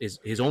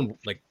his own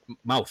like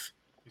mouth,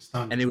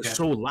 and it was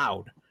so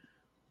loud.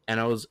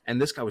 And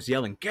this guy was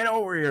yelling, "Get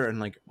over here!" And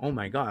like, oh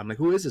my god! I'm like,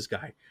 who is this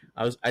guy?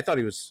 I thought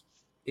he was.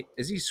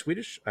 Is he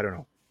Swedish? I don't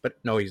know, but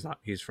no, he's not.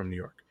 He's from New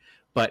York.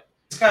 But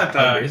he's got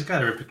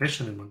a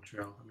reputation in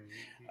Montreal. I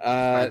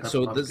mean,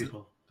 so this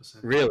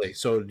really.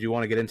 So do you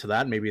want to get into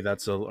that? Maybe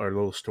that's our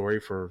little story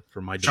for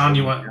my. Sean,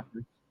 you want to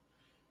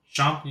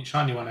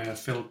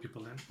fill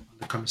people in on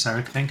the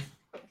Komisarek thing?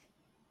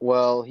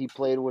 Well, he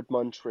played with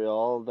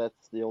Montreal.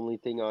 That's the only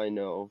thing I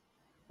know.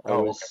 I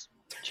was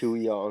too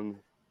young.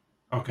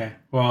 Okay.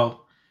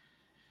 Well,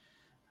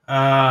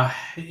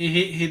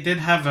 he did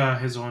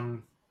have his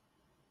own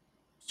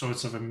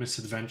sorts of a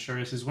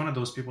misadventures. He's one of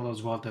those people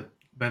as well that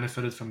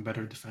benefited from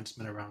better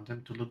defensemen around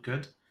him to look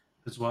good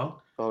as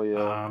well. Oh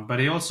yeah. But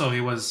he was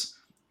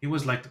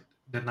like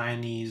the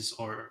 90s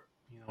or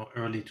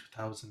early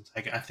 2000s.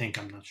 I think,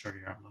 I'm not sure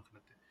here. I'm looking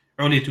at the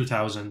early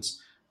 2000s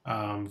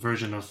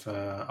version of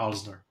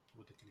Alsner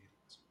with the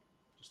Canadiens.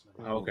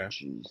 Okay.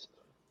 Jeez.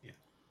 Yeah.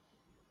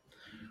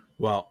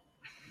 Well,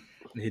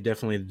 he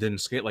definitely didn't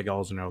skate like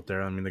Alsner out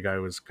there. I mean, the guy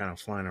was kind of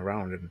flying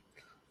around and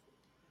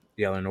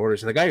yelling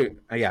orders. The guy,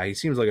 he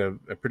seems like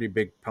a pretty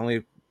big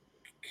penalty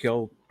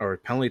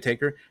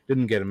taker.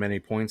 Didn't get many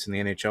points in the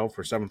NHL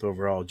for 7th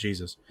overall.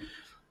 Jesus.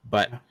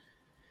 But,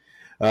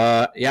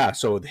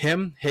 so with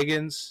him,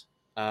 Higgins,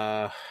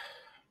 I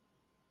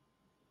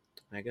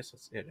guess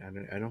that's it.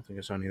 I don't think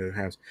I saw any other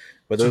Habs.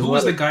 But so who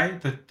was the guy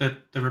that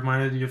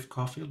reminded you of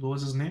Caulfield? What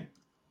was his name?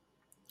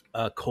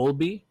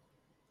 Colby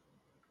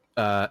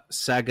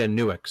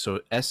Saganuik. So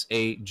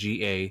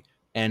Saganuik.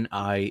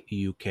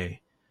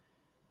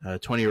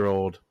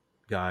 20-year-old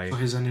guy. So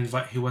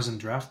he wasn't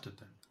drafted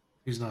then.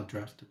 He's not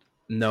drafted.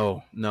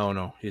 No,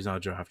 he's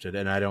not drafted,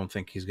 and I don't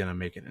think he's gonna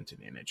make it into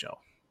the NHL.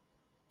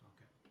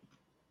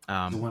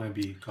 Okay. You want to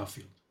be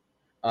Caulfield.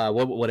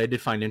 What I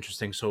did find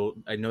interesting, so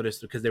I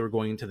noticed because they were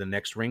going into the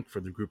next rink for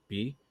the Group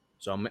B,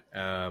 so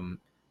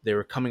they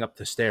were coming up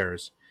the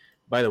stairs.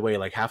 By the way,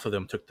 like half of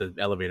them took the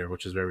elevator,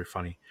 which is very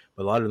funny,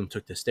 but a lot of them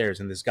took the stairs,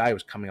 and this guy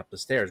was coming up the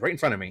stairs right in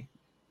front of me,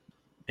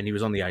 and he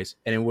was on the ice,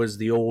 and it was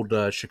the old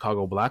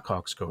Chicago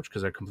Blackhawks coach,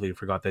 because I completely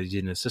forgot that he's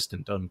an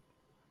assistant on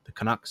the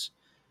Canucks.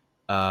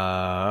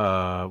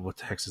 What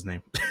the heck's his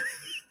name?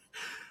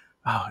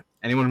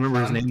 Anyone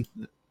remember his name?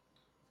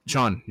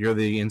 Sean, you're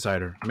the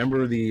insider.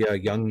 Remember the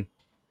young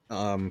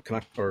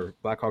Canuck or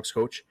Blackhawks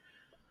coach?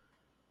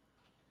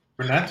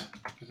 Burnett?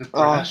 Is it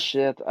Burnett? Oh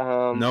shit.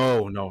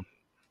 No.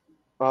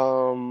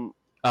 Oh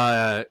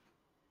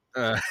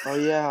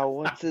yeah,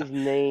 what's his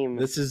name?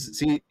 This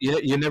is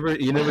you never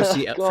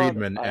see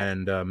Friedman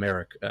and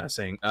Merrick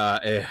saying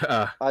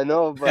I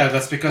know, but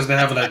that's because they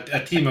have like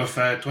a team of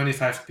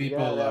 25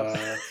 people.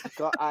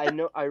 God,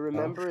 I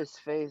remember his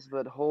face,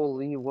 but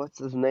holy, what's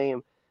his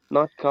name?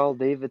 Not Carl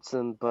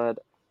Davidson, but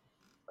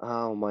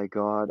oh my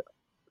god,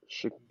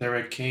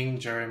 Derek King,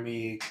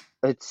 Jeremy.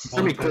 It's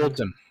Jeremy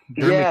Colton.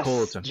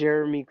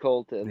 Jeremy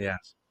Colton.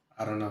 Yes.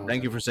 I don't know.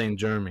 Thank you for saying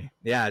Jeremy.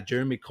 Yeah,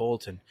 Jeremy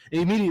Colton.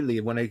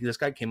 Immediately when this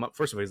guy came up,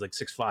 first of all, he's like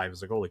 6'5". I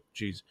was like, holy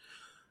jeez.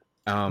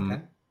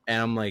 And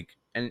I'm like,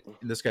 and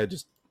this guy I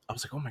was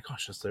like, oh my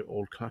gosh, that's the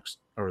old Canucks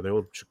or the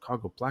old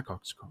Chicago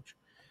Blackhawks coach.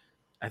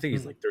 I think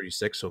he's like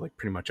 36, so like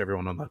pretty much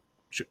everyone on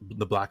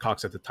the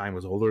Blackhawks at the time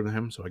was older than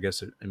him, so I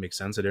guess it makes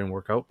sense. It didn't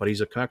work out, but he's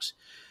a Canucks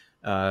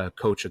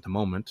coach at the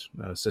moment,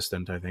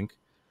 assistant, I think.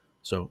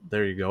 So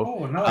there you go.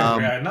 Oh, now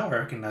I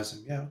recognize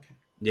him. Yeah, okay.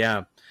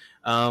 Yeah.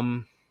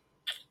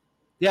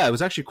 Yeah, it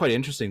was actually quite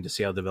interesting to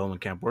see how development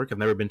camp worked. I've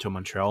never been to a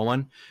Montreal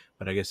one,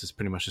 but I guess it's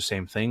pretty much the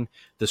same thing.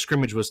 The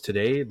scrimmage was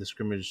today. The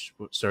scrimmage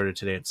started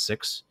today at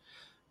 6.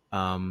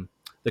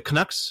 The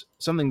Canucks,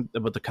 something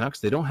about the Canucks,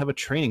 they don't have a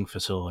training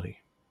facility.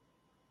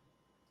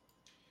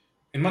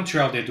 In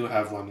Montreal, they do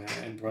have one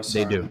in They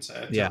Brossard. do.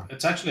 Yeah.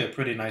 It's actually a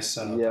pretty nice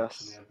setup. Actually,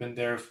 Yes, I've been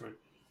there for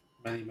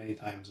many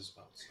times as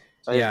well.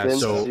 So I've Yeah. been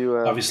So, to.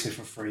 obviously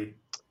for free.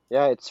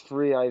 Yeah, it's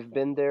free. I've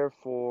been there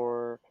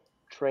for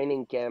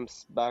training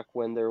camps back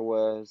when there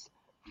was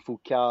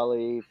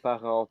Foucale,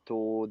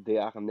 Parenteau,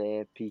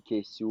 Desharnais,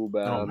 Piquet oh my,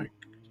 Subban. Mm.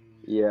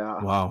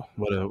 Yeah, wow,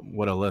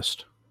 what a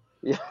list.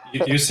 yeah,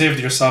 You saved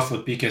yourself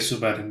with PK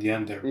Subban in the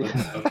end there,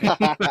 but okay.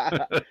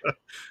 yeah.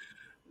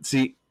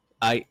 See,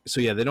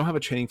 yeah, they don't have a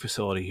training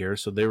facility here,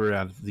 so they were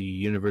at the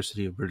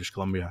University of British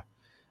Columbia,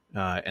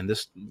 and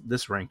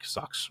this rink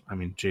sucks. I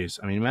mean, geez,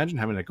 I mean, imagine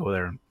having to go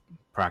there and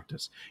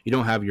practice. You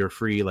don't have your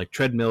free like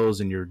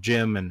treadmills in your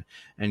gym, and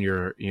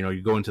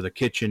you go into the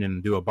kitchen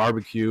and do a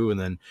barbecue, and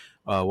then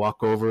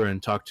walk over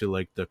and talk to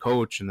like the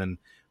coach, and then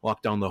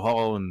walk down the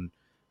hall and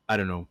I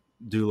don't know,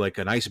 do like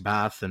an ice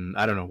bath, and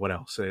I don't know what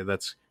else.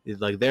 That's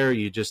like there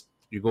you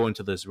go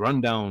into this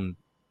rundown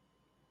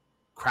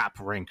crap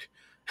rink.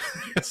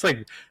 It's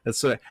like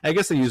that's I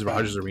guess they use Bad.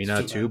 Rogers It's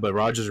Arena too too, bad. but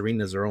Rogers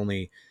Arena is their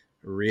only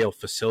real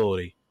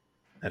facility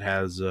that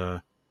has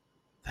the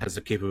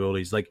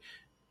capabilities. Like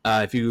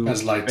if you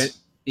Has lights.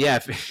 yeah,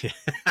 if,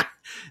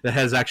 that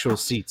has actual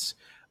seats.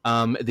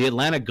 The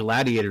Atlanta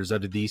Gladiators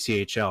out of the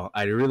ECHL.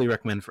 I really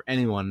recommend for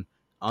anyone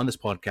on this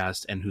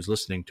podcast and who's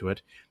listening to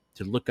it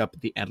to look up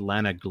the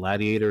Atlanta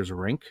Gladiators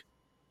rink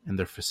and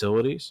their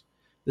facilities.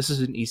 This is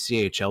an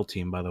ECHL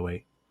team, by the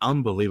way.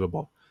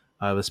 Unbelievable.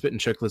 The Spit and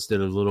Chicklets did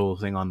a little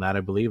thing on that,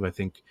 I believe. I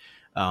think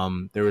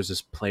there was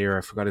this player,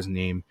 I forgot his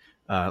name.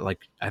 Like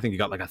I think he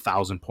got like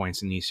 1,000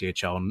 points in the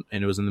ECHL,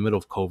 and it was in the middle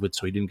of COVID,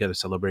 so he didn't get a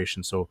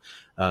celebration. So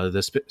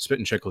the Spit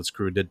and Chicklets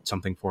crew did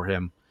something for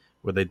him,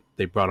 where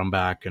they brought him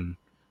back and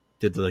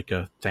did like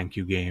a thank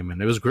you game,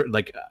 and it was great.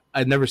 Like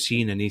I'd never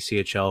seen an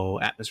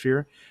ECHL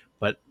atmosphere,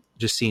 but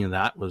just seeing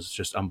that was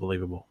just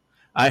unbelievable.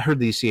 I heard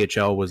the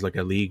ECHL was like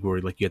a league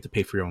where like you had to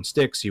pay for your own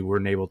sticks. You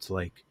weren't able to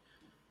like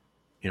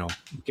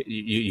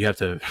you have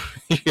to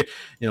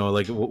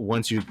like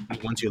once you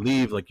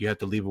leave, like you have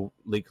to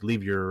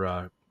leave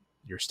your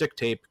stick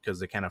tape because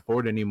they can't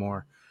afford it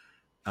anymore.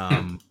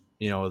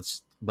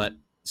 It's but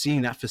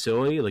seeing that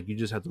facility, like you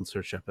just have to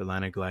search up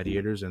Atlanta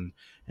Gladiators and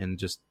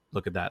just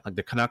look at that. Like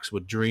the Canucks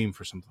would dream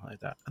for something like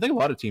that. I think a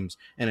lot of teams,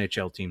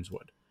 NHL teams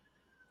would.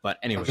 But Or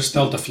anyways, just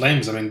tell the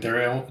Flames. I mean, their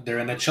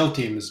NHL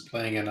team is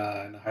playing in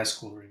a high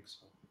school rink.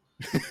 So.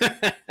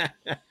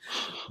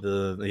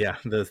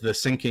 the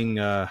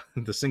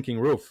sinking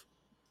roof.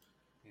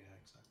 Yeah,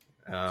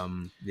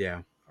 exactly.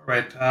 Yeah. All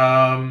right.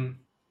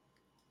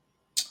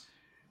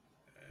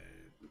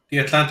 The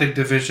Atlantic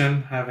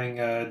Division having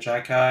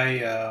Jacky,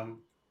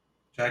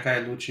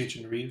 Lucic,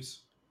 and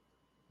Reeves.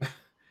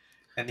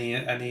 Any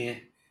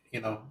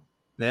George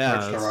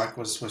Yeah. Larac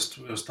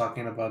was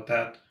talking about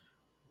that.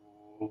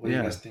 What do you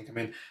Yeah. guys think? I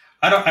mean,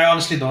 I don't. I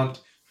honestly don't.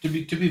 To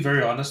be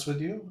very honest with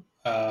you,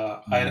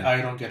 Mm.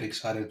 I don't get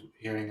excited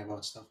hearing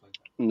about stuff like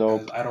that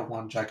because Nope. I don't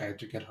want Jacky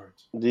to get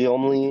hurt. The To be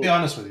only,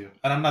 honest with you,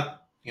 and I'm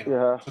not.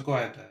 yeah, So go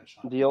ahead,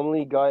 Sean. the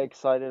only guy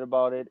excited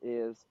about it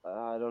is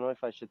I don't know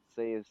if I should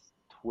say his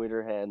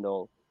Twitter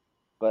handle,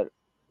 but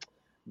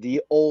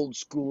the old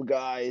school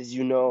guys,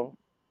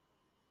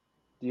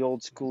 the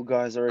old school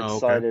guys are Oh, okay.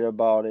 excited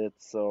about it.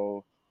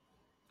 So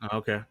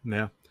Okay.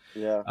 Yeah.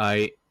 yeah,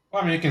 I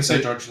Well, I mean, you can say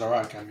George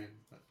Larac. I mean,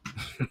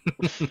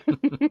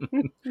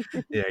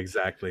 yeah,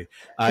 exactly.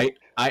 I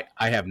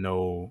have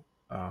no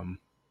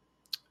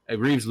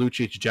Reeves,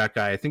 Lucic, Jack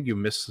guy. I think you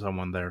missed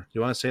someone there. Do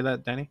you want to say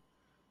that, Danny?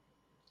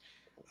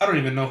 I don't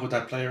even know who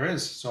that player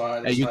is, so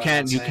that's You why I'm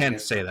not can't saying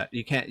it. say But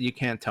that. You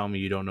can't tell me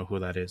you don't know who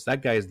that is.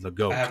 That guy is the I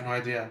goat. have no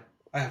idea.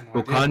 I have no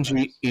idea who that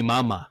Okanji is.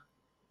 Imama.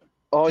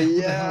 oh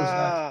Who the hell is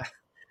that? yeah,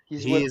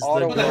 he's He with is the Who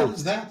the hell Ottawa.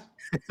 is goat.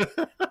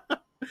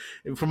 that?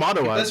 From He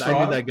Ottawa. plays for I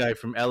knew that Ottawa. guy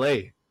from LA.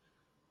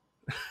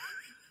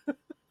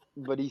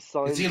 But he Is he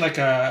signed. like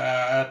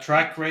a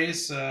track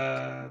race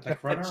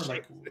like runner?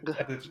 Like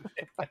what is?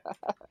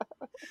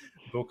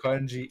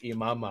 Bokanji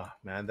Imama,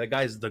 man. That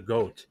guy's the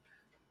goat.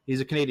 He's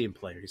a Canadian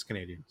player. He's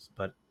Canadian.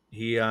 But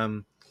he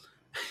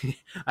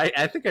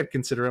I think I'd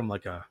consider him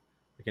like an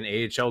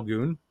AHL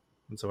goon.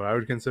 That's what I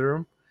would consider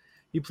him.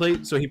 He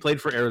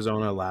played for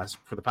Arizona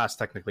for the past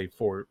technically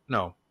 2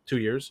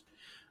 years.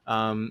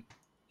 Um,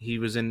 he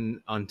was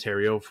in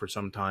Ontario for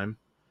some time.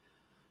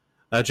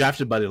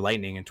 Drafted by the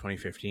Lightning in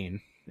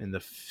 2015 in the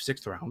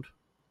sixth round.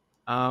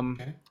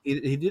 Okay.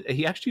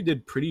 He actually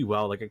did pretty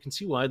well. Like I can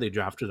see why they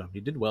drafted him. He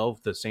did well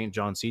with the St.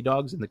 John Sea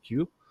Dogs in the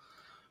queue.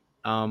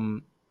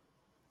 Um,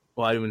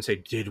 well, I wouldn't say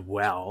did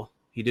well.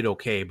 He did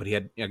okay, but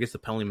I guess the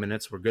penalty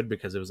minutes were good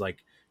because it was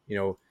like,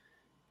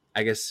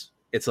 I guess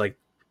it's like,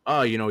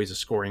 oh, he's a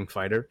scoring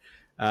fighter.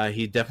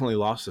 He definitely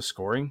lost the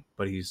scoring,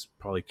 but he's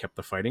probably kept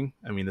the fighting.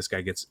 I mean, this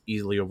guy gets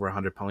easily over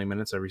 100 penalty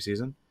minutes every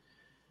season.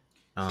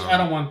 See, I Um,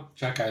 don't want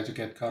Jacky to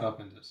get caught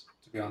up in this.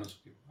 To be honest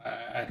with you,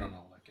 I don't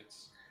know. Like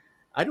it's.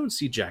 I don't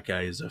see Jack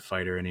Guy as a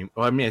fighter anymore.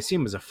 Well, I mean, I see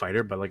him as a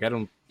fighter, but like I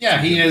don't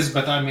Yeah, see he him. is,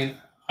 but I mean,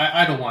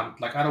 I don't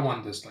want I don't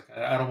want this. Like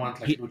I don't want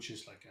like He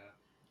Lucius like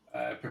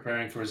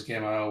preparing for his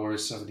game at hour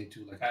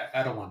 72. Like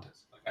I don't want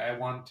this. Like I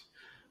want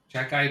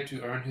Jacky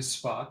to earn his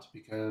spot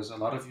because a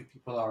lot of you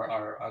people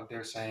are out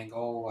there saying,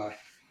 oh,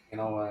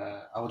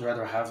 I would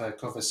rather have a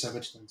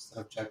Kovacevic instead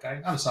of Jacky.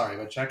 I'm sorry,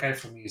 but Jacky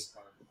for me is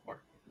part of the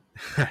core.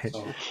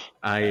 So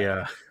I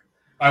uh,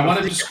 I the want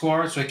him thing to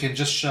score so I can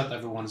just shut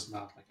everyone's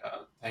mouth, like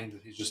saying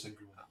that he's just a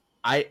goon.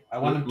 I I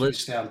want him to let's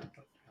stay out of the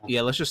yeah,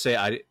 penalty let's box. just say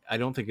I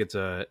don't think it's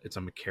a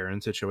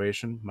McCarron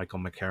situation, Michael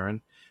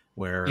McCarron,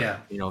 where Yeah,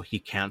 he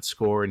can't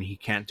score and he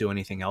can't do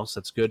anything else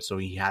that's good, so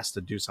he has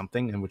to do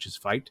something, and which is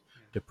fight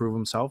yeah. to prove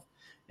himself,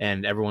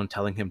 and everyone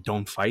telling him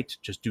don't fight,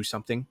 just do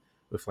something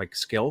with like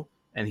skill,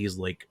 and he's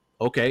like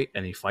okay,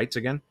 and he fights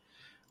again.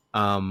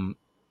 Um,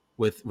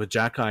 with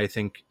Jacka, I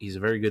think he's a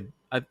very good.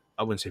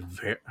 I wouldn't say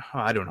very.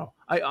 I don't know.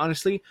 I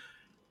honestly,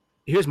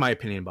 here's my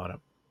opinion about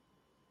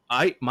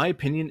him. My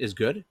opinion is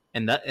good,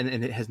 and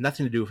and it has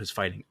nothing to do with his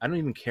fighting. I don't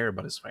even care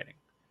about his fighting.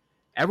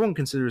 Everyone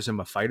considers him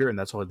a fighter, and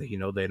that's all that they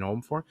know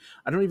him for.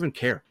 I don't even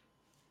care.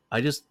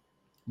 I just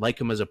like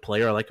him as a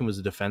player. I like him as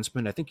a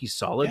defenseman. I think he's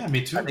solid. Yeah,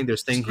 me I too. think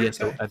there's He's a things he great has to.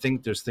 guy. I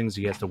think there's things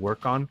he has to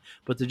work on.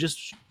 But to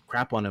just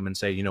crap on him and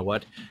say, you know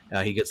what,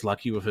 he gets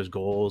lucky with his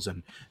goals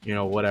and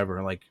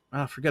whatever. Like,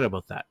 forget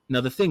about that.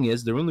 Now the thing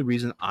is, the only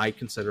reason I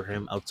consider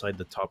him outside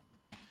the top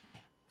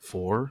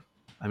four.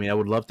 I mean, I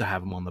would love to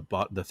have him on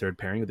the third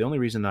pairing. The only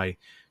reason I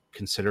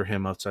consider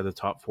him outside the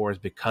top four is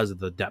because of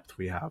the depth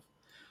we have.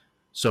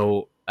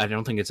 So I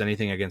don't think it's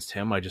anything against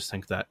him. I just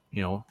think that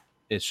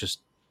it's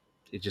just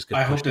it just gets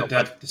I hope pushed that up. But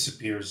that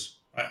disappears.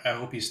 I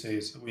hope he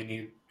stays. We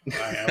need.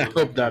 I I would hope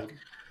like. I that would.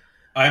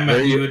 I'm a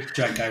there you huge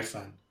Jack Guy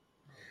fan.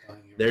 I'm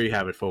telling you there right you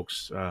have it,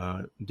 folks.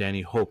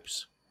 Danny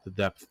hopes the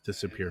depth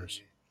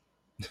disappears.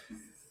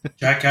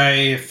 Jack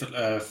Guy,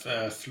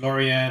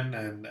 Florian,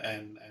 and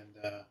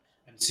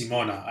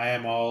Simona. I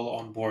am all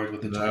on board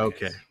with the Jack Okay,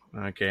 Guys.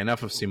 okay.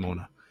 Enough of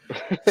Simona.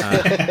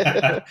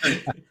 Uh,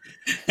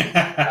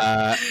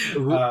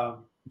 who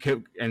um,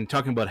 and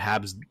talking about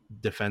Habs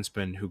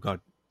defensemen who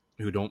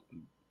don't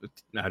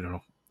I don't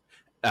know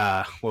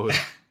what was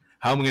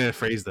how am I going to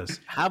phrase this?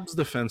 Habs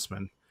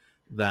defensemen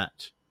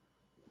that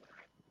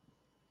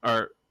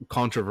are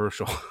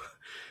controversial.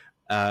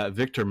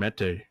 Victor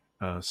Mete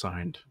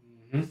signed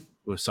mhm.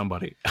 with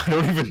somebody. I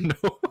don't even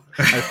know.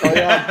 I Oh forget.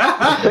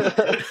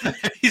 yeah,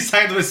 He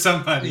signed with he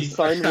somebody.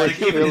 signed with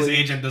Like even his Philly.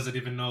 agent doesn't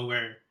even know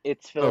where.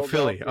 It's Oh, Philly.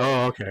 Philadelphia.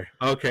 Oh, okay.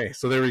 Okay.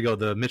 So there we go.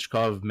 The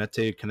Michkov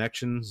Mete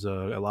connections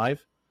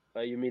alive.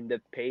 You mean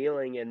the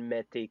Paling and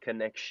Mete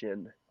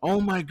connection? Oh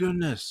my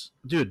goodness,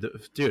 dude.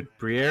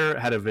 Briere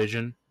had a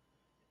vision,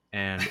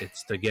 and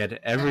it's to get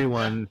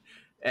everyone,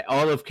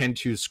 all of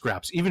Kent Hughes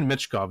scraps. Even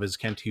Michkov is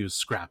Kent Hughes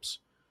scraps.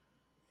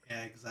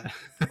 Yeah, exactly.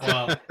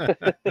 Well,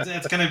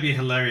 it's gonna be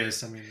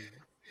hilarious. I mean,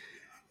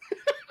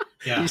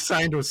 He yeah,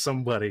 signed with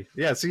somebody.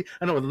 Yeah, see,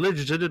 I know.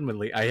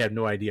 Legitimately, I had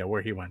no idea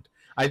where he went.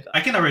 I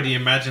I can already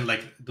imagine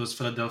like those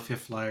Philadelphia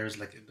Flyers,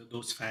 like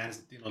those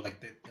fans, like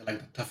they like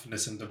the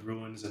toughness and the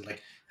Bruins, and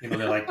like they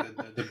like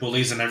the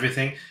bullies and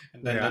everything.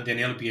 And then yeah.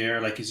 Daniel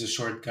Pierre, like he's a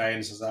short guy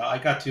and says, "I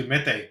got you,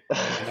 Mete."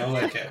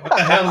 Like what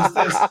the hell is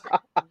this?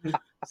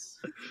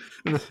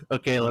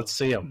 Okay, let's So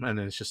see him. And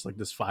it's just like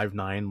this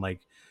 5'9" like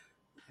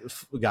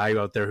guy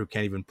out there who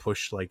can't even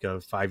push like a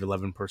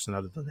 5'11" person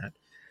out of the net.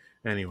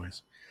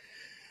 Anyways,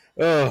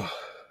 oh,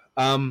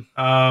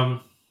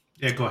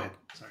 yeah, go ahead.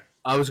 Sorry.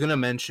 I was gonna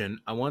mention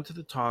I wanted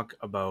to talk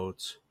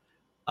about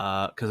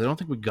because I don't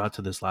think we got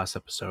to this last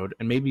episode,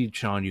 and maybe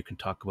Sean, you can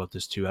talk about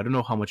this too. I don't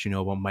know how much you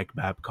know about Mike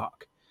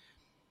Babcock.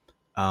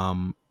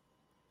 Um,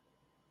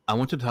 I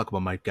wanted to talk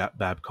about Mike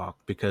Babcock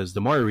because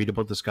the more I read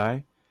about this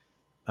guy,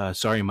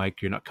 sorry,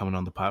 Mike, you're not coming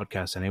on the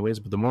podcast anyways.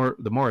 But the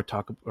more I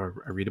talk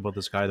or I read about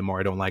this guy, the more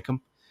I don't like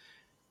him.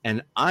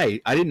 And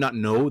I did not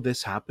know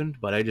this happened,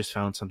 but I just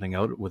found something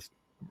out with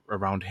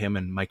around him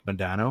and Mike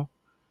Modano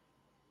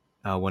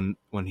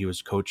when he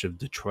was coach of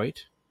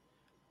Detroit.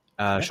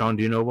 Okay. Sean,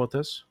 do you know about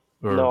this?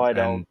 No, Or I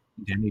don't. and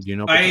Danny, do you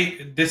know about this?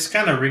 I this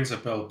kind of rings a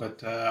bell,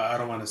 but I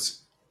don't want to.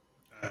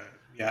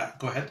 Yeah,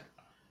 go ahead.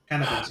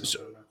 Kind of rings a bell, So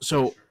but I'm not very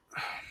so sure.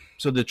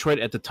 so Detroit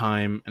at the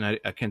time, and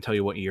I can't tell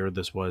you what year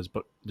this was,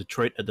 but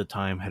Detroit at the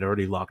time had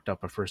already locked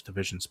up a first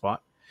division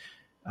spot.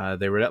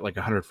 They were at like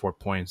 104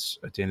 points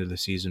at the end of the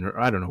season, or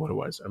I don't know what it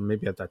was, or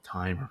maybe at that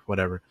time or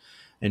whatever.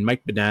 And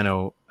Mike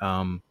Badano,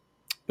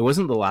 it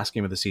wasn't the last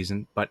game of the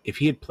season, but if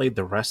he had played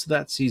the rest of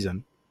that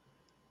season,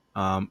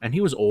 and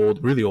he was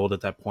old, really old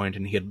at that point,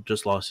 and he had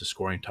just lost his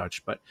scoring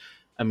touch. But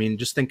I mean,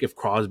 just think if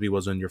Crosby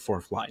was on your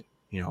fourth line,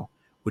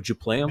 would you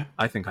play Yeah. him?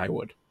 I think I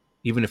would,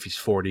 even if he's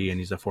 40 and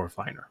he's a fourth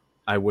liner.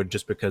 I would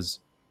just because.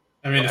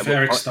 I mean, if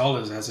Eric Stahl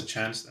has a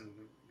chance, then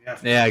yeah,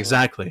 for Yeah, sure.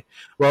 exactly.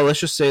 Well, let's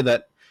just say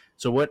that.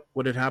 So what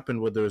had happened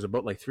was there was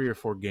about like 3 or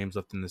 4 games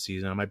left in the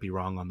season. I might be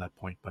wrong on that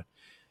point, but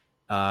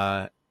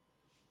uh,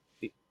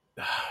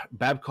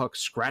 Babcock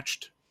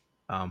scratched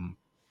um,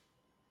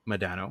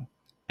 Modano,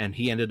 and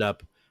he ended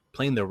up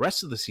playing the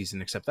rest of the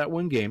season except that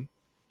one game.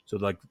 So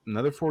like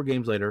another 4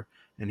 games later,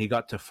 and he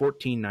got to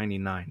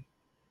 1499.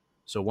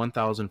 So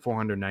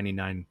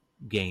 1,499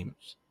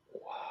 games.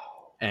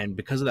 Wow. And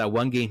because of that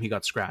one game, he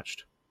got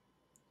scratched,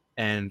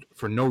 and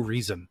for no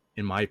reason,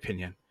 in my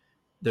opinion.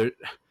 There, Of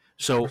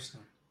so course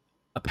not.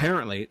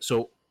 apparently,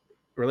 so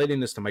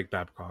relating this to Mike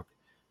Babcock,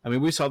 I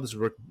mean, we saw this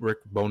Rick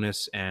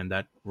Bonus and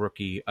that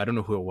rookie. I don't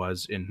know who it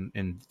was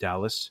in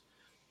Dallas,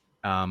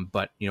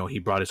 but he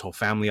brought his whole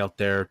family out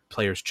there.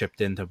 Players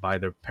chipped in to buy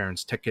their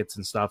parents' tickets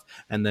and stuff,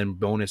 and then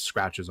Bonus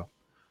scratches them,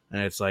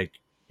 and it's like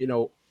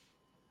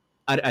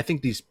I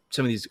think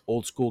some of these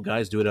old school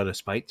guys do it out of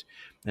spite,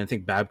 and I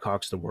think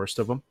Babcock's the worst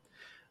of them.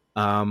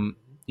 Um,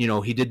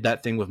 Mhm. he did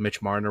that thing with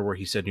Mitch Marner where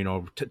he said,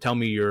 tell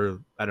me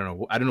I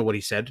don't know what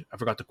he said. I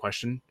forgot the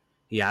question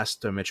he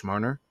asked Mitch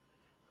Marner,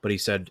 but he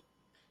said,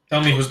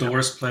 Tell me who's the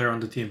worst player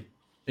on the team.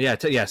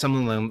 yeah,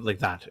 something like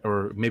that,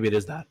 or maybe it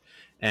is that,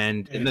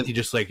 and Yeah. then he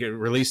just like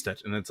released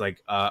it, and it's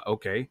like,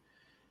 okay.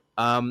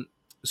 Um,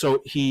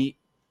 so he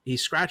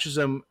scratches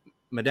him.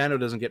 Modano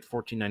doesn't get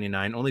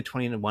 1499. Only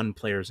 21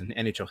 players in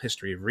NHL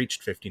history have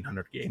reached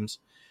 1,500 games,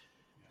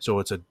 so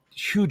it's a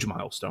huge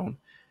milestone.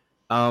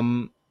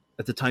 Um,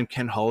 at the time,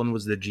 Ken Holland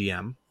was the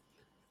GM.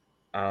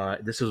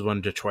 This was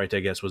when Detroit, I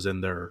guess, was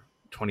in their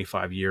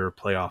 25-year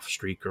playoff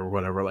streak or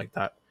whatever like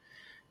that.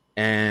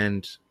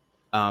 And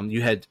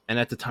and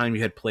at the time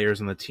you had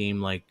players on the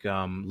team like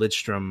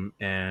Lidstrom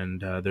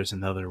and there's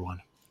another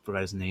one,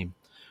 forgot his name.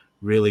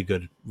 Really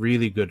good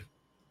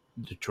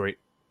Detroit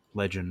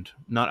legend,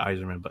 not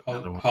Yzerman, but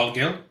another one. Paul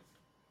Gill.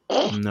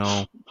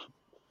 No,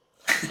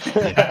 If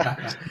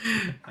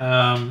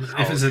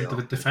oh is it the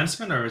yeah,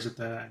 defenseman or is it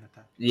an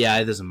attack? yeah,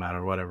 it doesn't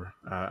matter. Whatever.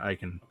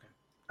 Okay.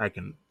 I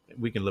can,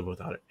 we can live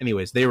without it.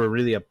 Anyways, they were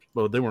really up.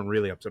 Well, they weren't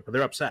really upset, but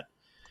they're upset.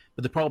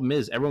 But the problem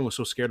is, everyone was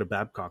so scared of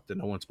Babcock that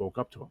no one spoke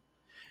up to him.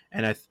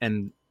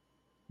 And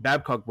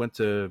Babcock went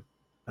to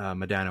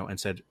Modano and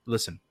said,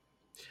 "Listen,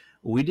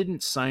 we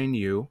didn't sign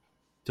you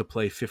to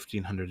play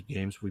 1,500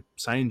 games. We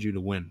signed you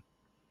to win."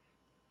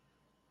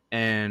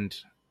 And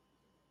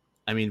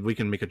I mean, we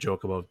can make a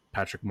joke about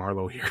Patrick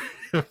Marleau here,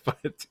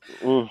 but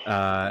Mm.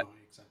 uh, No,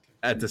 exactly.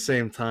 at the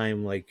same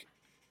time, like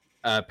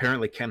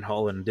apparently Ken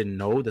Holland didn't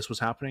know this was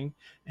happening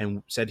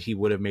and said he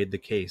would have made the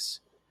case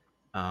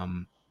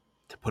um,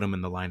 to put him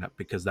in the lineup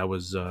because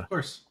Of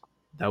course.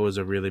 that was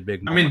a really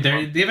big I mean,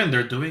 moment for him.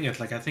 they're doing it.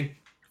 Like I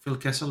think Phil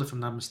Kessel, if I'm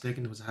not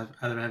mistaken, was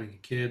either having a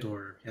kid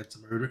or he had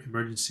some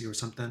emergency or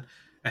something.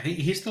 I think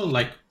he still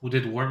like who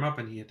did warm up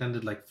and he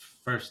attended like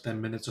first 10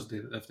 minutes of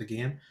the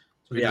game,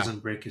 so he Yeah, doesn't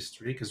break his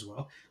streak as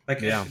well.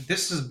 Like yeah,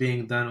 this is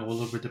being done all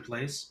over the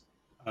place.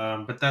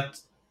 But that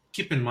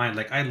keep in mind,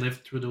 like I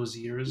lived through those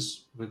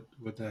years with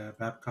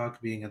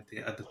Babcock being at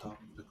the top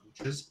of the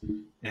coaches,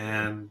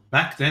 and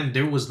back then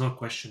there was no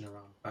question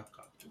around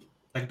Babcock.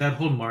 Like that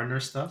whole Marner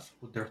stuff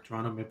with their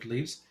Toronto Maple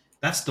Leafs,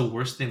 that's the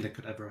worst thing that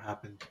could ever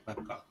happen to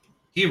Babcock.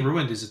 He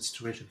ruined his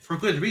situation for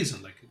good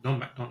reason. Like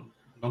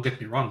don't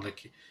get me wrong.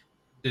 Like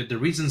the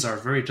reasons are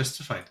very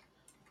justified.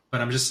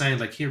 But I'm just saying,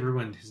 like he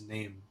ruined his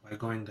name by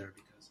going there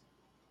because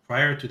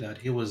prior to that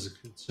he was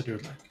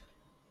considered like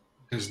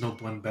there's no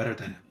one better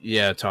than him.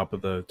 yeah. Top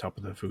of the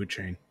food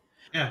chain.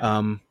 Yeah.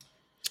 Um,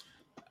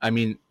 I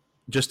mean,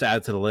 just to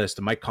add to the list,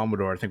 Mike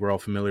Commodore. I think we're all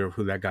familiar with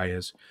who that guy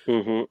is.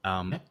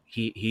 Mm-hmm. Yeah.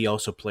 He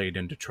also played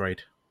in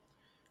Detroit,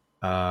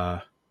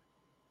 uh,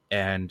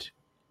 and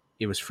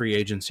it was free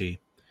agency,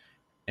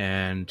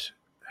 and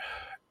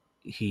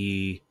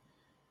he,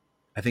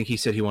 I think he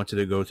said he wanted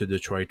to go to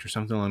Detroit or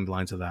something along the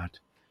lines of that.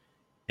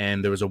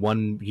 And there was a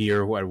 1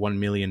 year, $1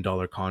 million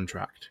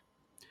contract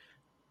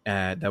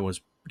that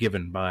was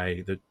given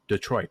by the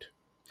Detroit,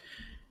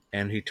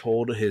 and he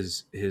told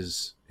his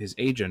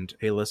agent,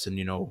 "Hey,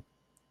 listen,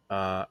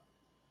 uh,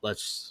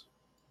 let's."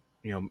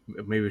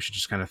 Maybe we should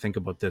just kind of think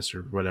about this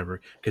or whatever,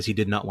 because he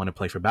did not want to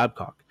play for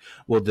Babcock.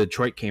 Well,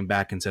 Detroit came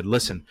back and said,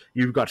 "Listen,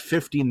 you've got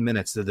 15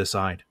 minutes to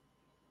decide."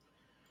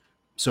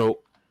 So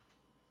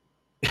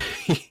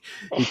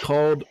he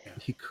called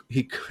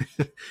Yeah.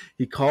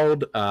 he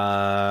called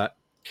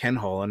Ken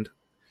Holland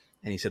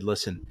and he said,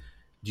 "Listen,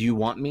 do you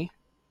want me?"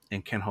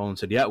 And Ken Holland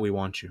said, "Yeah, we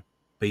want you."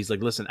 But he's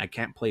like, "Listen, I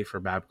can't play for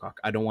Babcock.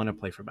 I don't want to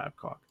play for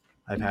Babcock.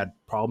 I've had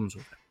problems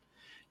with him."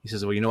 He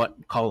says, "Well, you know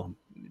what? Call him.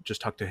 Just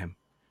talk to him."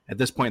 At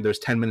this point, there's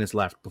 10 minutes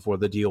left before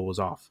the deal was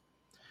off.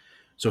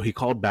 So he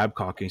called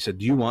Babcock and he said,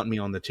 "Do you want me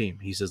on the team?"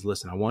 He says,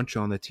 "Listen, I want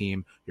you on the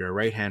team. You're a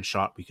right-hand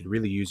shot. We could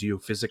really use you.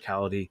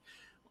 Physicality.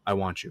 I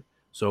want you."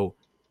 So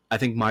I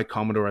think Mike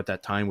Commodore at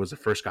that time was the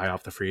first guy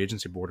off the free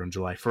agency board on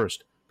July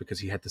 1st because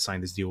he had to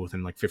sign this deal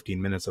within like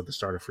 15 minutes of the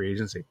start of free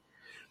agency.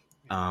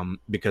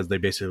 Because they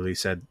basically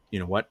said, "You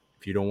know what?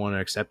 If you don't want to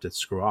accept it,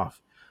 screw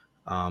off."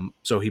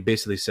 So he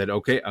basically said,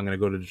 "Okay, I'm going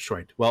to go to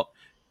Detroit." Well,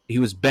 he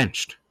was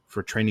benched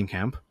for training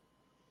camp,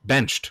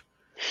 benched,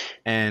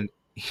 and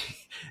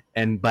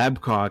and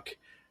Babcock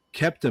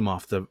kept him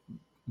off the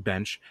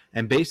bench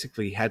and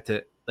basically had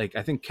to, like,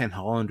 I think Ken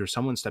Holland or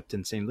someone stepped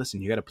in saying,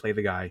 "Listen, you got to play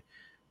the guy.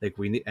 Like,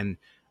 we need." And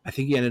I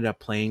think he ended up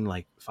playing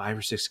like 5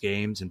 or 6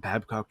 games, and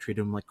Babcock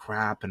treated him like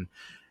crap, and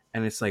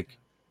it's like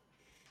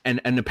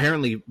and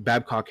apparently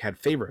Babcock had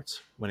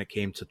favorites when it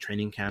came to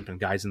training camp and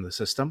guys in the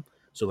system.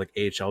 So like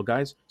AHL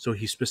guys. So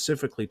he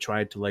specifically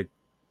tried to like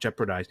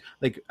jeopardize.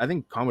 Like I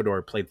think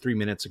Commodore played 3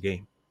 minutes a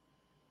game.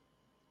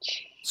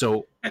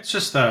 So It's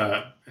just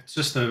a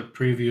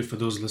preview for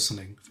those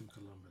listening from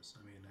Columbus.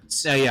 I mean,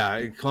 it's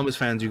yeah, Columbus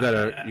fans, you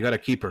gotta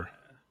keep her.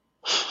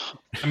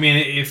 I mean,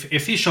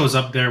 if he shows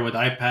up there with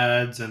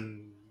iPads and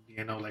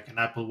like an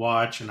Apple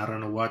Watch and I don't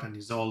know what, and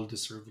he's all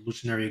this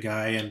revolutionary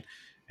guy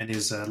and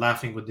he's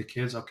laughing with the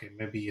kids, okay,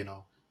 maybe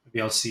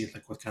maybe I'll see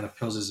like what kind of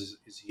pills is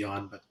he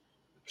on, but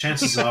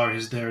chances are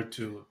he's there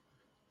to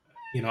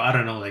I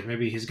don't know, like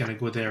maybe he's gonna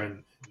go there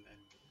and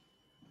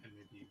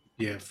maybe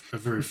be a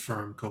very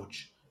firm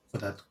coach for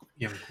that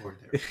young core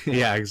there.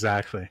 Yeah,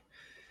 exactly.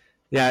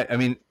 Yeah, I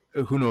mean,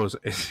 who knows?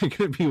 Is it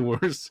going to be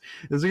worse?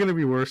 Is it going to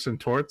be worse than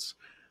Torts?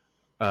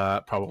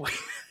 Probably.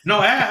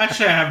 No,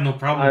 actually, I have no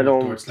problem I with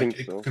don't Torts. Like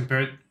think so.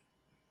 compared,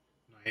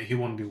 no, he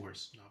won't be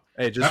worse. No,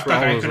 Hey, just for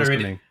Babcock, all I those could already.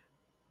 listening.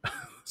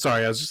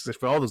 Sorry, I was just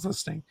for all those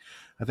listening.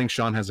 I think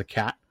Sean has a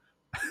cat.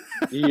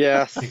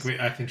 Yes,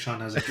 I think Sean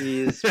has a.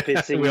 he's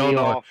pissing We all me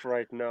know it. off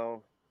right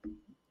now.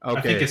 Okay.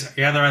 I think it's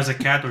either as a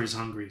cat or he's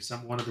hungry.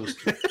 One of those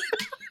two.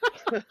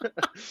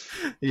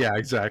 Yeah,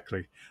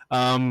 exactly.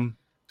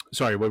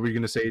 Sorry, what were you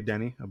going to say,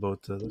 Danny,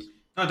 about this?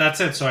 No, that's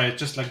it. So I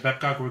just like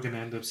Babcock, we're gonna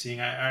end up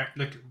seeing. I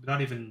look,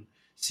 not even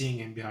seeing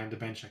him behind the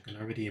bench. I can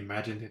already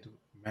imagine it.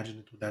 Imagine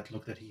it with that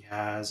look that he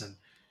has, and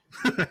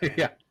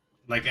Yeah.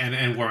 like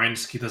and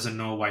Werenski doesn't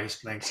know why he's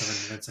playing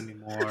 7 minutes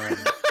anymore,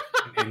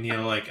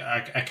 and like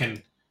I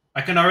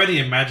can already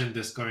imagine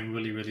this going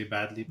really really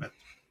badly, but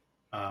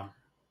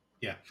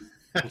yeah,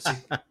 we'll see.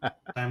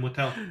 Time will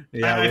tell.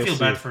 Yeah, I we'll feel see.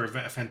 bad for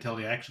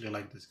Fantilli. I actually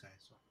like this guy.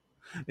 So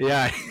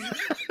Yeah.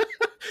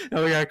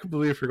 Oh yeah, I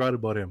completely forgot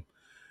about him.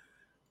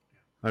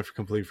 I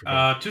completely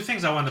forgot. two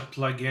things I want to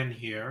plug in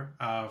here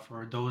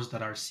for those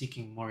that are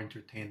seeking more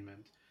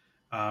entertainment.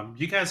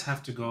 You guys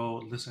have to go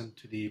listen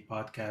to the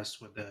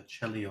podcast with the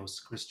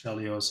Chris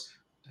Chelios,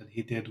 that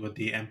he did with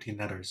the Empty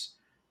Netters.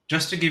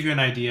 Just to give you an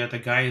idea, the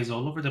guy is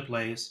all over the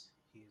place.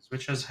 He's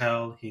rich as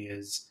hell. He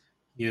is.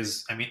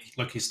 I mean,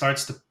 look, he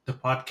starts the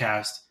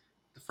podcast.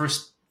 The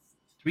first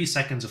 3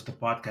 seconds of the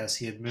podcast,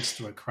 he admits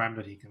to a crime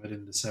that he committed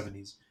in the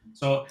 70s.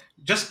 So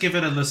just give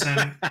it a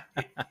listen.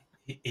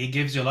 He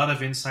gives you a lot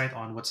of insight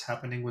on what's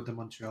happening with the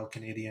Montreal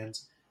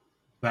Canadiens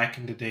back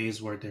in the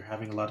days where they're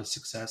having a lot of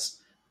success.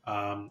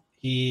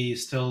 He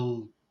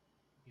still,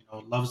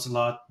 loves a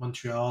lot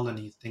Montreal, and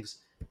he thinks,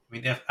 I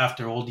mean,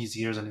 after all these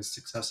years and his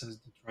success in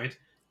Detroit,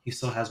 he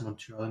still has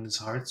Montreal in his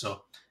heart.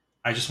 So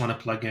I just want to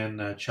plug in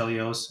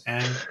Chelios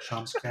and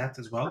Sean's cat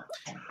as well.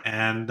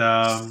 And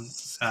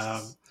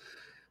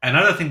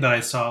another thing that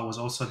I saw was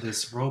also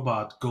this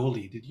robot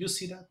goalie. Did you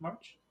see that,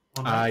 March?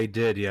 I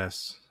did,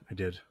 yes, I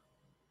did.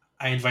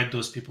 I invite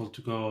those people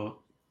to go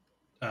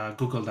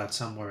Google that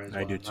somewhere as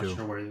well. I do I'm too. not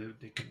sure where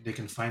they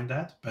can find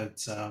that,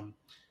 but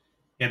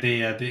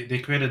yeah, they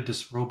created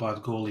this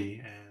robot goalie,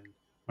 and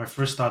my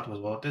first thought was,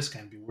 well, this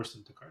can be worse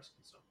than Tokarski.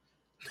 So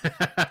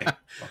okay,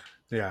 well,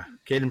 Yeah,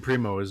 Caden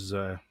Primo is.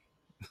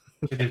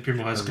 Caden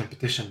Primo has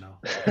competition now.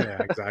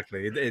 Yeah,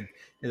 exactly. It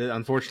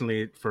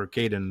unfortunately for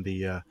Caden,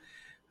 the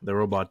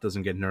robot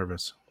doesn't get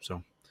nervous.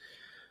 So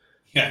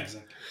Yeah,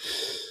 exactly.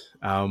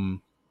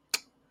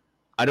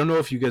 I don't know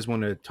if you guys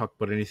want to talk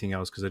about anything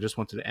else, because I just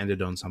wanted to end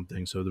it on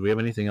something. So do we have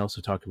anything else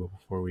to talk about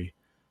before we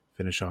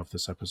finish off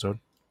this episode?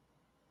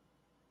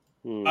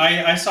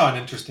 I saw an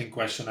interesting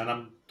question, and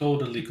I'm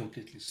totally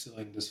completely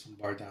stealing this from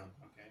Bar Down.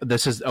 Okay.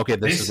 This is what I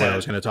was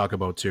said- going to talk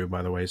about too,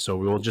 by the way. So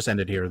we will just end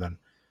it here then.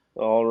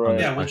 All right.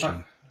 Yeah, we'll question.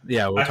 talk.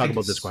 We'll I talk think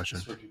about this question.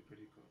 This would be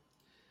pretty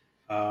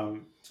cool.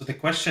 So the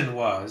question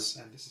was,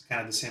 and this is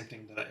kind of the same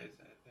thing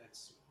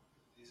that's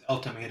these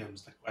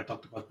ultimatums, like I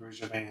talked about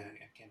Bergevin and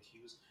Kent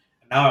Hughes,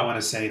 and now I want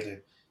to say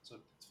that. So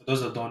for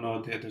those that don't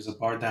know, there's a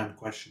bar down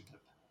question that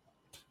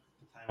at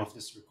the time of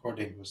this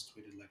recording was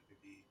tweeted like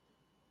maybe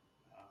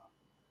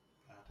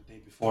the day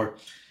before.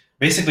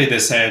 Basically, they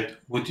said,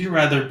 "Would you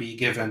rather be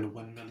given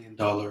 $1 million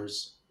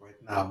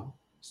right now,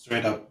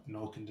 straight up,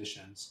 no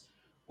conditions,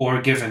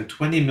 or given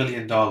 $20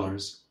 million,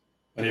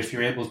 but if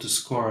you're able to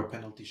score a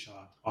penalty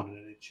shot on an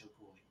NHL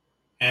goalie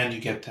and you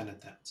get 10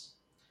 attempts?"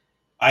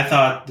 I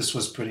thought this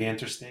was pretty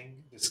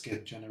interesting. This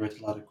could generate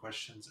a lot of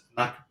questions,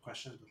 not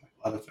questions, but like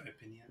a lot of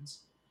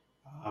opinions.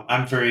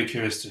 I'm very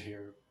curious to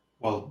hear.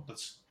 Well,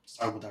 let's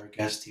start with our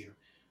guest here.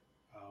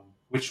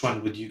 Which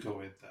one would you go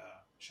with,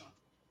 Sean?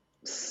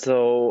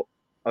 So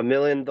 $1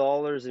 million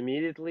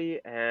immediately,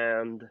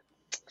 and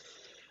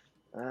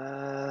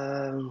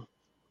 20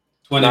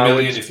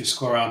 million if you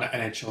score on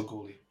an NHL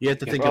goalie. You have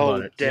to think Oh,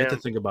 about it. You have to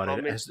damn. think about How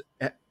it. many-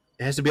 It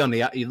has to be on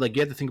the like.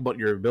 You have to think about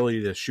your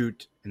ability to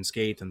shoot and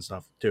skate and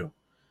stuff too.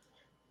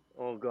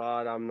 oh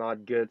god, I'm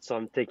not good, so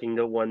I'm taking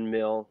the 1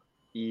 mil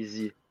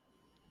easy.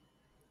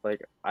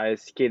 Like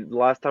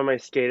last time I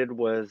skated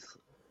was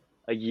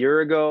a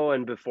year ago,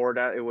 and before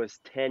that it was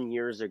 10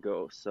 years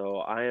ago. So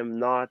I am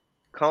not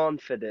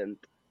confident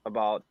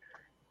about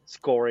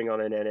scoring on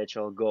an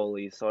NHL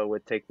goalie. So I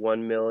would take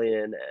 1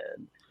 million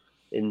and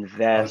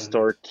invest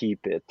or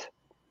keep it.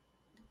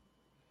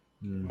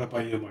 What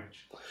about you,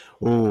 March?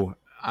 Oh,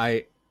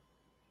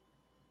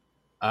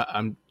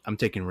 I'm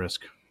taking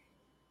risk.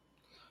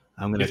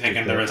 I'm gonna You're take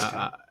taking the risk,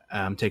 huh?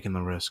 I'm taking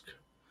the risk.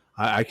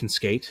 I can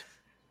skate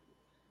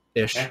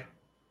ish. Okay.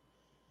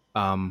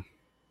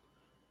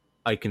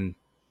 I can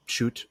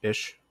shoot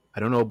ish. I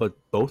don't know about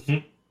both.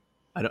 Mm-hmm.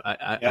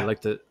 I Yeah.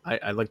 like to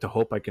I like to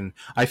hope I can.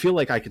 I feel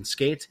like I can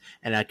skate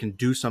and I can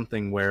do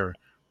something where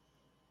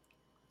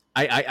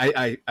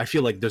I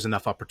feel like there's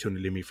enough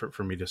opportunity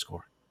for me to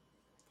score.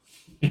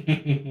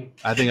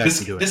 I think I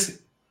can do it.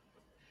 This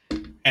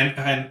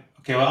and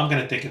okay, well, I'm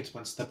gonna take it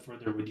one step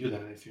further with you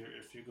then. If you're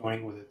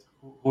going with it,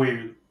 who are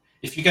you?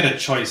 If you get a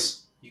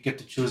choice, you get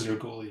to choose your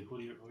goalie. Who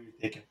are you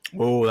taking?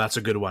 Oh, that's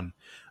a good one.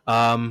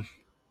 Um,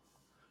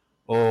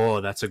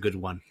 oh, that's a good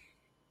one.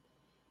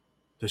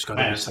 There's got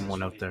to My be answer is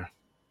someone out really there.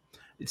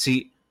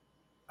 See,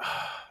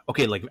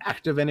 okay, like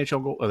active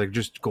NHL goal or like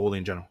just goalie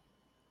in general.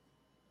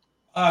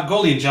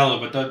 goalie in general,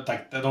 but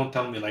don't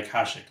tell me like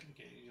Hasek. Like,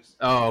 you just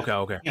Oh, okay,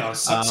 okay. Um,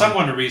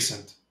 someone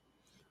recent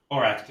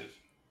or active.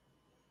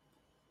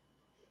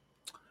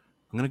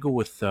 I'm gonna go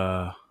with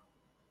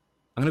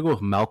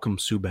Malcolm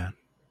Subban.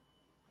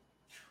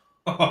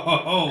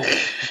 Oh,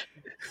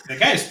 the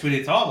guy is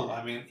pretty tall.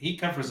 I mean, he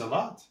covers a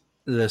lot.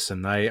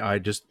 Listen, I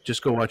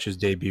just go watch his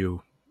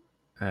debut.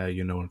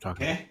 You know what I'm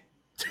talking Okay,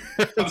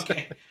 about.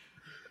 okay.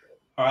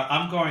 All right,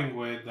 I'm going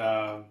with.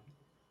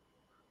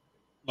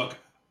 Look,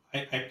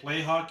 I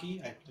play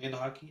hockey. I played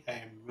hockey. I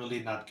am really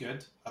not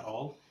good at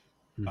all.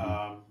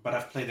 Mhm. But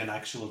I've played in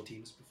actual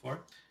teams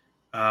before.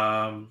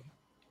 Um,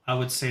 I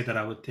would say that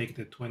I would take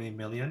the 20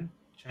 million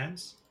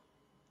chance,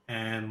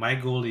 and my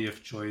goalie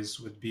of choice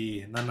would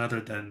be none other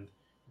than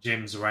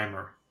James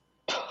Reimer.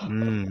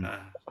 Mm. Uh,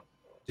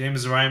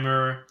 James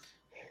Reimer,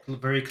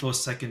 very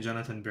close second,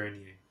 Jonathan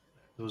Bernier.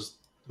 Those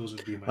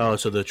would be my Oh, two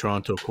so the picks.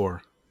 Toronto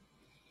core.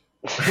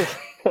 The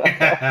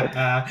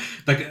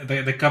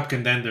cup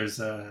contenders,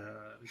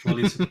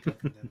 goalies for the cup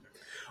contenders.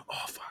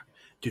 Oh fuck,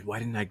 dude, why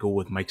didn't I go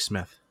with Mike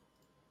Smith?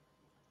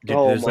 Dude,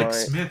 Oh there's Mike like, my,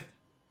 Smith.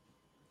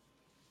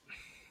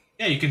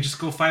 Yeah, you can just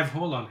go 5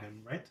 hole on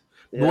him, right?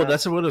 well, yeah.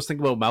 that's what I was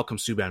thinking about Malcolm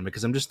Subban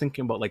because I'm just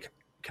thinking about like,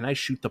 can I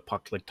shoot the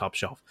puck like top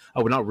shelf?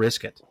 I would not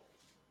risk it.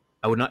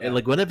 I would not Yeah.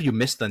 like. What if you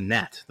miss the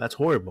net? That's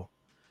horrible.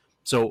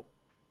 So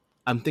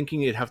I'm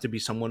thinking it'd have to be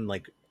someone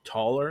like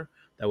taller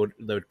that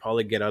would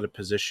probably get out of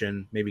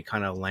position, maybe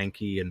kind of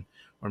lanky and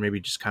or maybe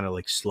just kind of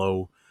like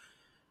slow.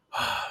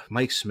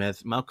 Mike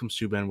Smith, Malcolm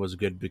Subban was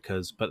good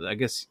because, but I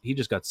guess he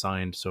just got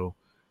signed, so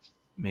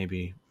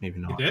maybe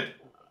He not. did?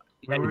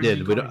 Yeah, Where he was he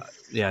did, but going?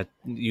 yeah,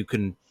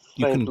 you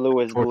St. can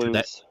Louis torture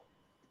that. Blues.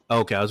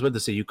 Okay, I was about to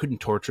say you couldn't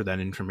torture that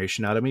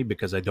information out of me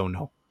because I don't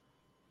know.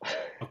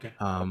 Okay.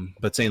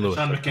 But St. And Louis,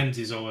 Sean okay,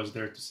 McKenzie's always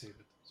there to save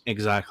it.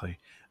 exactly.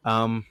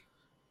 Um,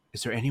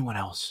 is there anyone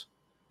else?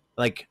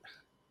 Like,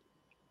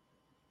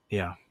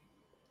 yeah.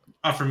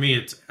 For me,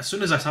 it's as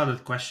soon as I saw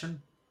that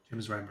question,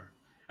 James Reimer.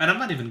 And I'm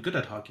not even good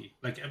at hockey.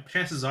 Like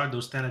chances are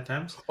those 10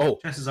 attempts, Oh,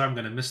 chances are I'm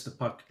gonna miss the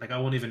puck. Like I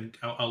won't even.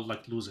 I'll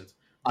like lose it.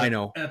 I But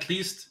know. at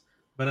least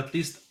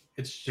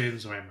it's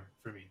James Reimer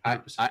for me, I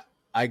 100%. I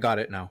I got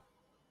it now.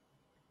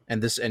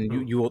 And this, and you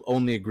Who? you will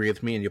only agree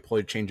with me, and you'll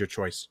probably change your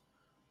choice.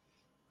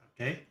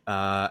 Okay.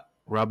 Uh,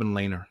 Robin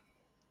Lehner,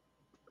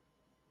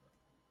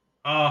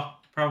 Oh,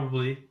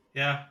 probably.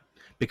 Yeah.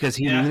 because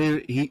he Yeah.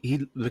 literally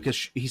he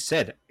because he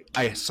said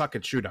I suck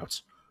at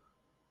shootouts,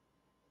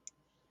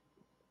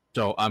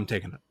 so I'm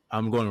taking it.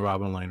 I'm going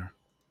Robin Lehner,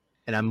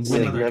 and I'm It's winning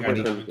another guy that 20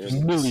 I'm Significant.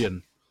 interested to see.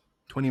 million.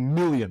 20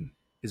 million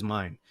is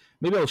mine.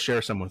 Maybe I'll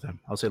share some with him.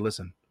 I'll say,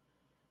 listen,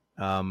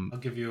 um, I'll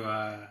give you,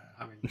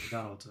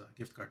 McDonald's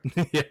gift card.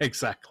 yeah,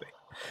 exactly.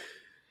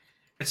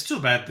 It's too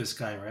bad this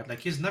guy, right? Like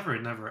he's never,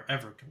 ever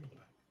coming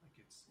back.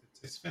 Like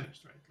it's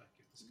finished, right? Like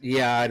it's finished.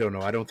 Yeah, I don't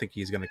know. I don't think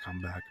he's gonna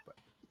come back, but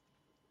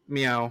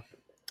meow.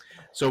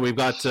 So we've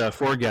got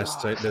four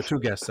guests. The two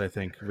guests, I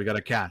think. We got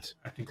a cat.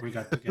 I think we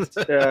got to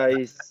get.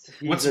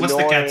 He's What's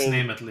the cat's annoying.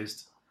 name at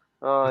least?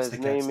 What's the His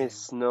cat's name is name?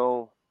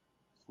 Snow.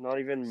 It's not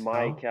even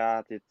my Snow.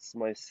 cat. It's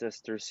my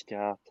sister's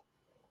cat.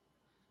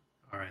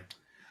 All right.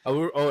 I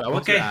wanted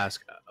to Okay.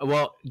 ask.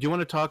 Well, do you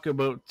want to talk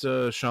about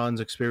Sean's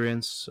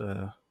experience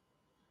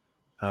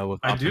with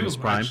I Optimus do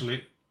Prime?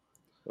 actually.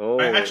 I Oh,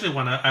 actually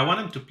wanna. I want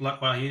him to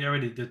plug. Well, he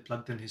already did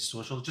plugged in his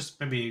social. Just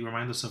maybe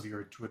remind us of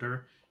your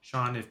Twitter,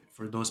 Sean, if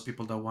for those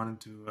people that wanted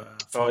to oh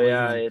follow you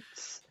yeah, and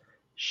it's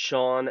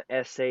Shawn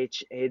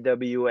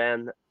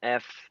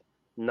SHAWNF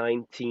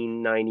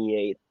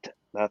 1998.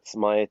 That's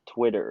my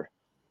Twitter.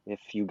 If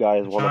you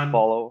guys and want to Sean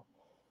follow.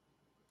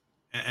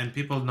 and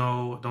people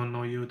don't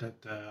know you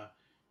that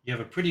you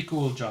have a pretty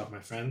cool job, my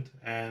friend.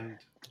 And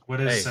what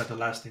is Hey, the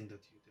last thing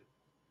that you did?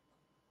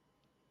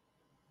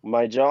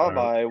 My job, uh,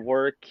 I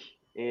work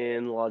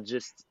in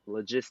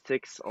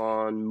logistics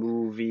on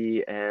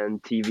movie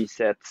and TV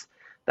sets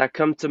that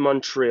come to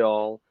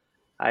Montreal.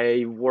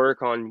 I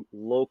work on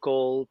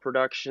local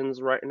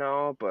productions right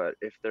now, but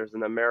if there's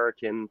an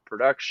American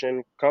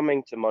production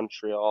coming to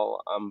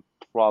Montreal, I'm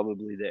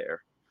probably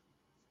there.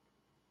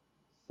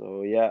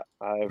 So yeah,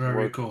 I've Very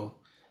worked. cool.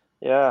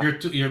 Yeah.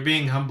 You're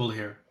being humble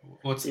here.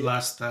 What's Yeah.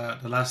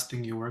 the last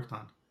thing you worked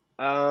on?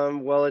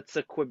 Well, it's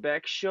a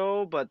Quebec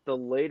show, but the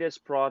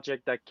latest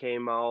project that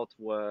came out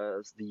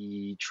was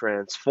the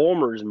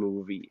Transformers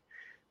movie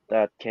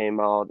that came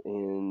out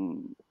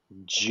in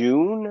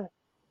June.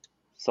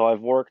 So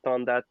I've worked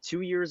on that 2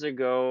 years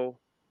ago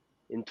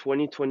in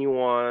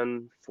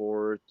 2021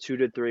 for 2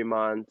 to 3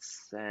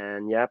 months,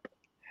 and yep,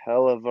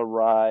 hell of a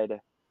ride,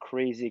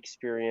 crazy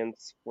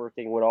experience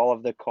working with all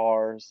of the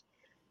cars.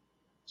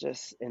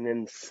 Just an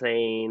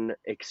insane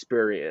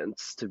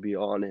experience, to be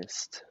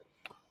honest.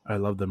 I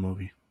love the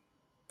movie.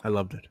 I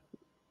loved it.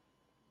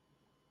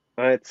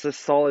 It's a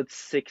solid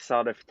 6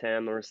 out of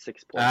 10 or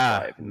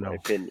 6.5 in my No,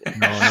 opinion.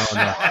 no.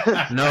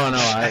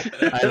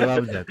 I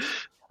loved it.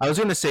 I was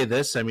going to say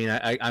this. I mean,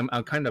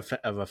 I'm kind of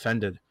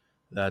offended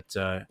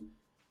that.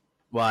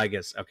 Well, I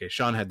guess okay.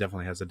 Shawn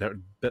definitely has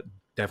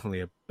definitely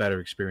a better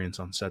experience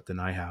on set than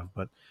I have,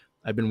 but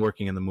I've been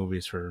working in the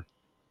movies for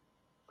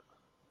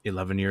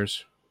 11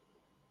 years.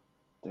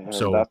 Damn,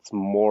 So that's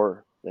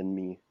more than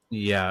me.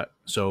 yeah,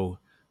 so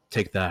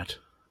take that,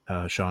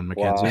 Shawn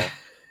McKenzie.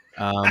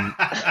 Wow.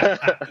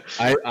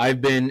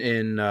 I've been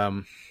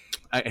in.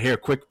 Here,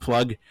 quick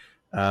plug.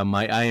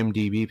 My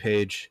IMDb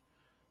page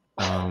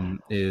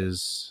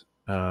is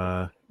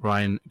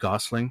Ryan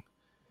Gosling.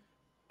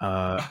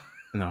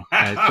 No,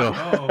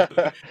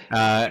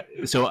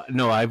 so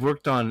no, I've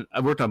worked on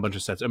a bunch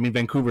of sets. I mean,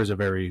 Vancouver is a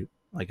very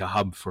like a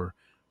hub for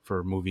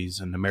movies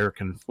and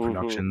American Mhm.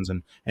 productions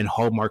and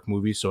Hallmark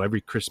movies. So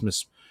every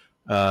Christmas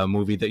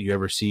movie that you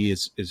ever see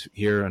is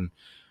here. And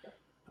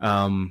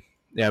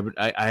yeah, but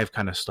I have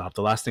kind of stopped.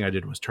 The last thing I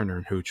did was Turner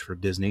and Hooch for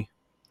Disney,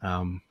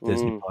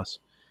 Disney Mm. Plus.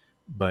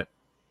 But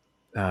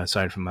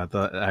aside from that,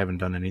 I haven't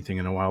done anything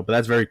in a while. But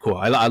that's very cool.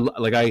 I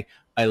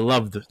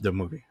loved the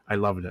movie. I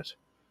loved it.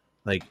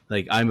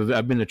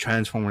 I've been a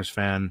Transformers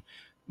fan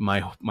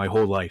my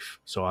whole life,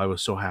 so I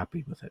was so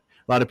happy with it.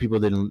 A lot of people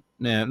didn't.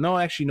 No,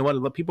 actually, you know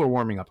what? People are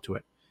warming up to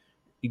it.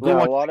 You go Yeah, a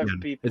watch lot it of again.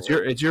 people.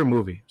 It's your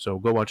movie, so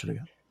go watch it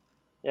again.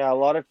 Yeah, a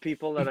lot of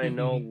people that I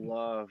know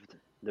loved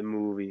the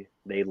movie.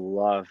 They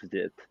loved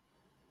it.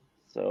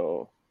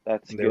 So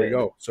that's There we good.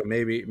 go. So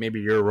maybe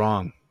you're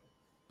wrong,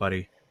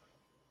 buddy.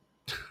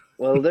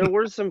 Well, there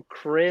were some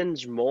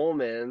cringe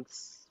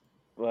moments,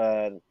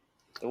 but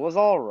it was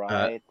all Uh,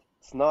 right.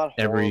 It's not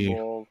every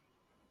horrible.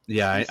 It's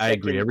Yeah, the I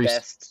agree. second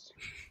best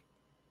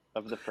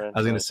of the franchise.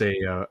 I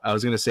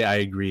was gonna say I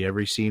agree.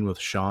 Every scene with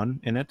Shawn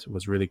in it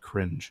was really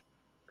cringe.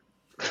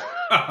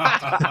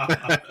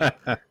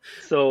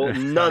 So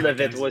Sean none of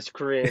it McKenzie. was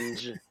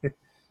cringe.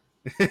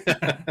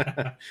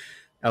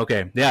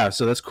 Okay, yeah,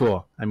 so that's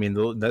cool. I mean,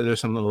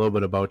 there's something a little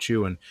bit about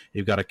you, and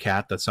you've got a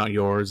cat that's not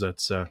yours.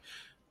 That's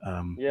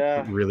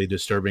Yeah. really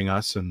disturbing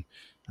us, and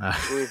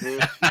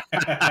Mhm.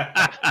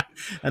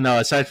 and no,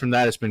 aside from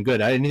that, it's been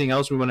good. Anything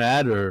else we want to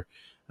add, or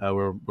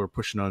we're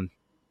pushing on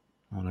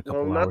a Well,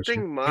 couple hours here?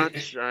 nothing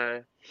much.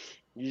 I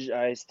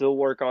still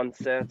work on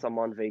sets. I'm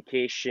on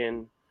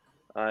vacation.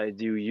 I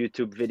do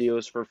YouTube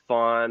videos for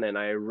fun and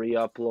I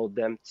re-upload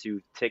them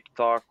to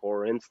TikTok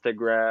or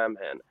Instagram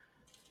and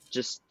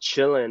just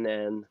chilling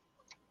and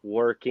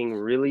working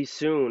really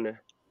soon.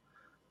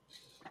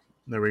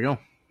 There we go.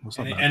 That's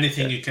not bad.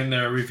 Anything Yeah. you can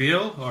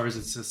reveal, or is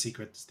it a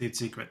secret, state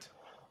secret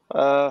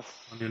Uh,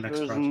 on your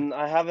next project?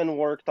 I haven't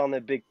worked on a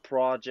big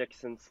project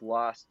since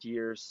last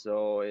year,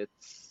 so it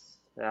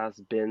has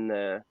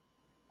been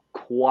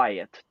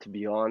quiet, to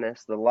be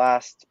honest. The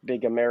last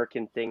big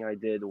American thing I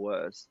did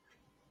was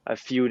a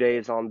few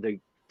days on the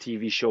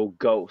TV show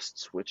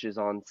Ghosts, which is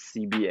on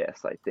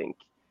CBS, I think.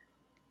 Oh,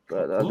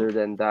 But other cool.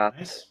 than that, Nice.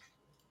 That's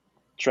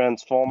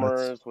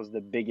Transformers was the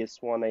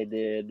biggest one I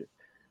did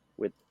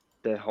with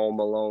the Home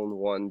Alone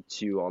 1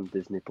 2 on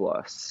Disney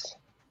Plus.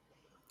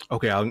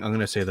 okay. I'm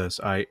gonna say this.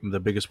 The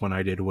biggest one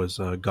I did was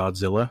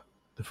Godzilla,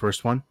 the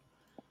first one.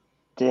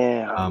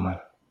 Damn.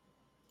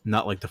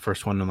 Not like the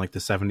first one in like the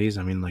 70s.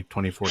 I mean like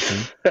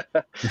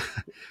 2014.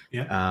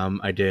 Yeah.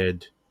 I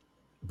did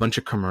a bunch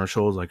of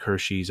commercials like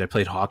Hershey's. I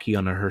played hockey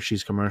on a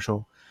Hershey's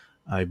commercial.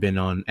 I've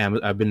done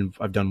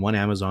one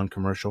Amazon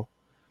commercial.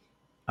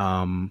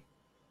 Trying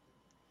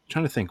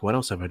to think, what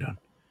else have I done?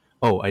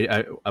 Oh,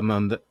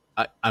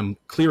 I'm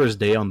clear as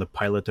day on the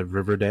pilot of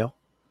Riverdale.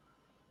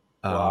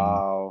 Um,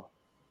 Wow.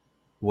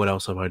 what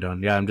else have I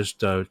done? Yeah, I'm just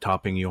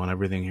topping you on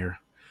everything here.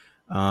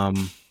 What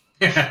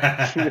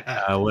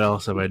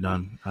else have I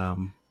done?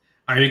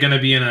 Are you gonna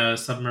be in a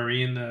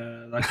submarine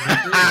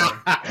documentary?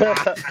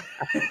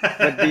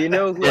 But do you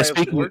know who Yeah, I've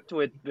speaking. worked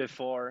with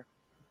before?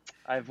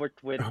 I've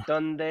worked with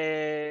Donde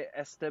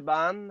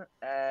Esteban,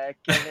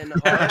 Kevin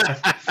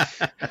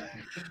Hart.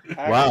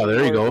 Wow, there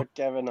you Worked go. with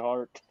Kevin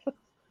Hart.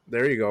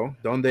 There you go.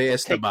 Donde Take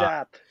Esteban?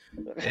 that.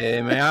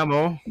 Me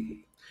amo.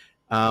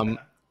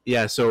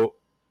 Yeah, so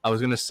I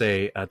was gonna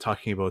say,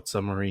 talking about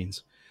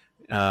submarines,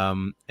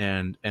 and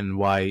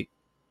why.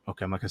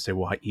 Okay, I'm not gonna say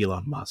why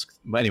Elon Musk,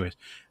 but anyways,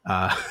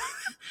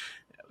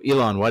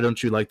 Elon, why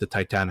don't you like the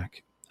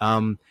Titanic?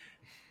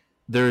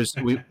 There's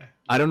we.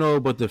 I don't know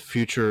about the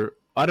future.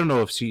 I don't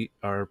know if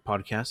our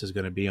podcast is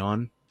going to be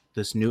on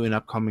this new and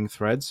upcoming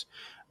Threads.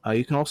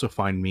 You can also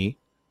find me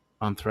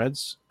on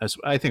Threads, as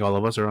I think all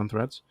of us are on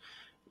Threads.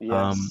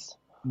 Yes.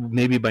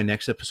 Maybe by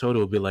next episode,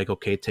 it'll be like,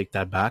 okay, take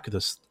that back.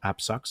 This app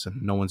sucks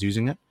and no one's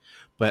using it.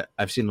 But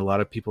I've seen a lot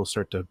of people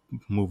start to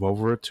move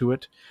over to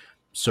it.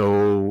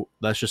 So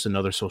that's just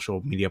another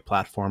social media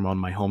platform on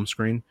my home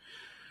screen.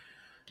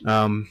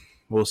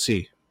 We'll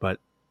see, but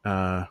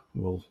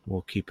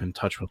we'll keep in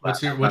touch with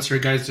What's your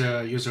guys'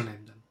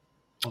 username then?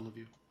 All of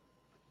you.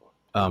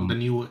 The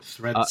new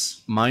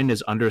Threads. Mine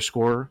is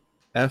 _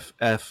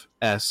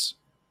 FFS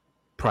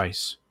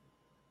price.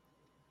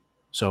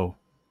 So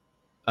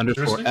 _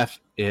 Seriously? F,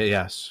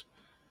 yes.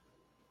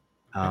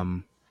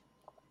 Okay.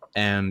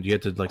 And you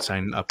have to like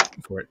sign up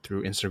for it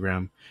through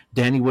Instagram.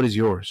 Danny, what is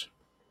yours?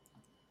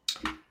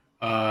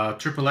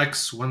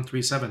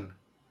 XXX137.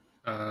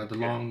 The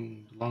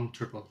long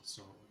triple.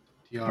 So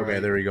TRA. Okay,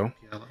 there we go.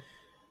 Yeah.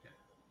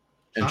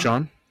 And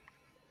Sean?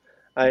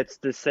 It's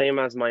the same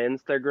as my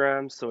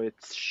Instagram, so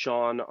it's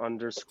Shawn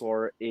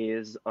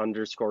 _is_God_.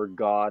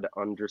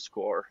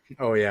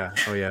 Oh yeah.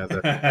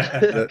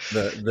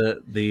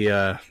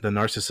 The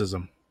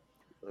narcissism.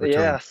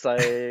 Return. Yes,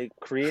 I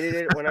created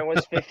it when I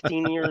was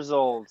 15 years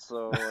old,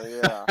 so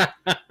yeah.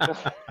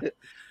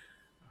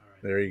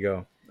 There you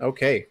go.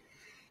 Okay.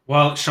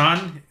 Well,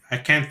 Sean, I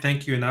can't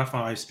thank you enough.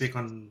 I speak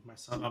on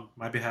myself, on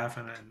my behalf,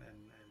 and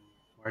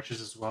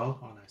March's as well.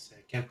 And I say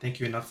I can't thank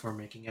you enough for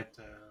making it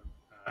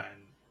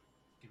and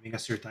giving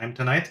us your time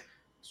tonight.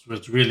 It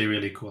was really,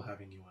 really cool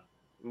having you on.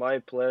 My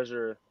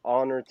pleasure.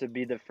 Honored to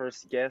be the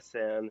first guest,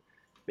 and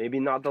maybe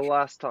not the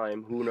last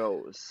time. Who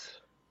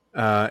knows?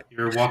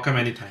 You're welcome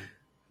anytime.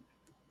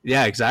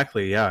 Yeah,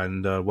 exactly. Yeah,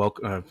 and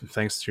welcome.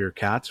 Thanks to your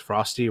cat,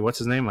 Frosty. What's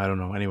his name? I don't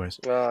know. Anyways,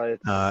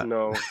 It's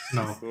no.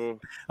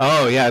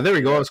 Oh yeah, there we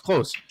go. I was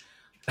close.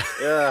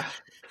 Yeah.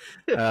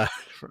 Yeah.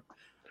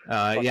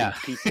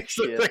 Piece of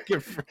shit.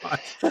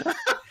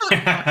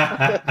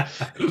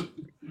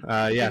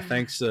 Yeah.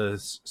 Thanks,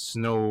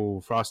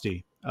 Snow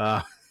Frosty.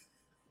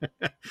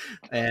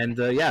 And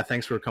yeah,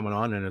 thanks for coming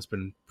on, and it's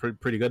been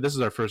pretty good. This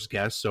is our first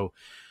guest, so.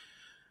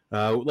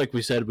 Like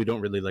we said, we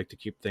don't really like to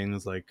keep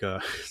things like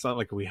it's not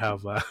like we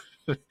have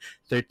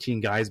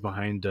 13 guys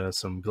behind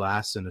some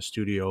glass in a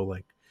studio,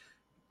 like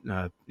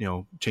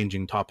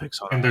changing topics.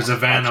 And there's a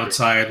van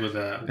outside with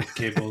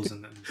cables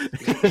and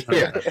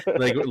yeah,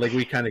 like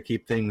we kind of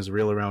keep things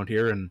real around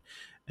here,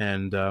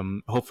 and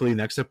hopefully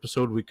next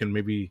episode we can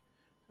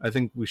I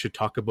think we should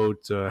talk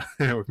about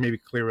or maybe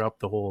clear up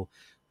the whole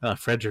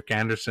Frederick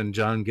Anderson,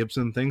 John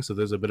Gibson thing. So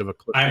there's a bit of a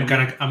clip. I'm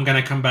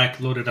gonna come back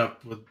loaded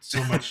up with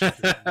so much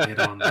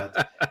data on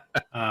that.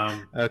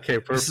 Okay,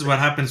 perfect. This is what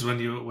happens when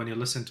you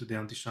listen to the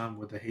Anticham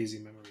with a hazy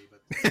memory. But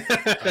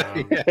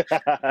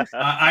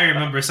I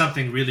remember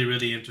something really,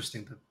 really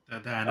interesting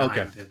that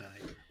Anaheim did.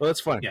 Well, that's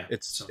fine. Yeah,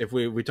 if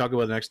we talk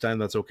about it next time,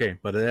 that's okay.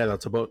 But yeah,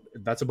 that's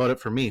about it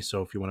for me.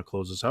 So if you want to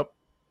close this up.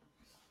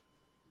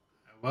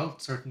 Well,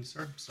 certainly,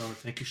 sir. So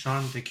thank you,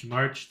 Sean. Thank you,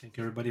 March. Thank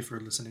you, everybody, for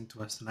listening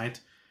to us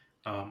tonight.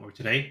 Or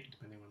today,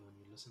 depending on when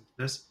you listen to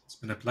this. It's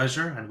been a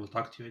pleasure, and we'll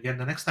talk to you again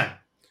the next time.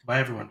 Bye,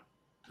 everyone.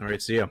 All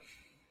right, see ya.